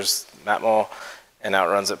so here's matmul, and now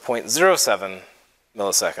it runs at 0.07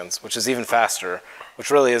 milliseconds, which is even faster, which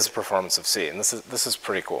really is the performance of C. And this is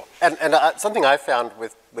pretty cool. And something I found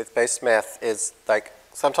with base math is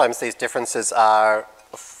sometimes these differences are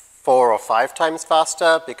 4 or 5 times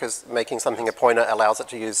faster because making something a pointer allows it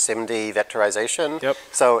to use SIMD vectorization. Yep.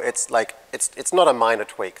 So it's it's not a minor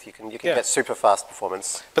tweak. You can get super fast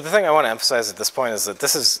performance. But the thing I want to emphasize at this point is that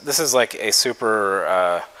this is like a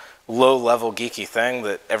super low-level geeky thing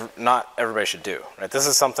that not everybody should do. Right? This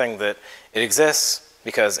is something that it exists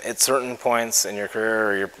because at certain points in your career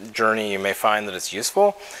or your journey, you may find that it's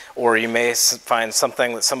useful, or you may find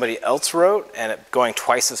something that somebody else wrote and it going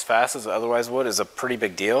twice as fast as it otherwise would is a pretty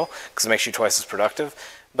big deal because it makes you twice as productive.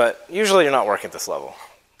 But usually you're not working at this level.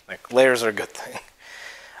 Layers are a good thing.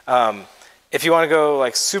 If you want to go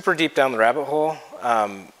super deep down the rabbit hole,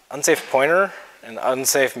 unsafe pointer and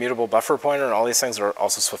unsafe mutable buffer pointer and all these things are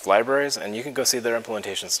also Swift libraries, and you can go see their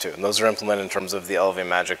implementations too. And those are implemented in terms of the LV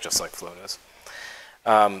magic, just like Float is.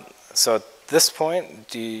 So at this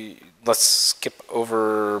point, let's skip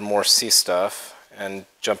over more C stuff and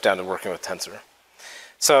jump down to working with tensor.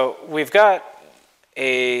 So we've got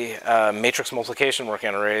a matrix multiplication working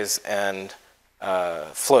on arrays and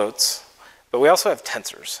floats, but we also have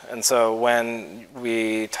tensors. And so when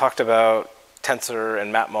we talked about tensor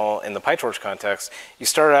and matmul in the PyTorch context, you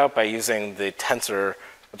started out by using the tensor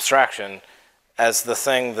abstraction as the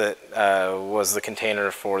thing that was the container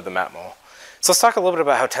for the matmul. So let's talk a little bit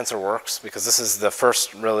about how tensor works, because this is the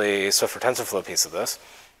first really Swift for TensorFlow piece of this.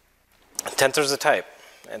 Tensor is a type,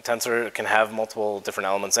 and tensor can have multiple different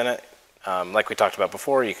elements in it. Like we talked about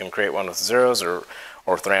before, you can create one with zeros or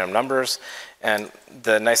with random numbers. And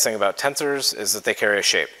the nice thing about tensors is that they carry a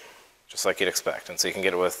shape, just like you'd expect. And so you can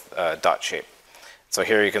get it with dot shape. So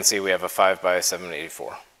here you can see we have a 5 by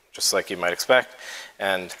 784, just like you might expect.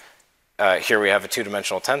 And here we have a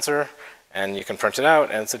two-dimensional tensor. And you can print it out,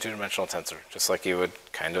 and it's a two-dimensional tensor, just like you would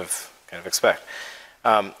kind of expect.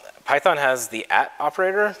 Python has the @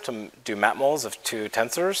 operator to do matmuls of two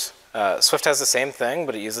tensors. Swift has the same thing,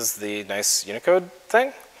 but it uses the nice Unicode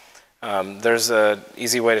thing. There's an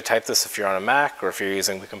easy way to type this if you're on a Mac, or if you're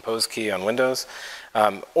using the compose key on Windows.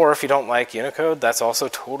 Or if you don't like Unicode, that's also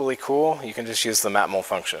totally cool. You can just use the matmul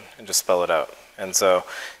function and just spell it out. And so,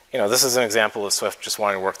 this is an example of Swift just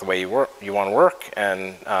wanting to work the way you want to work,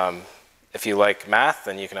 and if you like math,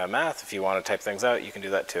 then you can have math. If you want to type things out, you can do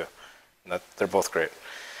that too. And they're both great.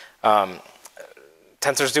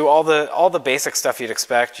 Tensors do all the basic stuff you'd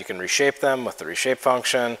expect. You can reshape them with the reshape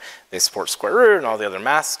function. They support square root and all the other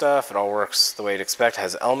math stuff. It all works the way you'd expect. It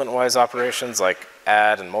has element-wise operations like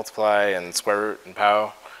add and multiply and square root and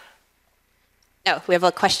pow. Oh, we have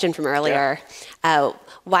a question from earlier. Yeah.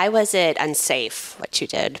 Why was it unsafe, what you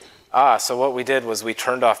did? So what we did was we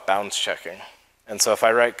turned off bounds checking. And so if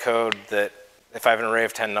I write code that, if I have an array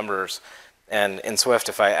of 10 numbers, and in Swift,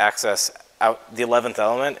 if I access out the 11th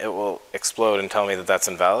element, it will explode and tell me that that's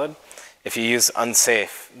invalid. If you use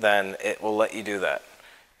unsafe, then it will let you do that.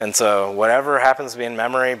 And so whatever happens to be in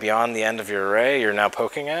memory beyond the end of your array, you're now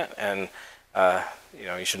poking at, and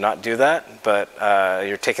you should not do that, but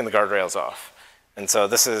you're taking the guardrails off. And so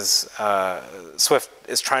this is, Swift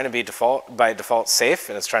is trying to be by default safe,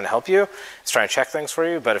 and it's trying to help you. It's trying to check things for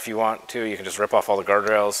you, but if you want to, you can just rip off all the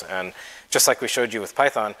guardrails, and just like we showed you with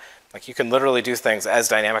Python, like you can literally do things as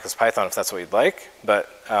dynamic as Python if that's what you'd like, but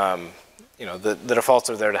the defaults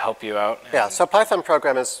are there to help you out. Yeah, so Python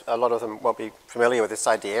programmers, a lot of them won't be familiar with this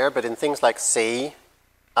idea, but in things like C,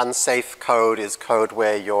 unsafe code is code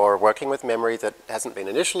where you're working with memory that hasn't been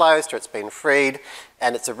initialized or it's been freed,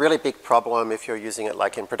 and it's a really big problem if you're using it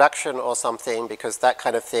like in production or something, because that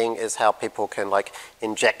kind of thing is how people can like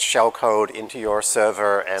inject shell code into your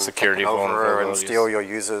server and security take it over and steal your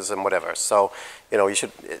users and whatever. So, you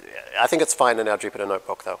should, I think it's fine in our Jupyter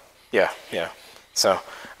Notebook though. Yeah. So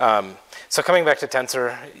coming back to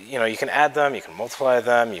Tensor, you can add them, you can multiply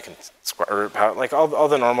them, you can square root power, like all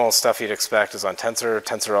the normal stuff you'd expect is on Tensor.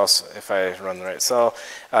 Tensor also, if I run the right cell,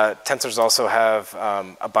 Tensors also have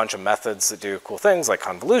a bunch of methods that do cool things like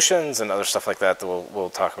convolutions and other stuff like that that we'll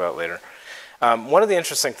talk about later. One of the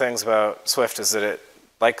interesting things about Swift is that it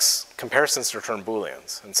likes comparisons to return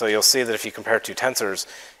Booleans. And so you'll see that if you compare two tensors,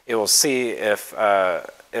 it will see if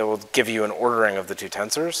it will give you an ordering of the two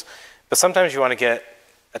tensors. But sometimes you want to get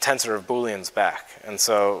a tensor of Booleans back. And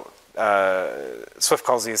so Swift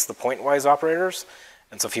calls these the point-wise operators.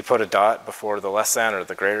 And so if you put a dot before the less than or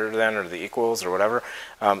the greater than or the equals or whatever,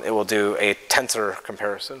 it will do a tensor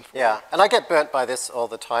comparison. Yeah, and I get burnt by this all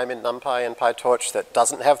the time in NumPy and PyTorch that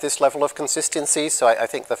doesn't have this level of consistency. So I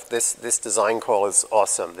think this design call is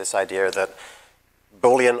awesome, this idea that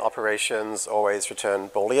Boolean operations always return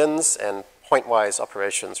Booleans and point-wise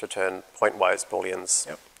operations return point-wise Booleans.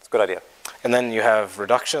 Yep. It's a good idea. And then you have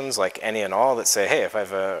reductions like any and all that say, hey, if I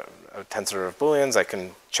have a tensor of Booleans, I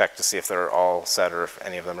can check to see if they're all set or if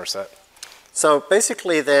any of them are set. So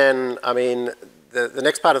basically then, I mean, the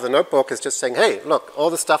next part of the notebook is just saying, hey, look, all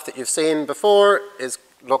the stuff that you've seen before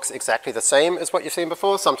looks exactly the same as what you've seen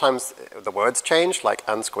before. Sometimes the words change, like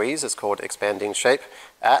unsqueeze is called expanding shape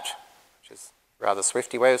at, which is a rather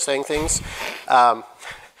Swifty way of saying things.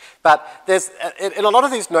 But there's, in a lot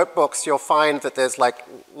of these notebooks, you'll find that there's like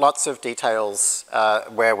lots of details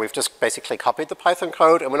where we've just basically copied the Python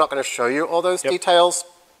code, and we're not going to show you all those details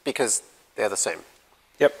because they're the same.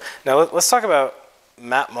 Yep. Now let's talk about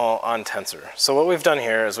mapmul on tensor. So what we've done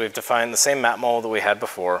here is we've defined the same mapmul that we had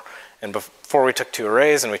before, and before we took two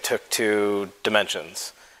arrays and we took two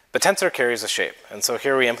dimensions. But tensor carries a shape, and so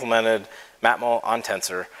here we implemented mapmul on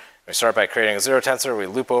tensor. We start by creating a zero tensor, we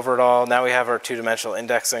loop over it all. Now we have our two-dimensional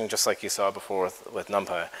indexing, just like you saw before with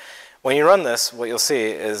NumPy. When you run this, what you'll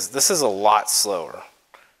see is this is a lot slower.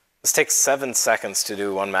 This takes 7 seconds to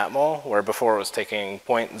do one mapmul, where before it was taking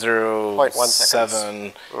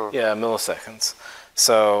 0.07 milliseconds.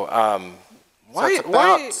 So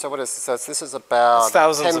this is about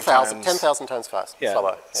 10,000 times fast. Yeah.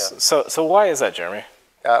 Slower. Yeah. So why is that, Jeremy?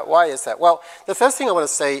 Why is that? Well, the first thing I want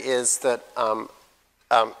to say is that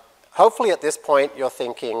hopefully at this point you're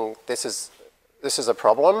thinking this is a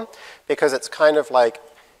problem, because it's kind of like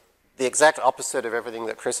the exact opposite of everything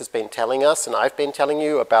that Chris has been telling us and I've been telling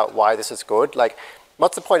you about why this is good. Like,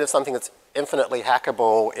 what's the point of something that's infinitely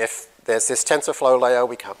hackable if there's this TensorFlow layer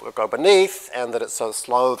we can't go beneath, and that it's so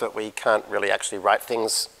slow that we can't really actually write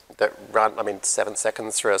things that run, 7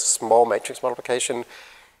 seconds through a small matrix multiplication?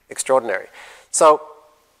 Extraordinary. So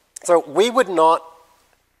we would not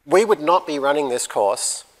be running this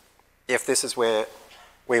course if this is where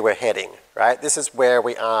we were heading, right? This is where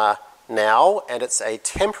we are now, and it's a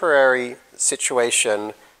temporary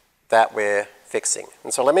situation that we're fixing.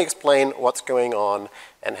 And so let me explain what's going on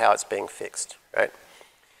and how it's being fixed, right?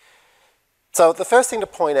 So the first thing to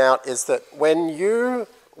point out is that when you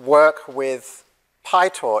work with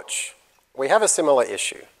PyTorch, we have a similar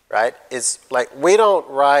issue, right? Is like we don't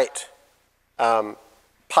write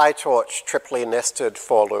PyTorch triply nested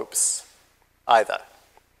for loops either,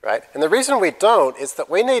 right? And the reason we don't is that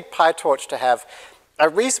we need PyTorch to have a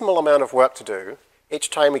reasonable amount of work to do each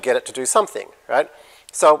time we get it to do something, right?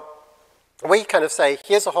 So we kind of say,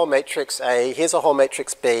 here's a whole matrix A, here's a whole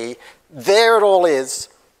matrix B, there it all is,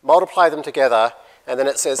 multiply them together, and then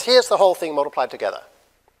it says, here's the whole thing multiplied together.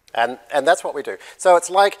 And that's what we do. So it's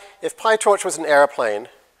like if PyTorch was an airplane,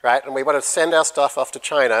 right, and we want to send our stuff off to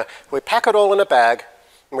China, we pack it all in a bag,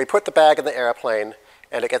 and we put the bag in the airplane,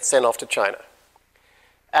 and it gets sent off to China.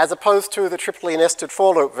 As opposed to the triply nested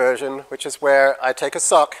for loop version, which is where I take a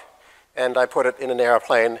sock, and I put it in an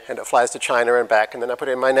airplane, and it flies to China and back, and then I put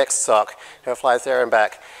it in my next sock, and it flies there and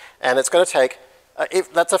back. And it's going to take,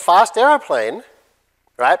 that's a fast airplane,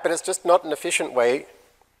 right, but it's just not an efficient way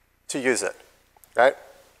to use it, right?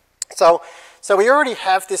 So we already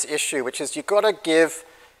have this issue, which is you've got to give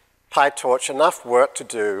PyTorch enough work to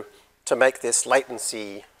do to make this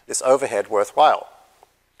latency, this overhead worthwhile.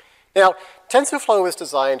 Now, TensorFlow was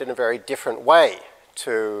designed in a very different way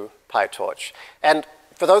to PyTorch. And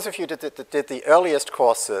for those of you that did the earliest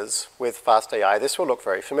courses with fastai, this will look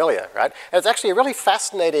very familiar, right? And it's actually a really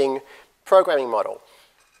fascinating programming model.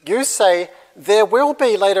 You say, there will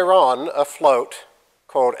be later on a float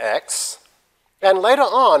called x, and later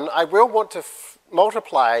on, I will want to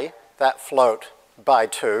multiply that float by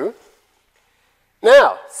 2.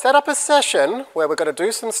 Now, set up a session where we're going to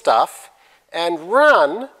do some stuff and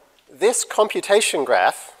run this computation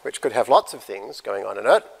graph, which could have lots of things going on in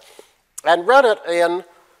it, and run it in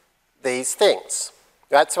these things.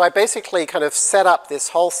 Right? So I basically kind of set up this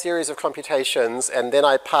whole series of computations, and then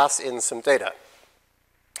I pass in some data.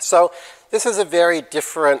 So this is a very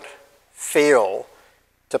different feel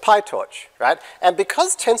to PyTorch, right? And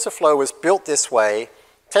because TensorFlow was built this way,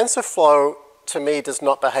 TensorFlow, to me, does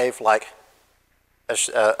not behave like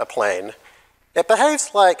a plane. It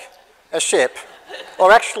behaves like a ship,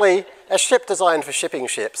 or actually a ship designed for shipping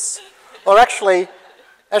ships, or actually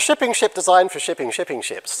a shipping ship designed for shipping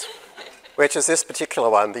ships, which is this particular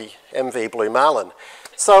one, the MV Blue Marlin.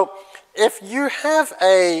 So if you have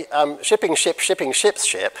a shipping ships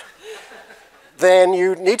ship, then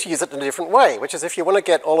you need to use it in a different way, which is if you want to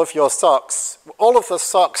get all of your socks, all of the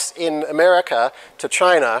socks in America to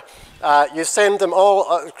China, you send them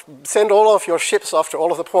all, send all of your ships off to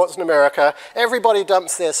all of the ports in America, everybody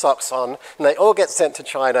dumps their socks on, and they all get sent to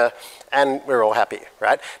China, and we're all happy,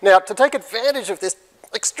 right? Now, to take advantage of this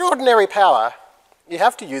extraordinary power, you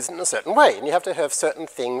have to use it in a certain way, and you have to have certain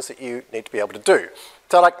things that you need to be able to do.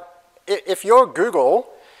 So like, if you're Google,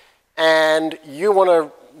 and you want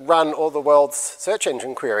to run all the world's search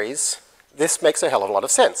engine queries, this makes a hell of a lot of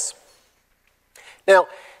sense. Now,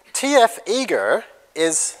 TF-eager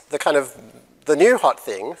is the kind of the new hot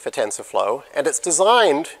thing for TensorFlow, and it's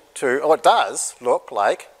designed to, or it does look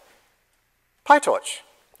like PyTorch,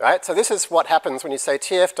 right? So this is what happens when you say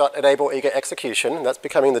tf.enable eager execution, and that's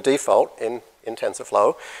becoming the default in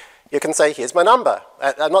TensorFlow. You can say, here's my number.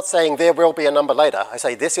 I'm not saying there will be a number later. I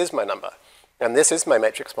say, this is my number, and this is my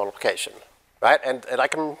matrix multiplication. Right? And I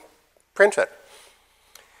can print it.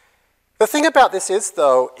 The thing about this is,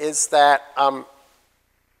 though, is that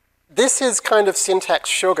this is kind of syntax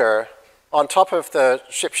sugar on top of the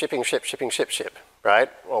shipping ship, right?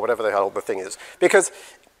 Or whatever the hell the thing is. Because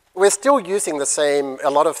we're still using the same,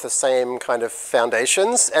 a lot of the same kind of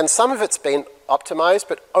foundations, and some of it's been optimized,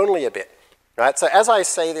 but only a bit. Right? So as I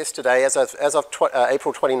say this today, as of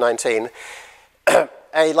April 2019,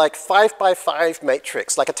 a like 5x5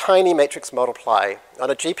 matrix, like a tiny matrix multiply on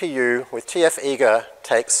a GPU with TF-eager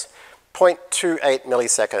takes 0.28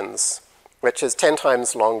 milliseconds, which is 10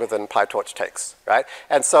 times longer than PyTorch takes, right?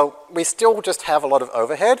 And so we still just have a lot of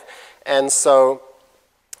overhead, and so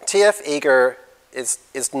TF-eager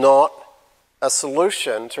is not a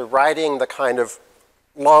solution to writing the kind of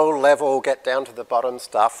low-level, get down to the bottom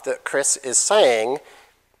stuff that Chris is saying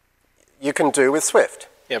you can do with Swift.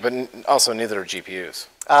 Yeah, but also neither are GPUs.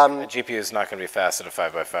 A GPU is not going to be fast at a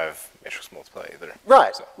 5x5 matrix multiply either.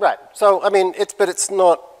 Right, so. Right. So I mean, it's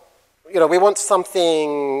not. You know, we want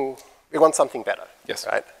something better. Yes.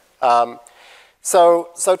 Right. So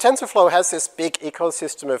TensorFlow has this big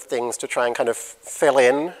ecosystem of things to try and kind of fill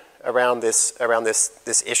in around this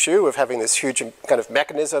issue of having this huge kind of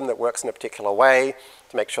mechanism that works in a particular way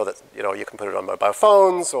to make sure that you can put it on mobile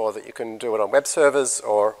phones or that you can do it on web servers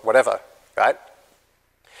or whatever. Right.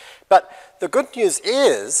 But the good news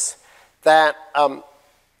is that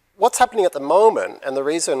what's happening at the moment, and the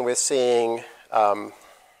reason we're seeing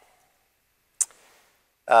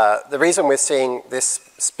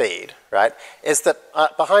this speed, right, is that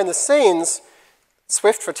behind the scenes,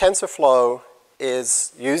 Swift for TensorFlow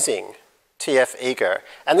is using TF-eager,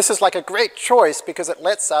 and this is like a great choice because it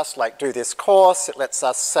lets us like do this course. It lets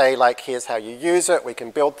us say like, here's how you use it. We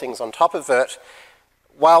can build things on top of it.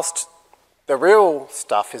 whilst the real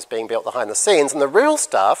stuff is being built behind the scenes, and the real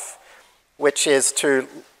stuff, which is to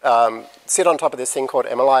sit on top of this thing called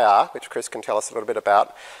MLIR, which Chris can tell us a little bit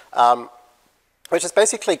about, which is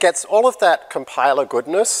basically gets all of that compiler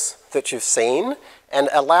goodness that you've seen and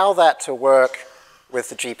allow that to work with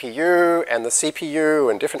the GPU and the CPU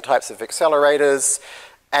and different types of accelerators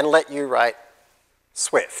and let you write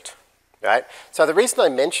Swift, right? So the reason I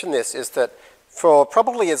mention this is that for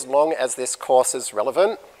probably as long as this course is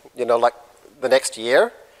relevant, you know, like the next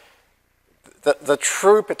year, the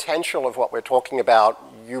true potential of what we're talking about,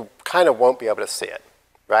 you kind of won't be able to see it,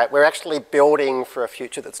 right? We're actually building for a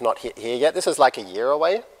future that's not here yet. This is like a year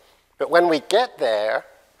away. But when we get there,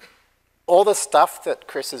 all the stuff that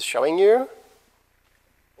Chris is showing you,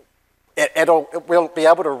 we'll be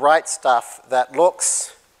able to write stuff that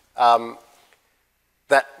looks,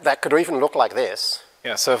 that could even look like this.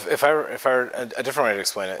 Yeah, so if I were a different way to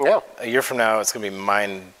explain it, yeah. A year from now, it's going to be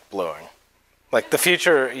mind-blowing. Like the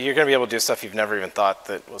future, you're going to be able to do stuff you've never even thought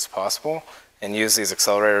that was possible and use these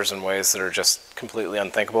accelerators in ways that are just completely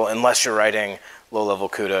unthinkable unless you're writing low-level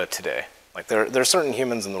CUDA today. Like there are certain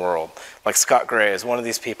humans in the world, like Scott Gray is one of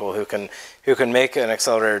these people who can make an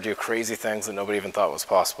accelerator do crazy things that nobody even thought was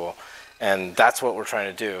possible. And that's what we're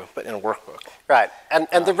trying to do, but in a workbook. Right,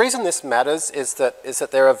 and the reason this matters is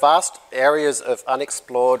that there are vast areas of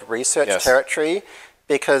unexplored research territory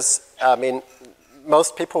because, I mean,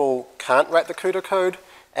 most people can't write the CUDA code,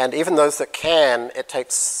 and even those that can, it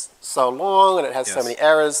takes so long and it has so many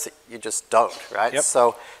errors that you just don't, right? Yep.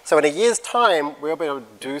 So in a year's time, we'll be able to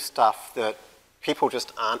do stuff that people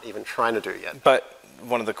just aren't even trying to do yet. But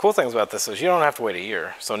one of the cool things about this is you don't have to wait a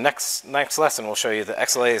year. So next lesson, we'll show you that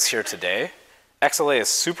XLA is here today. XLA is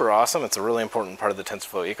super awesome. It's a really important part of the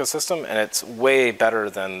TensorFlow ecosystem, and it's way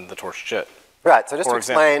better than the torch JIT. Right, so just to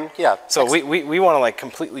explain, So we want to like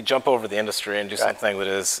completely jump over the industry and do something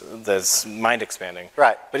that's mind expanding.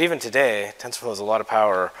 Right. But even today, TensorFlow has a lot of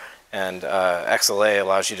power, and XLA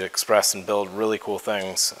allows you to express and build really cool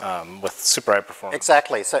things with super high performance.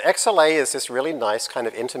 Exactly. So XLA is this really nice kind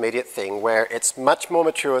of intermediate thing where it's much more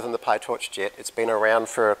mature than the PyTorch JIT. It's been around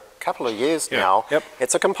for a couple of years now. Yep.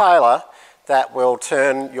 It's a compiler that will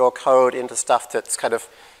turn your code into stuff that's kind of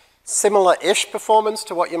similar-ish performance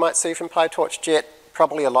to what you might see from PyTorch JIT,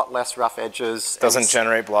 probably a lot less rough edges. Doesn't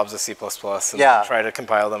generate blobs of C++ and try to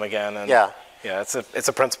compile them again. And yeah, it's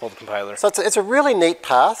a principled compiler. So it's a really neat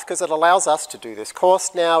path because it allows us to do this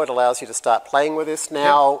course now. It allows you to start playing with this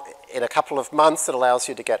now. In a couple of months, it allows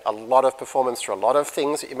you to get a lot of performance for a lot of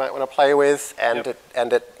things that you might want to play with. And,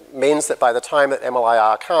 it means that by the time that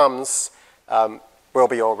MLIR comes, we'll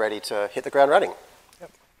be all ready to hit the ground running.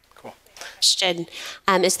 Question.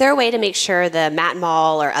 Is there a way to make sure the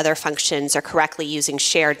matmul or other functions are correctly using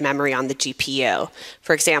shared memory on the GPU?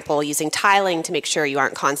 For example, using tiling to make sure you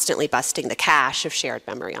aren't constantly busting the cache of shared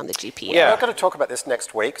memory on the GPU. Yeah, we're going to talk about this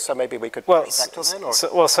next week, so maybe we could back till then.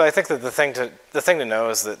 Or? So I think that the thing to know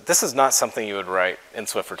is that this is not something you would write in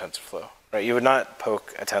Swift or TensorFlow, right? You would not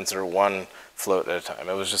poke a tensor one float at a time.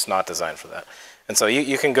 It was just not designed for that. And so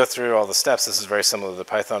you can go through all the steps. This is very similar to the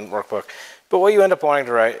Python workbook. But what you end up wanting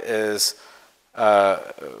to write is,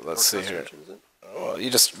 let's see here. Well, you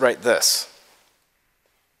just write this,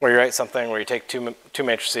 where you write something where you take two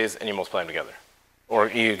matrices and you multiply them together. Or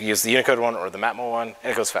you use the Unicode one or the matmul one,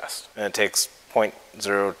 and it goes fast. And it takes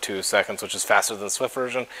 0.02 seconds, which is faster than the Swift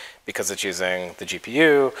version because it's using the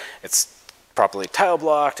GPU. It's properly tile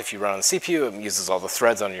blocked. If you run on the CPU, it uses all the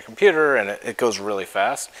threads on your computer, and it goes really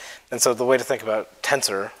fast. And so the way to think about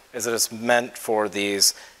Tensor is that it's meant for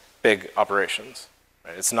these big operations.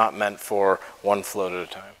 Right? It's not meant for one float at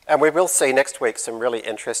a time. And we will see next week some really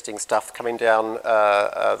interesting stuff coming down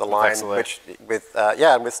the line,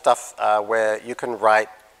 with stuff where you can write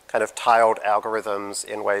kind of tiled algorithms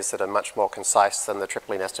in ways that are much more concise than the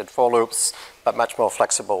triply nested for loops, but much more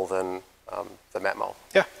flexible than the matmul.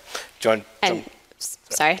 Yeah. John.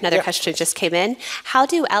 Sorry, another question just came in. How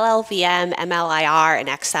do LLVM, MLIR, and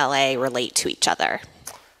XLA relate to each other?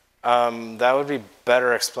 That would be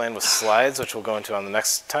better explained with slides, which we'll go into on the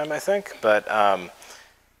next time, I think. But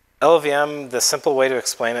LLVM, the simple way to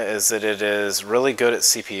explain it is that it is really good at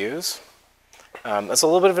CPUs. It's a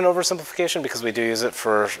little bit of an oversimplification because we do use it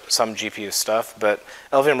for some GPU stuff, but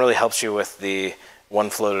LLVM really helps you with the one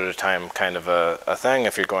float at a time kind of a thing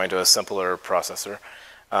if you're going to a simpler processor.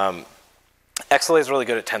 XLA is really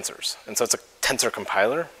good at tensors, and so it's a tensor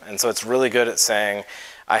compiler, and so it's really good at saying,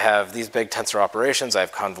 I have these big tensor operations, I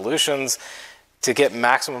have convolutions. To get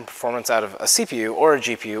maximum performance out of a CPU or a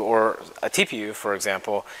GPU or a TPU, for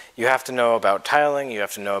example, you have to know about tiling, you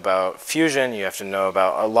have to know about fusion, you have to know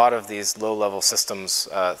about a lot of these low-level systems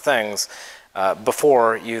things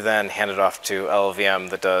before you then hand it off to LLVM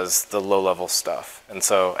that does the low-level stuff. And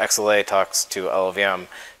so XLA talks to LLVM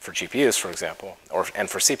for GPUs, for example, and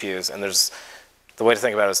for CPUs. And the way to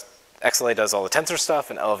think about it is XLA does all the tensor stuff,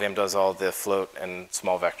 and LLVM does all the float and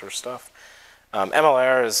small vector stuff.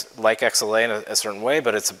 MLR is like XLA in a certain way,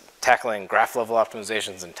 but it's tackling graph-level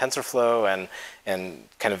optimizations in TensorFlow and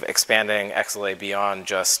kind of expanding XLA beyond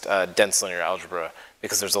just dense linear algebra,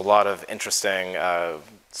 because there's a lot of interesting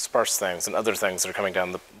sparse things and other things that are coming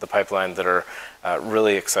down the pipeline that are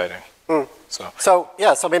really exciting. So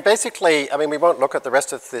I mean, basically, we won't look at the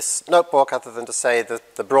rest of this notebook other than to say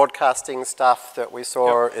that the broadcasting stuff that we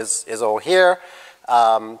saw is all here.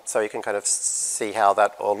 So you can kind of see how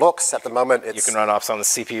that all looks. At the moment, you can run ops on the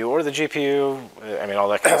CPU or the GPU. I mean, all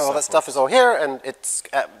that kind of stuff. All that stuff is all here, and it's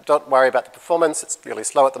don't worry about the performance. It's really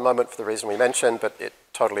slow at the moment for the reason we mentioned, but it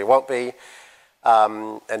totally won't be.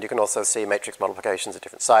 And you can also see matrix multiplications at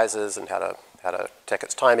different sizes and how to check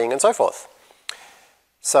its timing and so forth.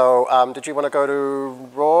 So did you want to go to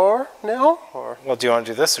RAW now? Or? Well, do you want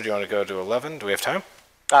to do this, or do you want to go to 11? Do we have time?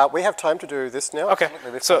 We have time to do this now. Okay.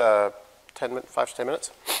 So 5 to 10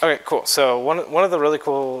 minutes. Okay, cool. So one of the really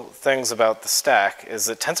cool things about the stack is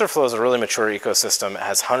that TensorFlow is a really mature ecosystem. It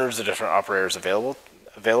has hundreds of different operators available.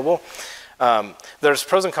 There's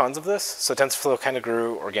pros and cons of this. So TensorFlow kind of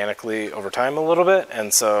grew organically over time a little bit,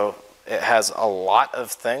 and so it has a lot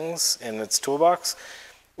of things in its toolbox.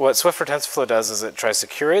 What Swift for TensorFlow does is it tries to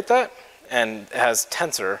curate that, and it has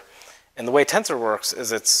tensor. And the way tensor works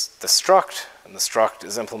is it's the struct, and the struct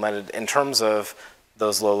is implemented in terms of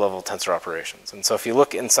those low-level tensor operations. And so if you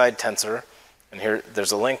look inside tensor, and here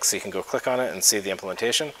there's a link so you can go click on it and see the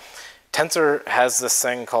implementation. Tensor has this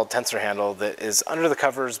thing called tensor handle that is under the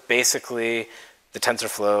covers basically the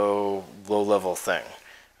TensorFlow low-level thing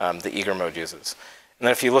that eager mode uses. And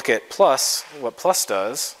then if you look at plus, what plus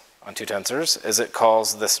does on two tensors is it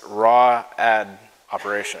calls this raw add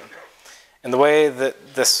operation. And the way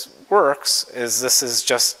that this works is this is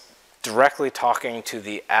just directly talking to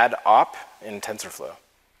the add op in TensorFlow.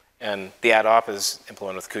 And the add op is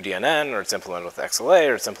implemented with cuDNN, or it's implemented with XLA,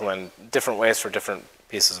 or it's implemented different ways for different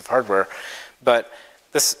pieces of hardware. But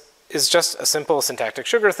this is just a simple syntactic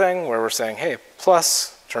sugar thing where we're saying, hey,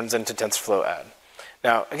 plus turns into TensorFlow add.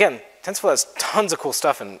 Now, again, TensorFlow has tons of cool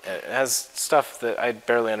stuff, and it has stuff that I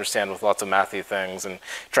barely understand with lots of mathy things and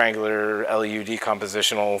triangular LU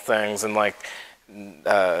decompositional things and like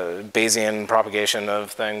Bayesian propagation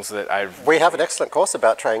of things that We have an excellent course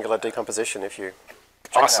about triangular decomposition if you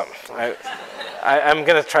Awesome. I'm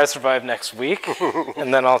going to try to survive next week,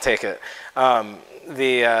 and then I'll take it.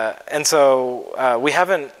 And so we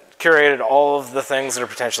haven't curated all of the things that are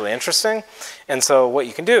potentially interesting. And so what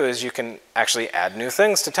you can do is you can actually add new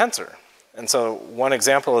things to Tensor. And so one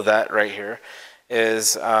example of that right here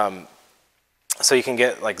is, so you can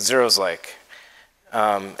get like zeros like.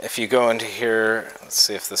 If you go into here, let's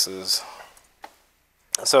see if this is,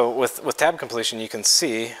 so with tab completion, you can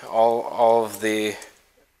see all of the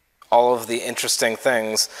interesting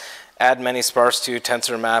things. Add many sparse to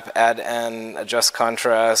tensor map, add n, adjust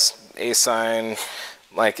contrast, assign.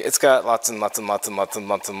 Like it's got lots and lots and lots and lots and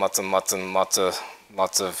lots and lots and lots and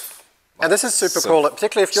lots of. And this is super cool,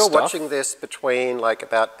 particularly if you're watching this between like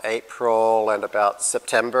about April and about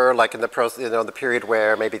September, like in the period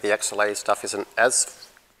where maybe the XLA stuff isn't as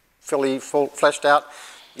fully fleshed out.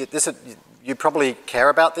 You probably care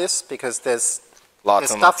about this because there's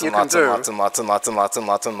stuff you can do,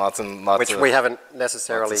 which we haven't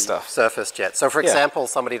necessarily surfaced yet. So, for example,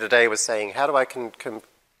 somebody today was saying, "How do I can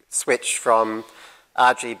switch from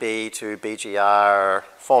RGB to BGR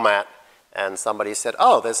format?" And somebody said,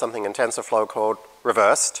 "Oh, there's something in TensorFlow called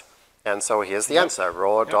reversed," and so here's the answer: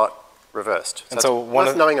 raw.reversed. So, it's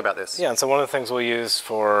worth knowing about this. Yeah, and so one of the things we'll use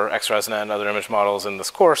for XResNet and other image models in this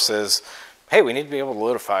course is, hey, we need to be able to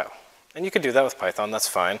load a file. And you can do that with Python, that's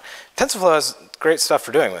fine. TensorFlow has great stuff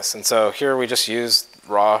for doing this. And so here we just use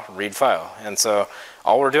raw read file. And so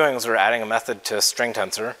all we're doing is we're adding a method to string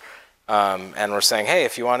tensor. And we're saying, hey,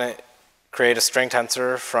 if you want to create a string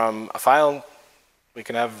tensor from a file, we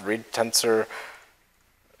can have read tensor.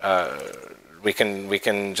 We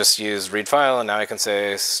can just use read file. And now I can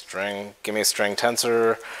say string, give me a string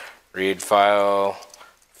tensor, read file,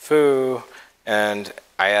 foo. And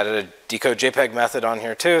I added a decode JPEG method on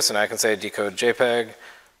here too, so now I can say decode JPEG,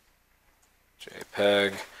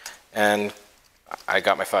 and I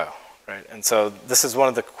got my file, right? And so this is one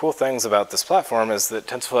of the cool things about this platform is that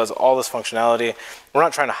TensorFlow has all this functionality. We're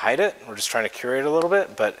not trying to hide it, we're just trying to curate a little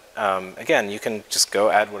bit, but again, you can just go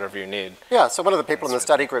add whatever you need. Yeah, so one of the people in the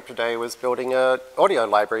study group today was building an audio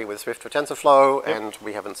library with Swift for TensorFlow, and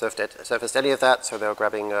we haven't surfaced any of that, so they were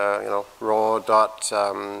grabbing raw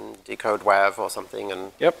decode WAV or something,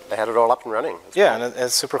 and they had it all up and running. And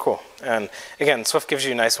it's super cool. And again, Swift gives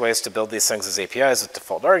you nice ways to build these things as APIs with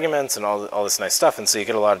default arguments and all this nice stuff, and so you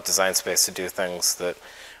get a lot of design space to do things that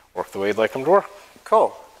work the way you'd like them to work.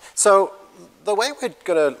 Cool. So the way we're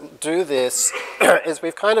going to do this is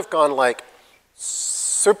we've kind of gone like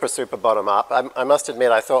super bottom up. I must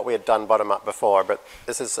admit I thought we had done bottom up before, but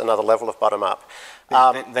this is another level of bottom up.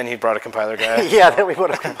 Then he brought a compiler guy. Yeah, then we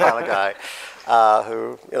brought a compiler guy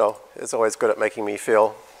who is always good at making me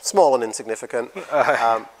feel small and insignificant.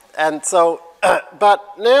 And so, but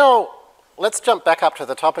now let's jump back up to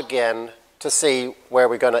the top again to see where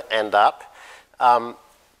we're going to end up. And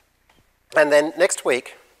then next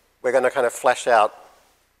week, we're going to kind of flesh out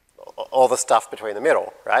all the stuff between the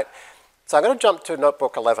middle, right? So I'm going to jump to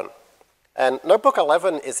Notebook 11. And Notebook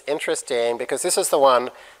 11 is interesting because this is the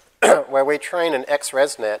one where we train an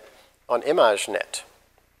XResNet on ImageNet,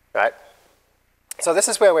 right? So this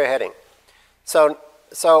is where we're heading. So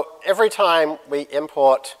every time we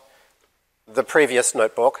import the previous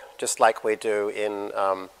notebook, just like we do in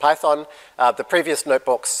Python, the previous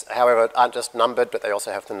notebooks, however, aren't just numbered, but they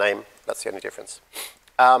also have the name. That's the only difference.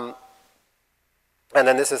 And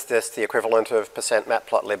then this is the equivalent of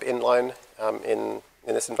 %matplotlib inline in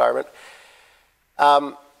this environment.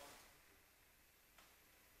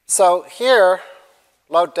 So here,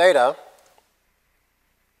 load data.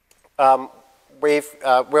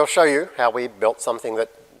 We'll show you how we built something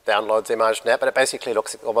that downloads ImageNet, but it basically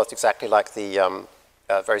looks almost exactly like the,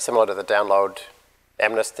 very similar to the download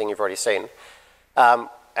MNIST thing you've already seen.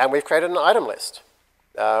 And we've created an item list,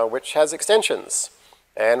 which has extensions.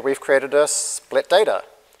 And we've created a split data,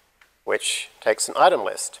 which takes an item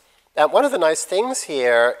list. And one of the nice things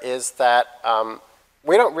here is that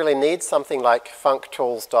we don't really need something like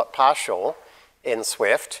functools.partial in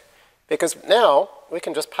Swift, because now we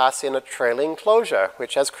can just pass in a trailing closure,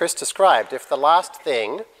 which, as Chris described, if the last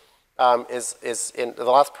thing is in the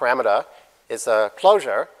last parameter is a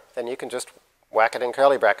closure, then you can just whack it in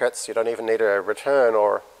curly brackets. You don't even need a return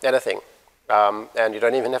or anything. And you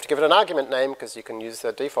don't even have to give it an argument name because you can use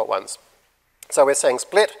the default ones. So we're saying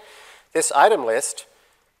split this item list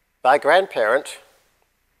by grandparent.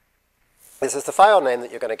 This is the file name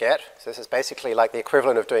that you're going to get. So this is basically like the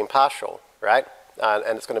equivalent of doing partial, right?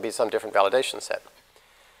 And it's going to be some different validation set.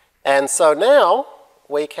 And so now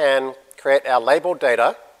we can create our labeled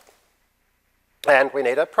data, and we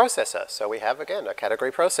need a processor. So we have, again, a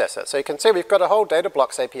category processor. So you can see we've got a whole data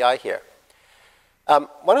blocks API here.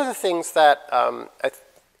 One of the things that I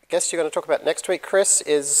guess you're going to talk about next week, Chris,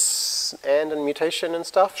 is and mutation and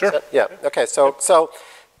stuff? Sure. Yeah, okay. So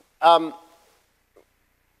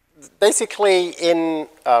basically in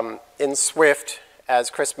Swift, as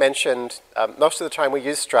Chris mentioned, most of the time we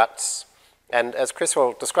use structs. And as Chris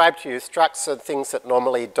will describe to you, structs are things that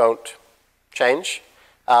normally don't change.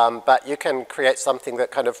 But you can create something that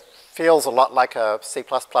kind of feels a lot like a C++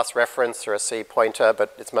 reference or a C pointer,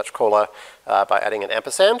 but it's much cooler by adding an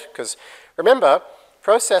ampersand. Because remember,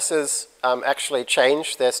 processes actually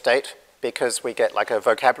change their state because we get like a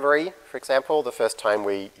vocabulary, for example, the first time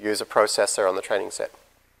we use a processor on the training set.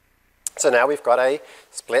 So now we've got a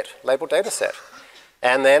split labeled data set.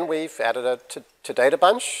 And then we've added a to-data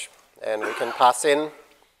bunch, and we can pass in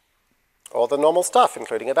all the normal stuff,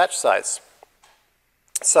 including a batch size.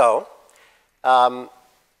 So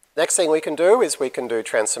next thing we can do is we can do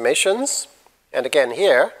transformations. And again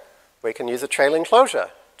here, we can use a trailing closure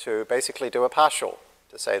to basically do a partial,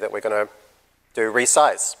 to say that we're going to do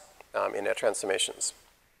resize in our transformations.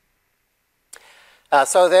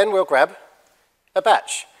 So then we'll grab a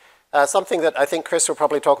batch. Something that I think Chris will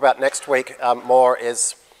probably talk about next week more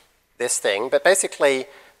is this thing. But basically,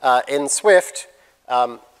 in Swift,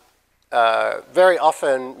 very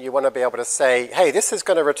often you want to be able to say, hey, this is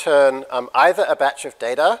going to return either a batch of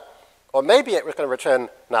data, or maybe it was going to return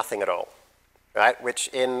nothing at all, right? Which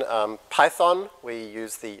in Python, we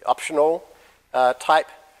use the optional type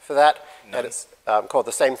for that, none. And it's called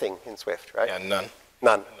the same thing in Swift, right? Yeah, none.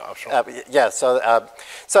 None. Optional. Yeah, so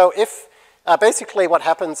if basically what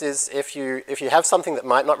happens is if you have something that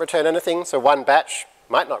might not return anything, so one batch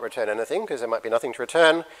might not return anything because there might be nothing to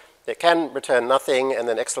return, it can return nothing, and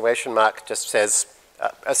then exclamation mark just says,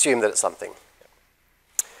 assume that it's something.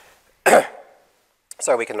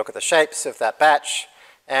 So we can look at the shapes of that batch,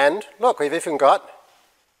 and look, we've even got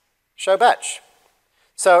show batch.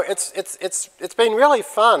 So it's been really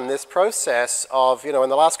fun, this process of, in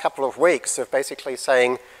the last couple of weeks of basically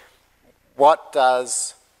saying, what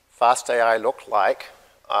does fastai look like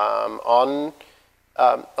on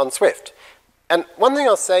Swift. And one thing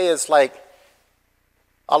I'll say is, like,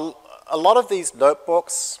 a lot of these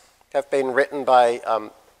notebooks have been written by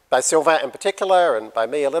Sylvain in particular, and by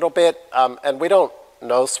me a little bit, and we don't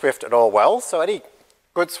know Swift at all well. So any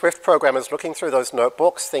good Swift programmers looking through those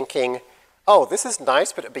notebooks thinking, oh, this is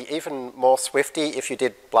nice, but it'd be even more Swifty if you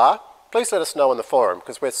did blah, please let us know in the forum,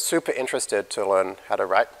 because we're super interested to learn how to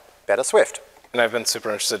write better Swift. And I've been super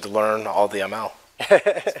interested to learn all the ML.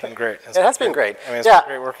 It's been great. It has been great. I mean, it's been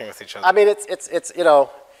great working with each other. I mean, it's you know,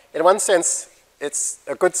 in one sense, it's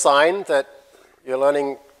a good sign that you're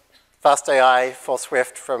learning fastai for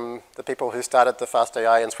Swift from the people who started the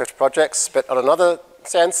fastai and Swift projects. But on another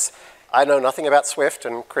sense, I know nothing about Swift,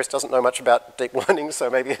 and Chris doesn't know much about deep learning, so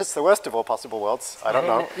maybe it's the worst of all possible worlds. I don't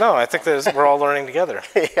know. No, I think we're all learning together.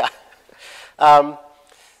 Yeah.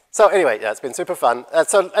 So anyway, yeah, it's been super fun.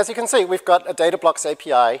 So as you can see, we've got a data blocks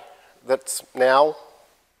API that's now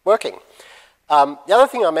working. The other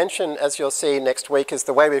thing I'll mention, as you'll see next week, is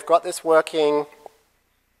the way we've got this working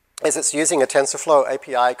is it's using a TensorFlow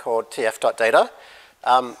API called tf.data,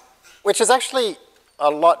 which is actually a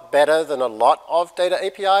lot better than a lot of data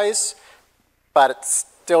APIs, but it's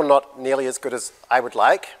still not nearly as good as I would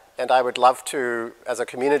like. And I would love to, as a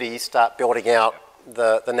community, start building out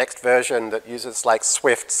the next version that uses like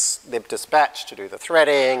Swift's libdispatch to do the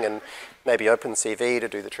threading, and maybe OpenCV to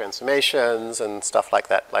do the transformations and stuff like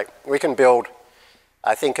that. Like, we can build,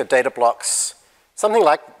 I think, a data blocks, something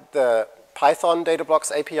like the Python data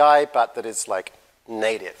blocks API, but that is like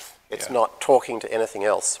native. It's not talking to anything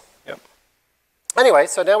else. Yep. Anyway,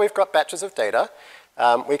 so now we've got batches of data.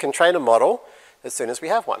 We can train a model as soon as we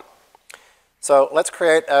have one. So let's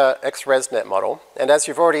create a XResNet model. And as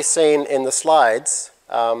you've already seen in the slides,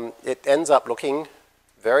 it ends up looking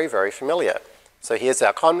very, very familiar. So here's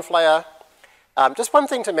our conv layer. Just one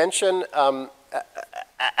thing to mention,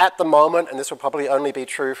 at the moment, and this will probably only be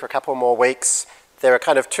true for a couple more weeks, there are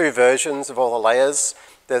kind of two versions of all the layers.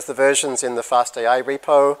 There's the versions in the fastai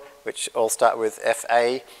repo, which all start with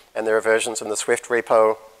FA, and there are versions in the Swift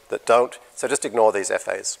repo that don't. So just ignore these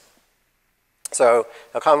FAs. So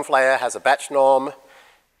a conv layer has a batch norm,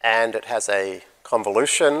 and it has a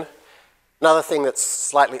convolution. Another thing that's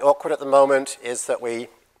slightly awkward at the moment is that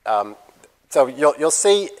so you'll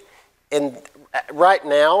see right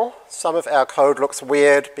now, some of our code looks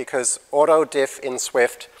weird because autodiff in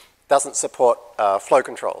Swift doesn't support flow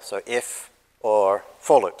control, so if or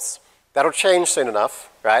for loops. That'll change soon enough,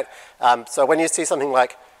 right? So when you see something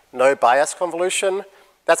like no bias convolution,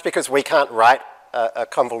 that's because we can't write a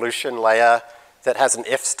convolution layer that has an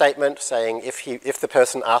if statement saying if the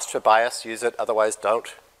person asked for bias, use it, otherwise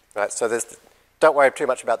don't, right? So don't worry too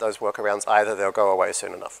much about those workarounds either, they'll go away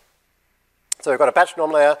soon enough. So we've got a batch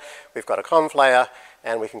norm layer, we've got a conv layer,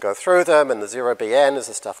 and we can go through them, and the 0BN is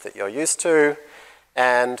the stuff that you're used to.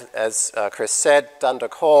 And as Chris said, dunder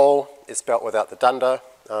call is spelt without the dunder,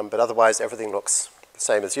 but otherwise everything looks the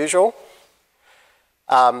same as usual.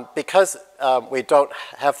 Because we don't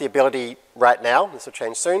have the ability right now, this will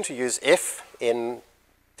change soon, to use if in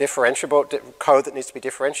differentiable code that needs to be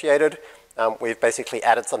differentiated, we've basically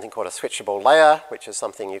added something called a switchable layer, which is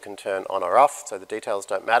something you can turn on or off, so the details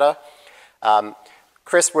don't matter.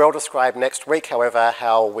 Chris will describe next week, however,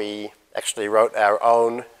 how we actually wrote our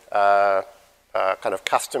own kind of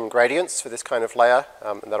custom gradients for this kind of layer,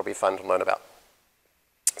 and that'll be fun to learn about.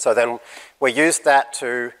 So then we used that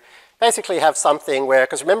to basically have something where,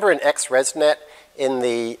 because remember in XResNet, in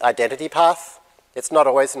the identity path, it's not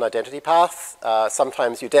always an identity path.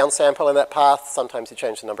 Sometimes you downsample in that path, sometimes you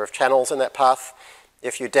change the number of channels in that path.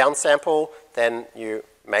 If you downsample, then you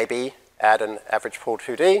maybe add an average pool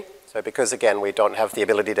 2D. So because, again, we don't have the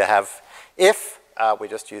ability to have if, we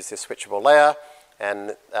just use this switchable layer,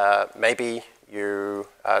 and maybe you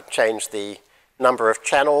change the number of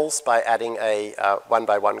channels by adding a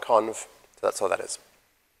 1-by-1 conv. So that's all that is.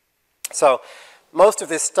 So most of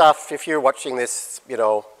this stuff, if you're watching this, you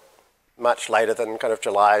know, much later than kind of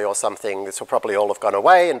July or something, this will probably all have gone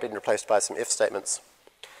away and been replaced by some if statements.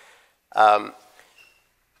 But,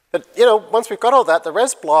 you know, once we've got all that, the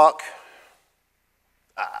res block,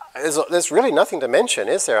 there's really nothing to mention,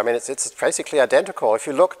 is there? I mean, it's basically identical. If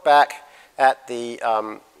you look back at the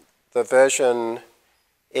version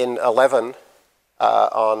in 11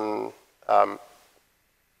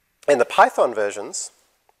 in the Python versions,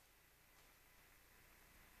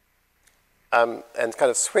 and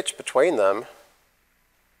kind of switch between them,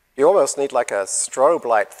 you almost need like a strobe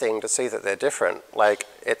light thing to see that they're different. Like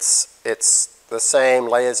it's the same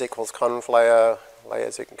layers equals conv layer,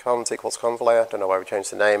 layers equals convs equals conv layer. Don't know why we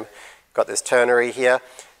changed the name. Got this ternary here.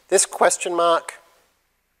 This question mark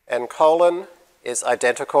and colon is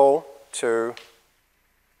identical to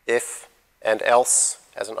if and else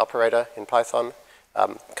as an operator in Python.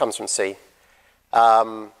 Comes from C.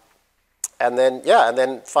 And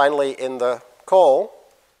then finally in the call,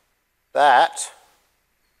 that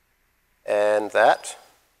and that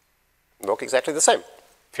look exactly the same.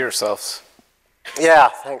 Pure selves. Yeah,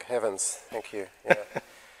 thank heavens. Thank you.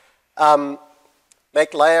 Yeah.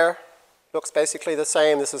 Make layer looks basically the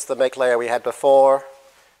same. This is the make layer we had before.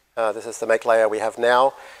 This is the make layer we have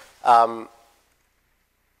now. Don't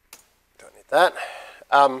need that.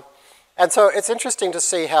 And so it's interesting to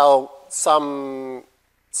see how some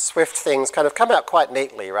Swift things kind of come out quite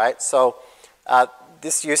neatly, right? So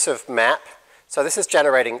this use of map, so this is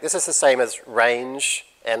generating, this is the same as range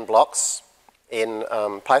and blocks in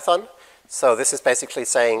Python. So this is basically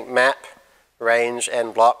saying map, range,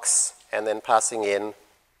 and blocks, and then passing in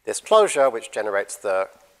this closure, which generates the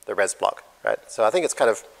res block, right? So I think it's kind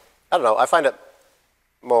of, I don't know, I find it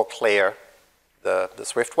more clear the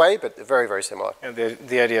Swift way, but very, very similar. And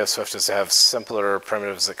the idea of Swift is to have simpler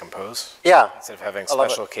primitives that compose. Yeah. Instead of having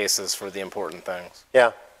special cases for the important things.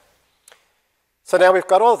 Yeah. So now we've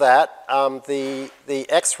got all that. The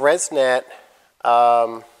XResNet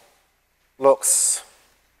looks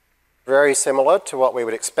very similar to what we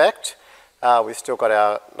would expect. We've still got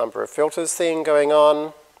our number of filters thing going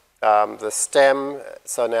on. The stem,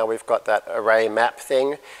 so now we've got that array map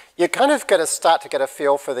thing. You're kind of going to start to get a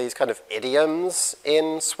feel for these kind of idioms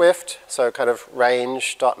in Swift. So kind of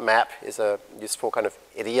range.map is a useful kind of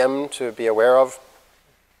idiom to be aware of.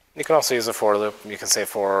 You can also use a for loop. You can say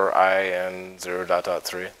for I and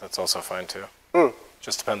 0.3. That's also fine too.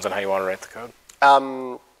 Just depends on how you want to write the code.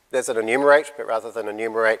 There's an enumerate, but rather than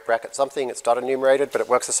enumerate bracket something, it's not enumerated, but it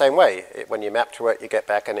works the same way. When you map to it, you get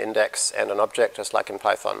back an index and an object, just like in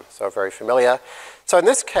Python. So very familiar. So in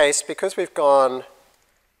this case, because we've gone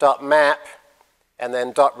 .map and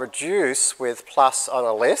then .reduce with plus on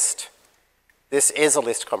a list, this is a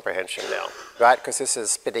list comprehension now, right? Because this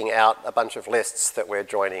is spitting out a bunch of lists that we're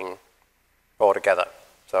joining all together.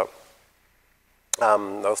 So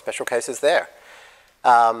no special cases there.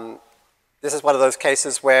 This is one of those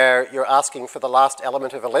cases where you're asking for the last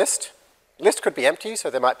element of a list. List could be empty, so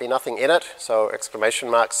there might be nothing in it. So exclamation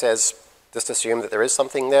mark says, just assume that there is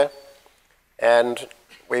something there. And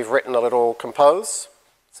we've written a little compose.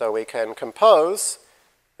 So we can compose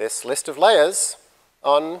this list of layers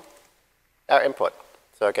on our input.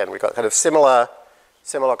 So again, we've got kind of similar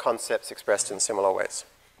concepts expressed in similar ways.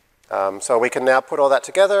 So we can now put all that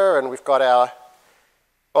together, and we've got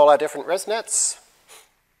all our different ResNets.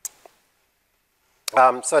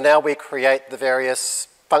 So now we create the various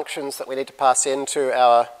functions that we need to pass into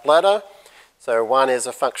our learner. So one is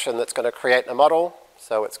a function that's going to create a model.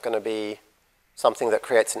 So it's going to be something that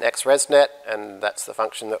creates an XResNet, and that's the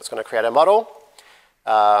function that's going to create a model.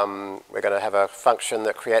 We're going to have a function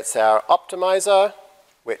that creates our optimizer,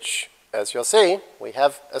 which, as you'll see, we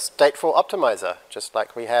have a stateful optimizer, just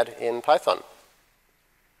like we had in Python.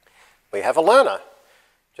 We have a learner,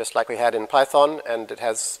 just like we had in Python, and it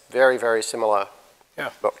has very, very similar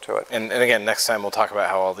look to it. And again, next time we'll talk about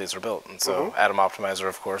how all these are built. And so Atom Optimizer,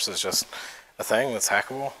 of course, is just a thing that's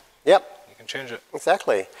hackable. Yep. You can change it.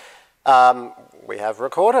 Exactly. We have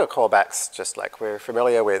recorder callbacks, just like we're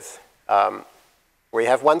familiar with. We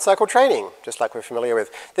have one-cycle training, just like we're familiar with.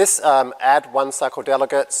 This add one-cycle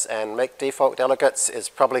delegates and make default delegates is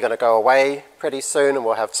probably going to go away pretty soon, and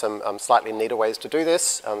we'll have some slightly neater ways to do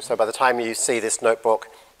this. So by the time you see this notebook,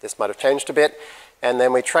 this might have changed a bit. And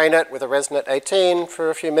then we train it with a ResNet 18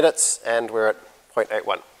 for a few minutes, and we're at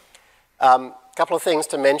 0.81. A couple of things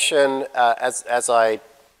to mention as I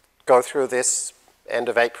go through this end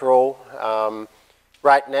of April.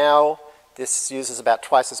 Right now, this uses about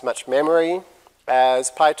twice as much memory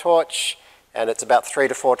as PyTorch, and it's about 3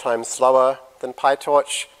 to 4 times slower than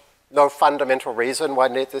PyTorch. No fundamental reason why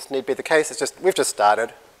this need be the case. It's just we've just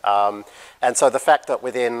started, and so the fact that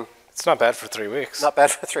within it's not bad for 3 weeks. Not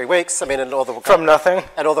bad for 3 weeks. I mean, and all the from nothing,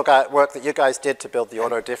 and all the work that you guys did to build the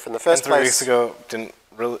auto diff in the first place. 3 weeks ago,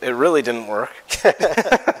 it really didn't work.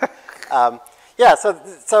 Yeah, so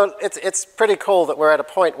it's pretty cool that we're at a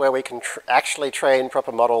point where we can actually train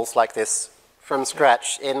proper models like this from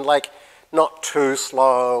scratch in like not too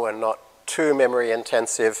slow and not too memory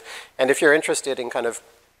intensive. And if you're interested in kind of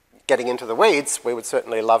getting into the weeds, we would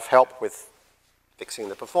certainly love help with fixing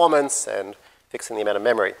the performance and fixing the amount of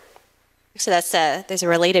memory. So there's a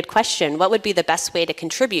related question. What would be the best way to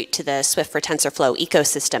contribute to the Swift for TensorFlow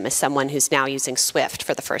ecosystem as someone who's now using Swift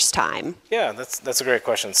for the first time? Yeah, that's a great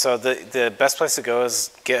question. So the best place to go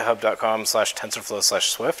is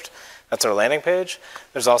github.com/TensorFlow/Swift. That's our landing page.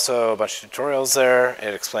 There's also a bunch of tutorials there.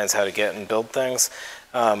 It explains how to get and build things.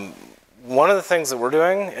 One of the things that we're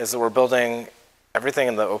doing is that we're building everything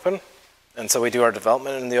in the open. And so we do our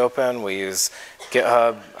development in the open. We use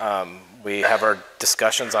GitHub. We have our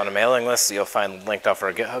discussions on a mailing list that you'll find linked off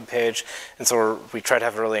our GitHub page. And so we try to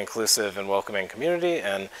have a really inclusive and welcoming community,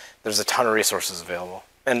 and there's a ton of resources available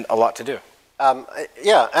and a lot to do.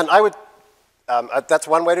 Yeah, and I would, that's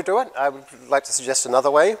one way to do it. I would like to suggest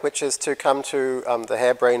another way, which is to come to the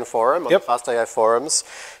Harebrained forum on the FastAI forums,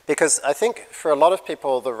 because I think for a lot of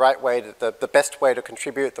people, the right way, the best way to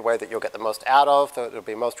contribute, the way that you'll get the most out of, that will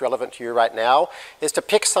be most relevant to you right now, is to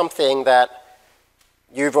pick something that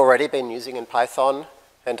you've already been using in Python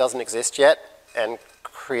and doesn't exist yet, and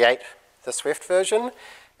create the Swift version.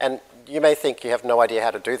 And you may think you have no idea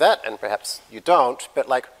how to do that, and perhaps you don't, but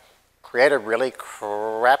like create a really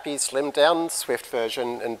crappy, slimmed down Swift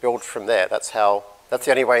version and build from there. That's the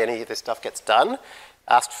only way any of this stuff gets done.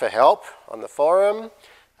 Ask for help on the forum,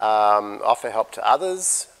 offer help to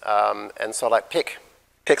others, and so like pick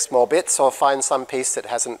small bits or find some piece that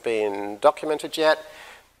hasn't been documented yet.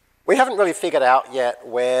 We haven't really figured out yet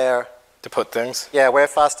where to put things. Yeah, where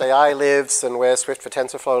fastai lives and where Swift for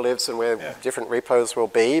TensorFlow lives and where different repos will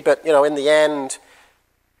be. But in the end,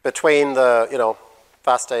 between the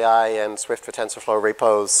fastai and Swift for TensorFlow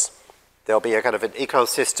repos, there'll be a kind of an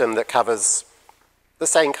ecosystem that covers the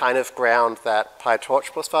same kind of ground that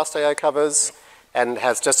PyTorch plus fastai covers, and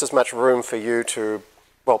has just as much room for you to,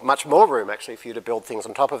 well, much more room actually for you to build things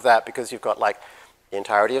on top of that, because you've got like the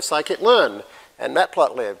entirety of scikit-learn and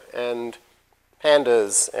matplotlib and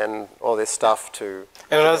pandas and all this stuff to...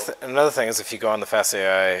 And another thing is, if you go on the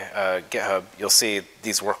fastai GitHub, you'll see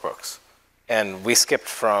these workbooks. And we skipped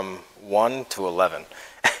from 1 to 11.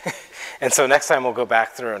 And so next time we'll go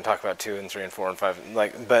back through and talk about 2 and 3 and 4 and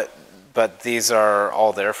 5. But these are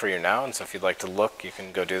all there for you now. And so if you'd like to look, you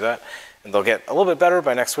can go do that. And they'll get a little bit better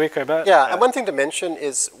by next week, I bet. Yeah, and one thing to mention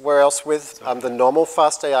is where else with the normal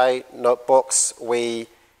fastai notebooks, we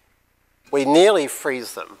nearly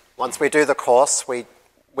freeze them. Once we do the course, we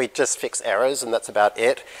just fix errors, and that's about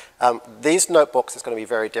it. These notebooks is going to be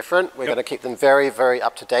very different. We're going to keep them very, very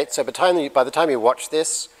up to date. So by the time you watch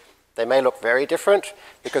this, they may look very different,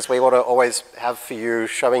 because we want to always have for you,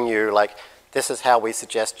 showing you, like, this is how we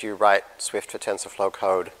suggest you write Swift for TensorFlow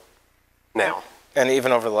code now. And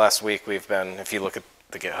even over the last week, we've been, if you look at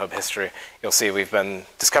the GitHub history, you'll see we've been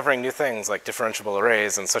discovering new things like differentiable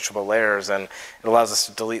arrays and searchable layers, and it allows us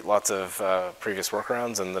to delete lots of previous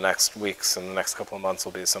workarounds, and the next weeks and the next couple of months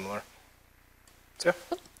will be similar. So,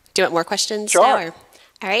 yeah. Do you want more questions? Sure. Now,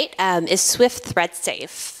 all right. Is Swift thread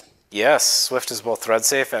safe? Yes, Swift is both thread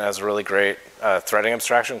safe and has a really great threading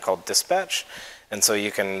abstraction called dispatch. And so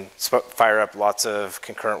you can fire up lots of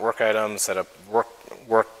concurrent work items, set up work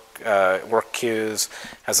queues,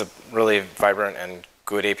 has a really vibrant and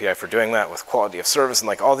good API for doing that with quality of service and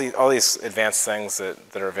like all these advanced things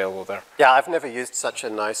that are available there. Yeah, I've never used such a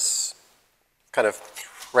nice kind of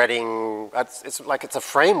threading. It's like it's a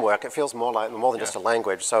framework. It feels more than just a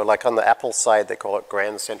language. So like on the Apple side, they call it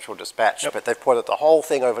Grand Central Dispatch, but they've ported the whole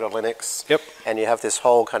thing over to Linux. And you have this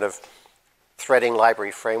whole kind of threading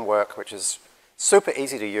library framework, which is super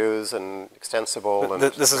easy to use and extensible. And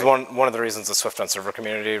this is one of the reasons the Swift on Server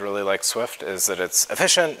community really likes Swift, is that it's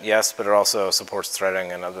efficient, yes, but it also supports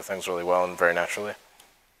threading and other things really well and very naturally.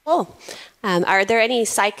 Cool. Are there any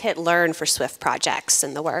scikit-learn for Swift projects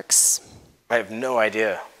in the works? I have no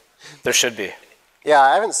idea. There should be. Yeah,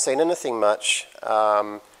 I haven't seen anything much.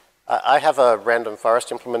 I have a random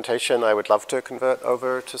forest implementation I would love to convert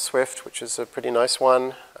over to Swift, which is a pretty nice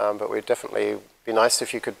one, but it would definitely be nice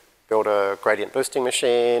if you could build a gradient boosting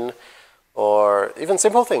machine, or even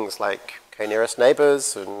simple things like k-nearest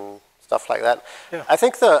neighbors and stuff like that. Yeah. I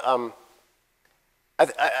think I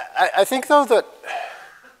think though that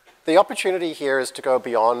the opportunity here is to go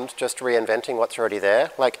beyond just reinventing what's already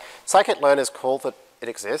there. Like scikit-learn is cool that it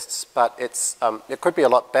exists, but it's it could be a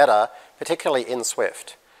lot better, particularly in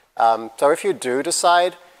Swift. So if you do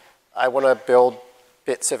decide, I want to build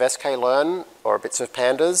bits of sklearn or bits of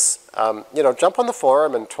pandas, jump on the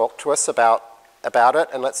forum and talk to us about it,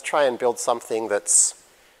 and let's try and build something that's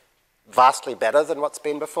vastly better than what's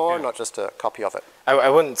been before, not just a copy of it. I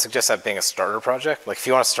wouldn't suggest that being a starter project. Like if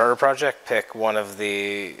you want to start a project, pick one of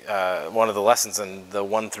the lessons in the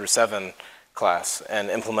 1 through 7 class and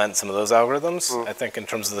implement some of those algorithms. I think in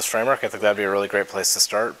terms of this framework, I think that'd be a really great place to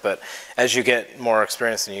start. But as you get more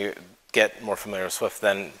experience and you get more familiar with Swift,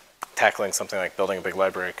 then tackling something like building a big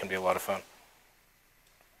library can be a lot of fun.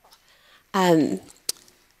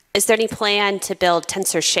 Is there any plan to build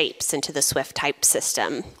tensor shapes into the Swift type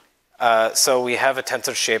system? So we have a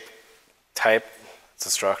tensor shape type, it's a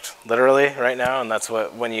struct, literally, right now, and that's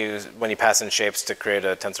what, when you pass in shapes to create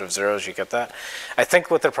a tensor of zeros, you get that. I think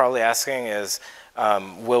what they're probably asking is,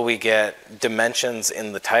 will we get dimensions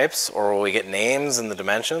in the types, or will we get names in the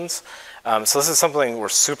dimensions? So this is something we're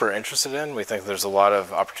super interested in. We think there's a lot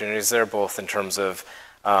of opportunities there, both in terms of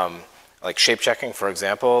like shape checking, for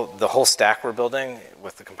example. The whole stack we're building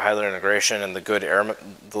with the compiler integration and the good error,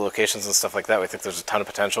 the locations and stuff like that, we think there's a ton of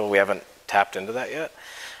potential. We haven't tapped into that yet.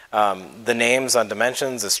 The names on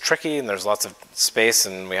dimensions is tricky, and there's lots of space,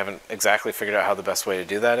 and we haven't exactly figured out how the best way to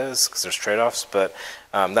do that is, because there's trade-offs, but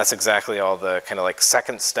that's exactly all the kind of like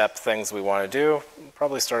second step things we want to do,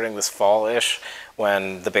 probably starting this fall-ish,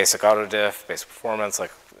 when the basic autodiff, basic performance,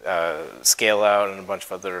 like scale out, and a bunch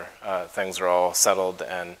of other things are all settled,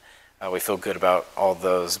 and we feel good about all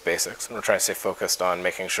those basics. And we're trying to stay focused on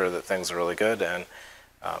making sure that things are really good, and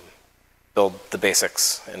build the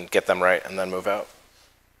basics and get them right, and then move out.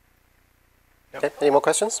 Yep. Okay. Any more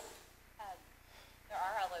questions? There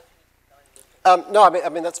are allocations. No, I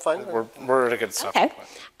mean that's fine. We're at a good stop. Okay.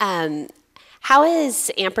 How is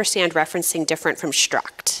ampersand referencing different from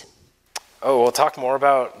struct? Oh, we'll talk more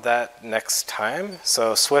about that next time.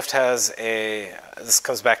 So Swift has this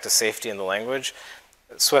comes back to safety in the language.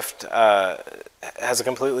 Swift has a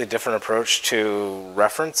completely different approach to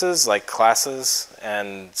references, like classes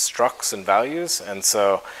and structs and values. And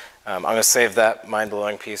so I'm going to save that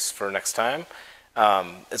mind-blowing piece for next time.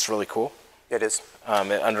 It's really cool. It is.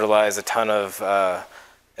 It underlies a ton of, I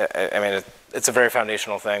mean, it's a very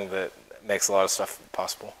foundational thing that makes a lot of stuff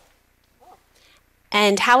possible.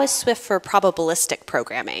 And how is Swift for probabilistic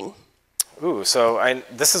programming? Ooh, so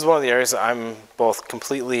this is one of the areas that I'm both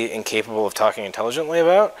completely incapable of talking intelligently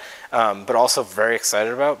about, but also very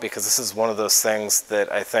excited about, because this is one of those things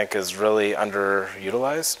that I think is really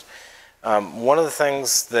underutilized. One of the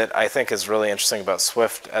things that I think is really interesting about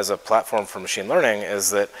Swift as a platform for machine learning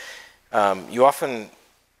is that you often,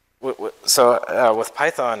 with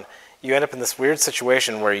Python, you end up in this weird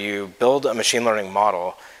situation where you build a machine learning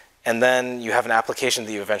model, and then you have an application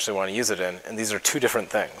that you eventually want to use it in, and these are two different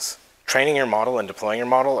things. Training your model and deploying your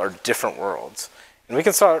model are different worlds. And we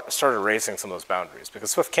can start erasing some of those boundaries,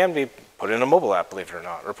 because Swift can be put in a mobile app, believe it or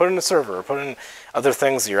not, or put in a server, or put in other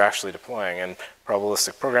things that you're actually deploying. And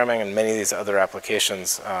probabilistic programming and many of these other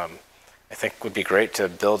applications, I think would be great to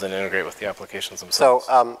build and integrate with the applications themselves.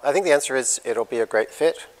 So I think the answer is it'll be a great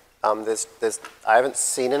fit. I haven't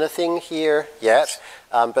seen anything here yet,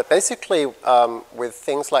 but basically with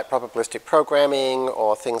things like probabilistic programming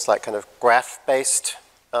or things like kind of graph-based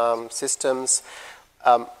systems,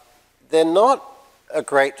 they're not a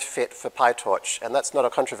great fit for PyTorch, and that's not a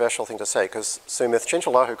controversial thing to say, because Sumit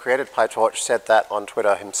Chinchala, who created PyTorch, said that on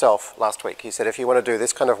Twitter himself last week. He said, if you want to do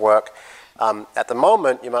this kind of work, at the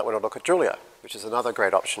moment, you might want to look at Julia, which is another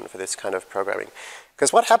great option for this kind of programming.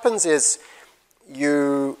 Because what happens is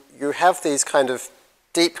you have these kind of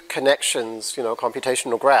deep connections,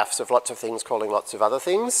 computational graphs of lots of things calling lots of other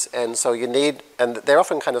things, and so you need, and they're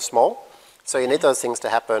often kind of small, so you need those things to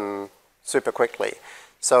happen super quickly.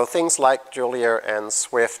 So things like Julia and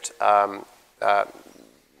Swift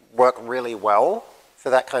work really well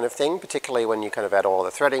for that kind of thing, particularly when you kind of add all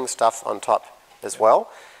the threading stuff on top as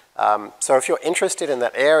well. So if you're interested in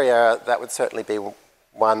that area, that would certainly be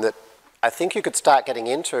one that I think you could start getting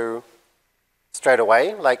into straight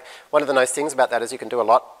away. Like, one of the nice things about that is you can do a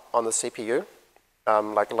lot on the CPU.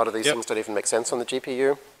 Like, a lot of these things don't even make sense on the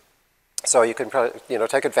GPU. So you can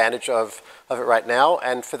take advantage of it right now.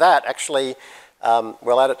 And for that, actually,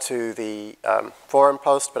 we'll add it to the forum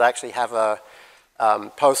post, but I actually have a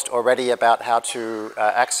post already about how to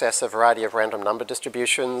access a variety of random number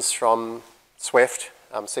distributions from Swift,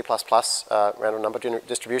 C++ random number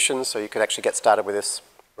distributions, so you could actually get started with this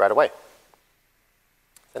right away. Is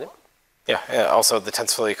that it? Yeah, also the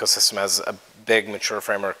TensorFlow ecosystem has a big mature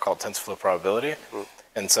framework called TensorFlow Probability.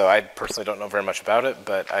 And so I personally don't know very much about it,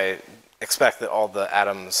 but I expect that all the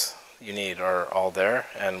atoms you need are all there,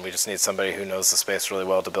 and we just need somebody who knows the space really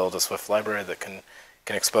well to build a Swift library that can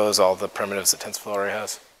expose all the primitives that TensorFlow already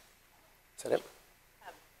has. Is that it?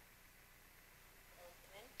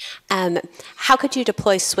 How could you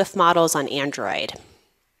deploy Swift models on Android?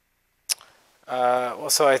 Well,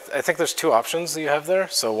 so I think there's two options that you have there.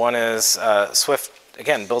 So one is Swift,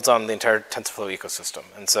 again, builds on the entire TensorFlow ecosystem.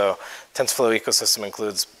 And so TensorFlow ecosystem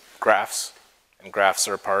includes graphs, and graphs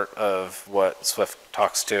are a part of what Swift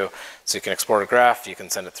talks to. So you can export a graph, you can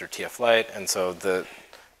send it through TF-Lite, and so the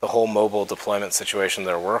whole mobile deployment situation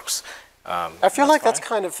there works. I feel like that's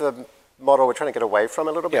kind of the model we're trying to get away from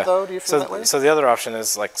a little bit, though. Do you feel that way? So the other option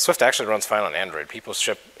is, like, Swift actually runs fine on Android. People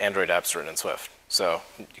ship Android apps written in Swift, so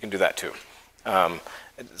you can do that too.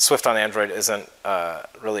 Swift on Android isn't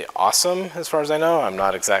really awesome as far as I know. I'm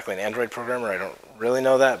not exactly an Android programmer. I don't really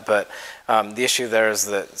know that. But the issue there is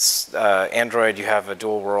that Android, you have a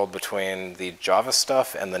dual world between the Java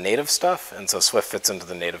stuff and the native stuff. And so Swift fits into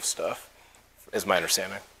the native stuff, is my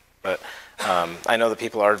understanding. But I know that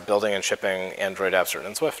people are building and shipping Android apps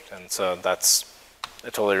written in Swift. And so that's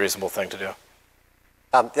a totally reasonable thing to do.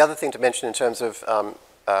 The other thing to mention in terms of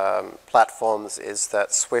platforms is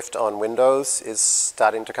that Swift on Windows is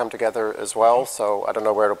starting to come together as well. So I don't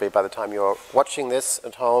know where it'll be by the time you're watching this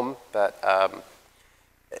at home, but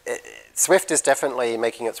Swift is definitely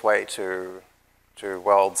making its way to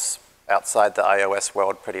worlds outside the iOS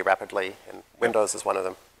world pretty rapidly, and Windows is one of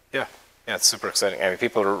them. Yeah, it's super exciting. I mean,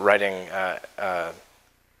 people are writing,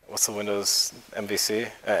 what's the Windows MVC?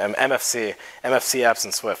 MFC apps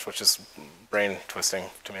in Swift, which is brain twisting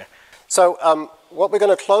to me. So what we're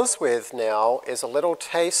going to close with now is a little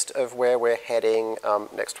taste of where we're heading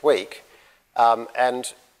next week.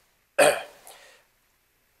 And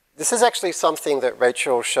this is actually something that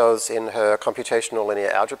Rachel shows in her computational linear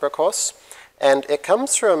algebra course. And it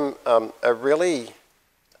comes from a really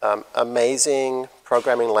amazing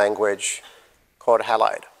programming language called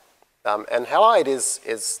Halide. And Halide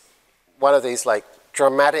is one of these like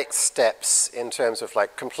dramatic steps in terms of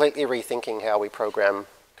like completely rethinking how we program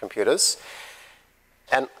computers.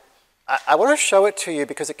 And I want to show it to you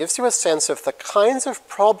because it gives you a sense of the kinds of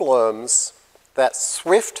problems that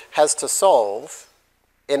Swift has to solve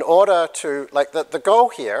in order to, like the goal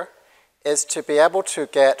here is to be able to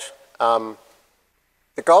get,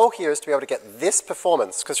 this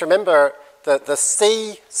performance. Because remember, the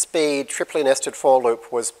C speed triply nested for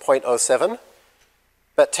loop was 0.07,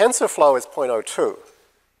 but TensorFlow is 0.02,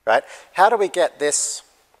 right? How do we get this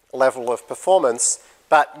level of performance,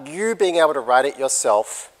 but you being able to write it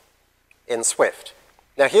yourself in Swift?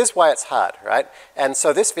 Now here's why it's hard, right? And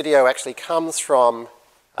so this video actually comes from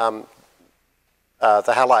the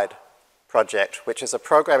Halide project, which is a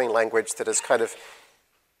programming language that has kind of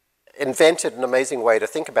invented an amazing way to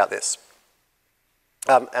think about this.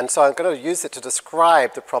 And so I'm going to use it to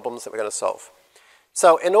describe the problems that we're going to solve.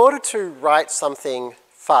 So in order to write something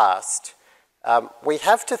fast, we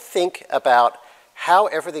have to think about how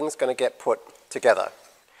everything's going to get put together.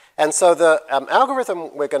 And so the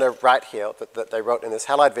algorithm we're going to write here, that they wrote in this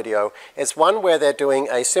Halide video, is one where they're doing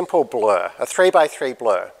a simple blur, a 3x3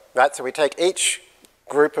 blur, right? So we take each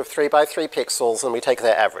group of 3x3 pixels and we take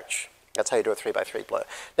their average. That's how you do a 3x3 blur.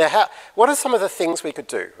 Now, what are some of the things we could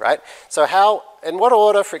do, right? So in what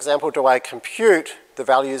order, for example, do I compute the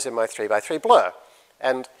values in my 3x3 blur?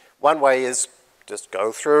 And one way is just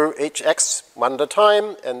go through each x one at a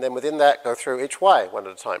time, and then within that, go through each y one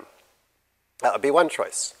at a time. That would be one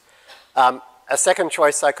choice. A second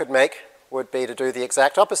choice I could make would be to do the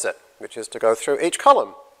exact opposite, which is to go through each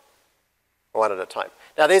column one at a time.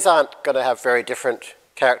 Now, these aren't going to have very different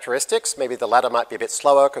characteristics. Maybe the latter might be a bit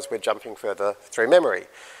slower because we're jumping further through memory.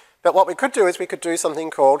 But what we could do is we could do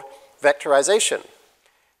something called vectorization.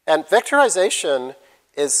 And vectorization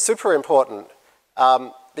is super important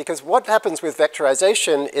because what happens with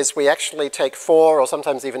vectorization is we actually take 4 or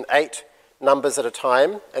sometimes even 8 numbers at a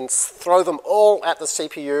time and throw them all at the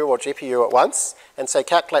CPU or GPU at once and say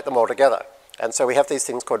calculate them all together. And so we have these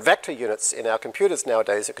things called vector units in our computers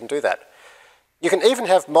nowadays that can do that. You can even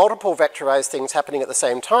have multiple vectorized things happening at the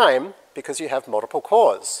same time because you have multiple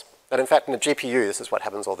cores. And in fact, in a GPU, this is what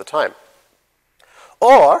happens all the time.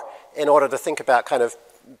 Or, in order to think about kind of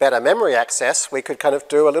better memory access, we could kind of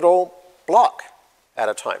do a little block at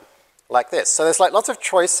a time, like this. So there's like lots of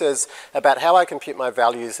choices about how I compute my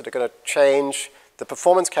values that are going to change the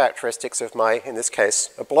performance characteristics of my, in this case,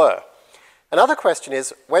 a blur. Another question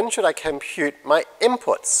is, when should I compute my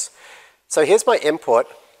inputs? So here's my input.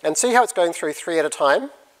 And see how it's going through 3 at a time,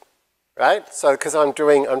 right? So because I'm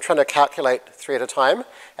trying to calculate 3 at a time,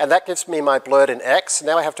 and that gives me my blurred in X.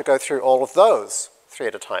 Now I have to go through all of those 3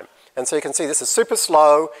 at a time. And so you can see this is super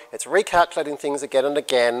slow, it's recalculating things again and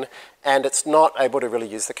again, and it's not able to really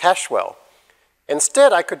use the cache well.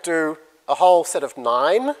 Instead, I could do a whole set of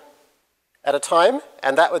 9 at a time,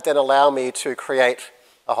 and that would then allow me to create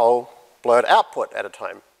a whole blurred output at a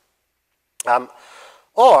time.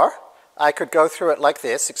 Or I could go through it like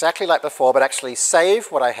this, exactly like before, but actually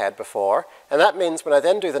save what I had before. And that means when I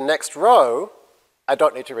then do the next row, I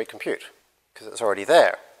don't need to recompute because it's already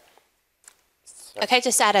there. So. Okay,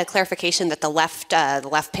 just add a clarification that the left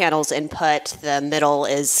panel's input, the middle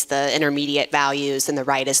is the intermediate values, and the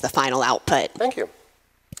right is the final output. Thank you.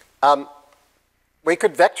 We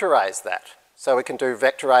could vectorize that. So we can do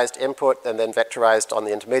vectorized input and then vectorized on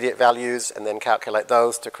the intermediate values and then calculate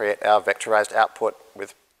those to create our vectorized output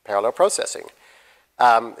with parallel processing.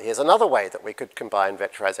 Here's another way that we could combine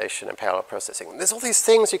vectorization and parallel processing. There's all these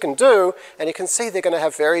things you can do, and you can see they're going to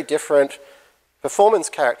have very different performance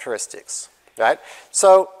characteristics, right?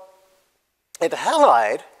 So at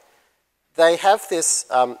Halide, they have this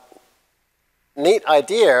neat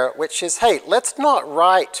idea, which is, hey, let's not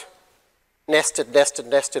write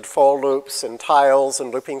nested for loops and tiles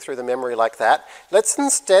and looping through the memory like that. Let's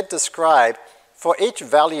instead describe for each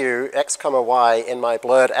value x comma y in my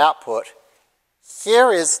blurred output,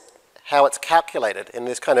 here is how it's calculated in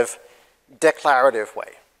this kind of declarative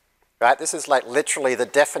way, right? This is like literally the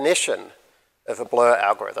definition of a blur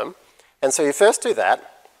algorithm. And so you first do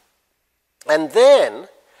that, and then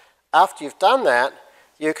after you've done that,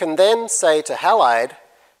 you can then say to Halide,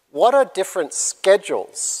 what are different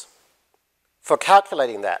schedules for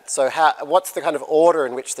calculating that? So what's the kind of order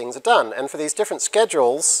in which things are done? And for these different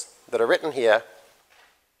schedules that are written here,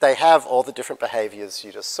 they have all the different behaviors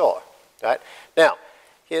you just saw, right? Now,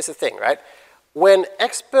 here's the thing, right? When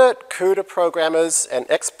expert CUDA programmers and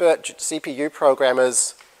expert CPU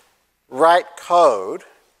programmers write code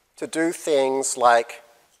to do things like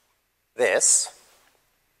this,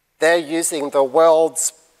 they're using the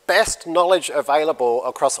world's best knowledge available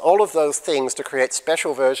across all of those things to create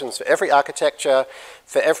special versions for every architecture,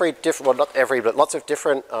 for every different, well, not every, but lots of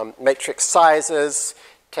different matrix sizes,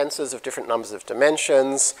 tensors of different numbers of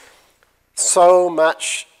dimensions, so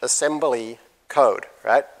much assembly code,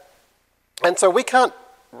 right? And so we can't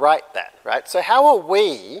write that, right? So how are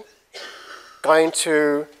we going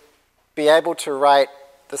to be able to write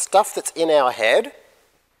the stuff that's in our head,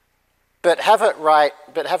 but have it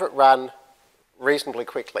run reasonably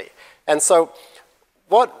quickly? And so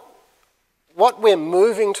what we're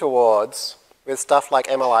moving towards with stuff like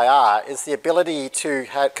MLIR is the ability to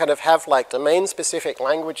kind of have like domain-specific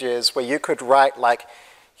languages where you could write like,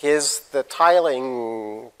 here's the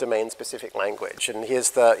tiling domain-specific language, and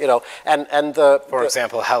here's the, you know, and the... For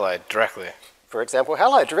example, Halide directly. For example,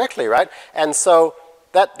 Halide directly, right? And so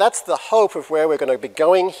that's the hope of where we're going to be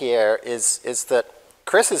going here is that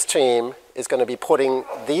Chris's team is going to be putting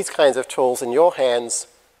these kinds of tools in your hands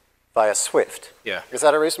via Swift. Yeah. Is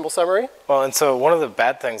that a reasonable summary? Well, and so one of the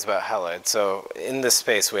bad things about Halide, so in this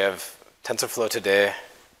space we have TensorFlow today,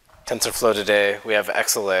 we have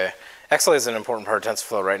XLA. XLA is an important part of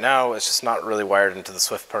TensorFlow right now. It's just not really wired into the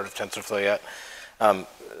Swift part of TensorFlow yet.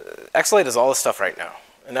 XLA does all this stuff right now.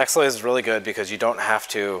 And XLA is really good because you don't have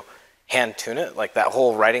to hand tune it, like that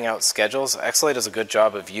whole writing out schedules. XLA does a good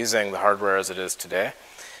job of using the hardware as it is today.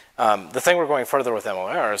 The thing we're going further with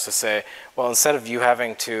MLIR is to say, well, instead of you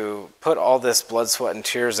having to put all this blood, sweat, and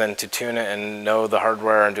tears in to tune it and know the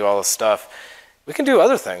hardware and do all this stuff, we can do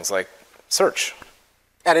other things like search.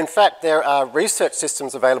 And in fact, there are research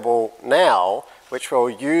systems available now which will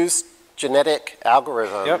use genetic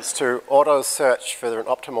algorithms to auto-search for an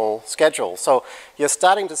optimal schedule. So you're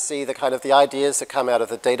starting to see the kind of the ideas that come out of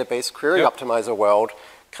the database query optimizer world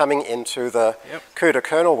coming into the CUDA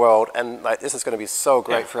kernel world, and like, this is going to be so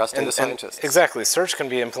great for us data scientists. Exactly. Search can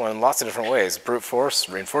be implemented in lots of different ways. Brute force,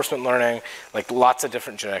 reinforcement learning, like lots of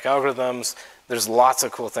different genetic algorithms. There's lots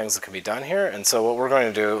of cool things that can be done here, and so what we're going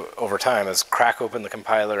to do over time is crack open the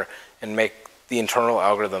compiler and make the internal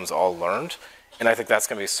algorithms all learned, and I think that's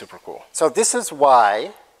going to be super cool. So this is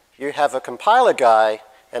why you have a compiler guy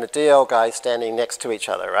and a DL guy standing next to each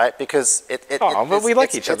other, right? Because but we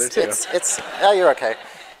like each other too. Oh, you're okay.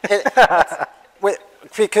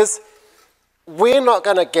 Because we're not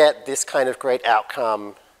going to get this kind of great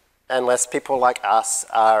outcome unless people like us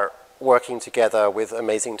are working together with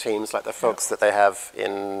amazing teams like the folks that they have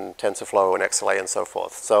in TensorFlow and XLA and so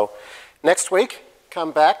forth. So next week,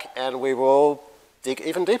 come back and we will dig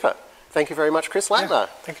even deeper. Thank you very much, Chris Lattner.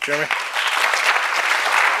 Thank you, Jeremy.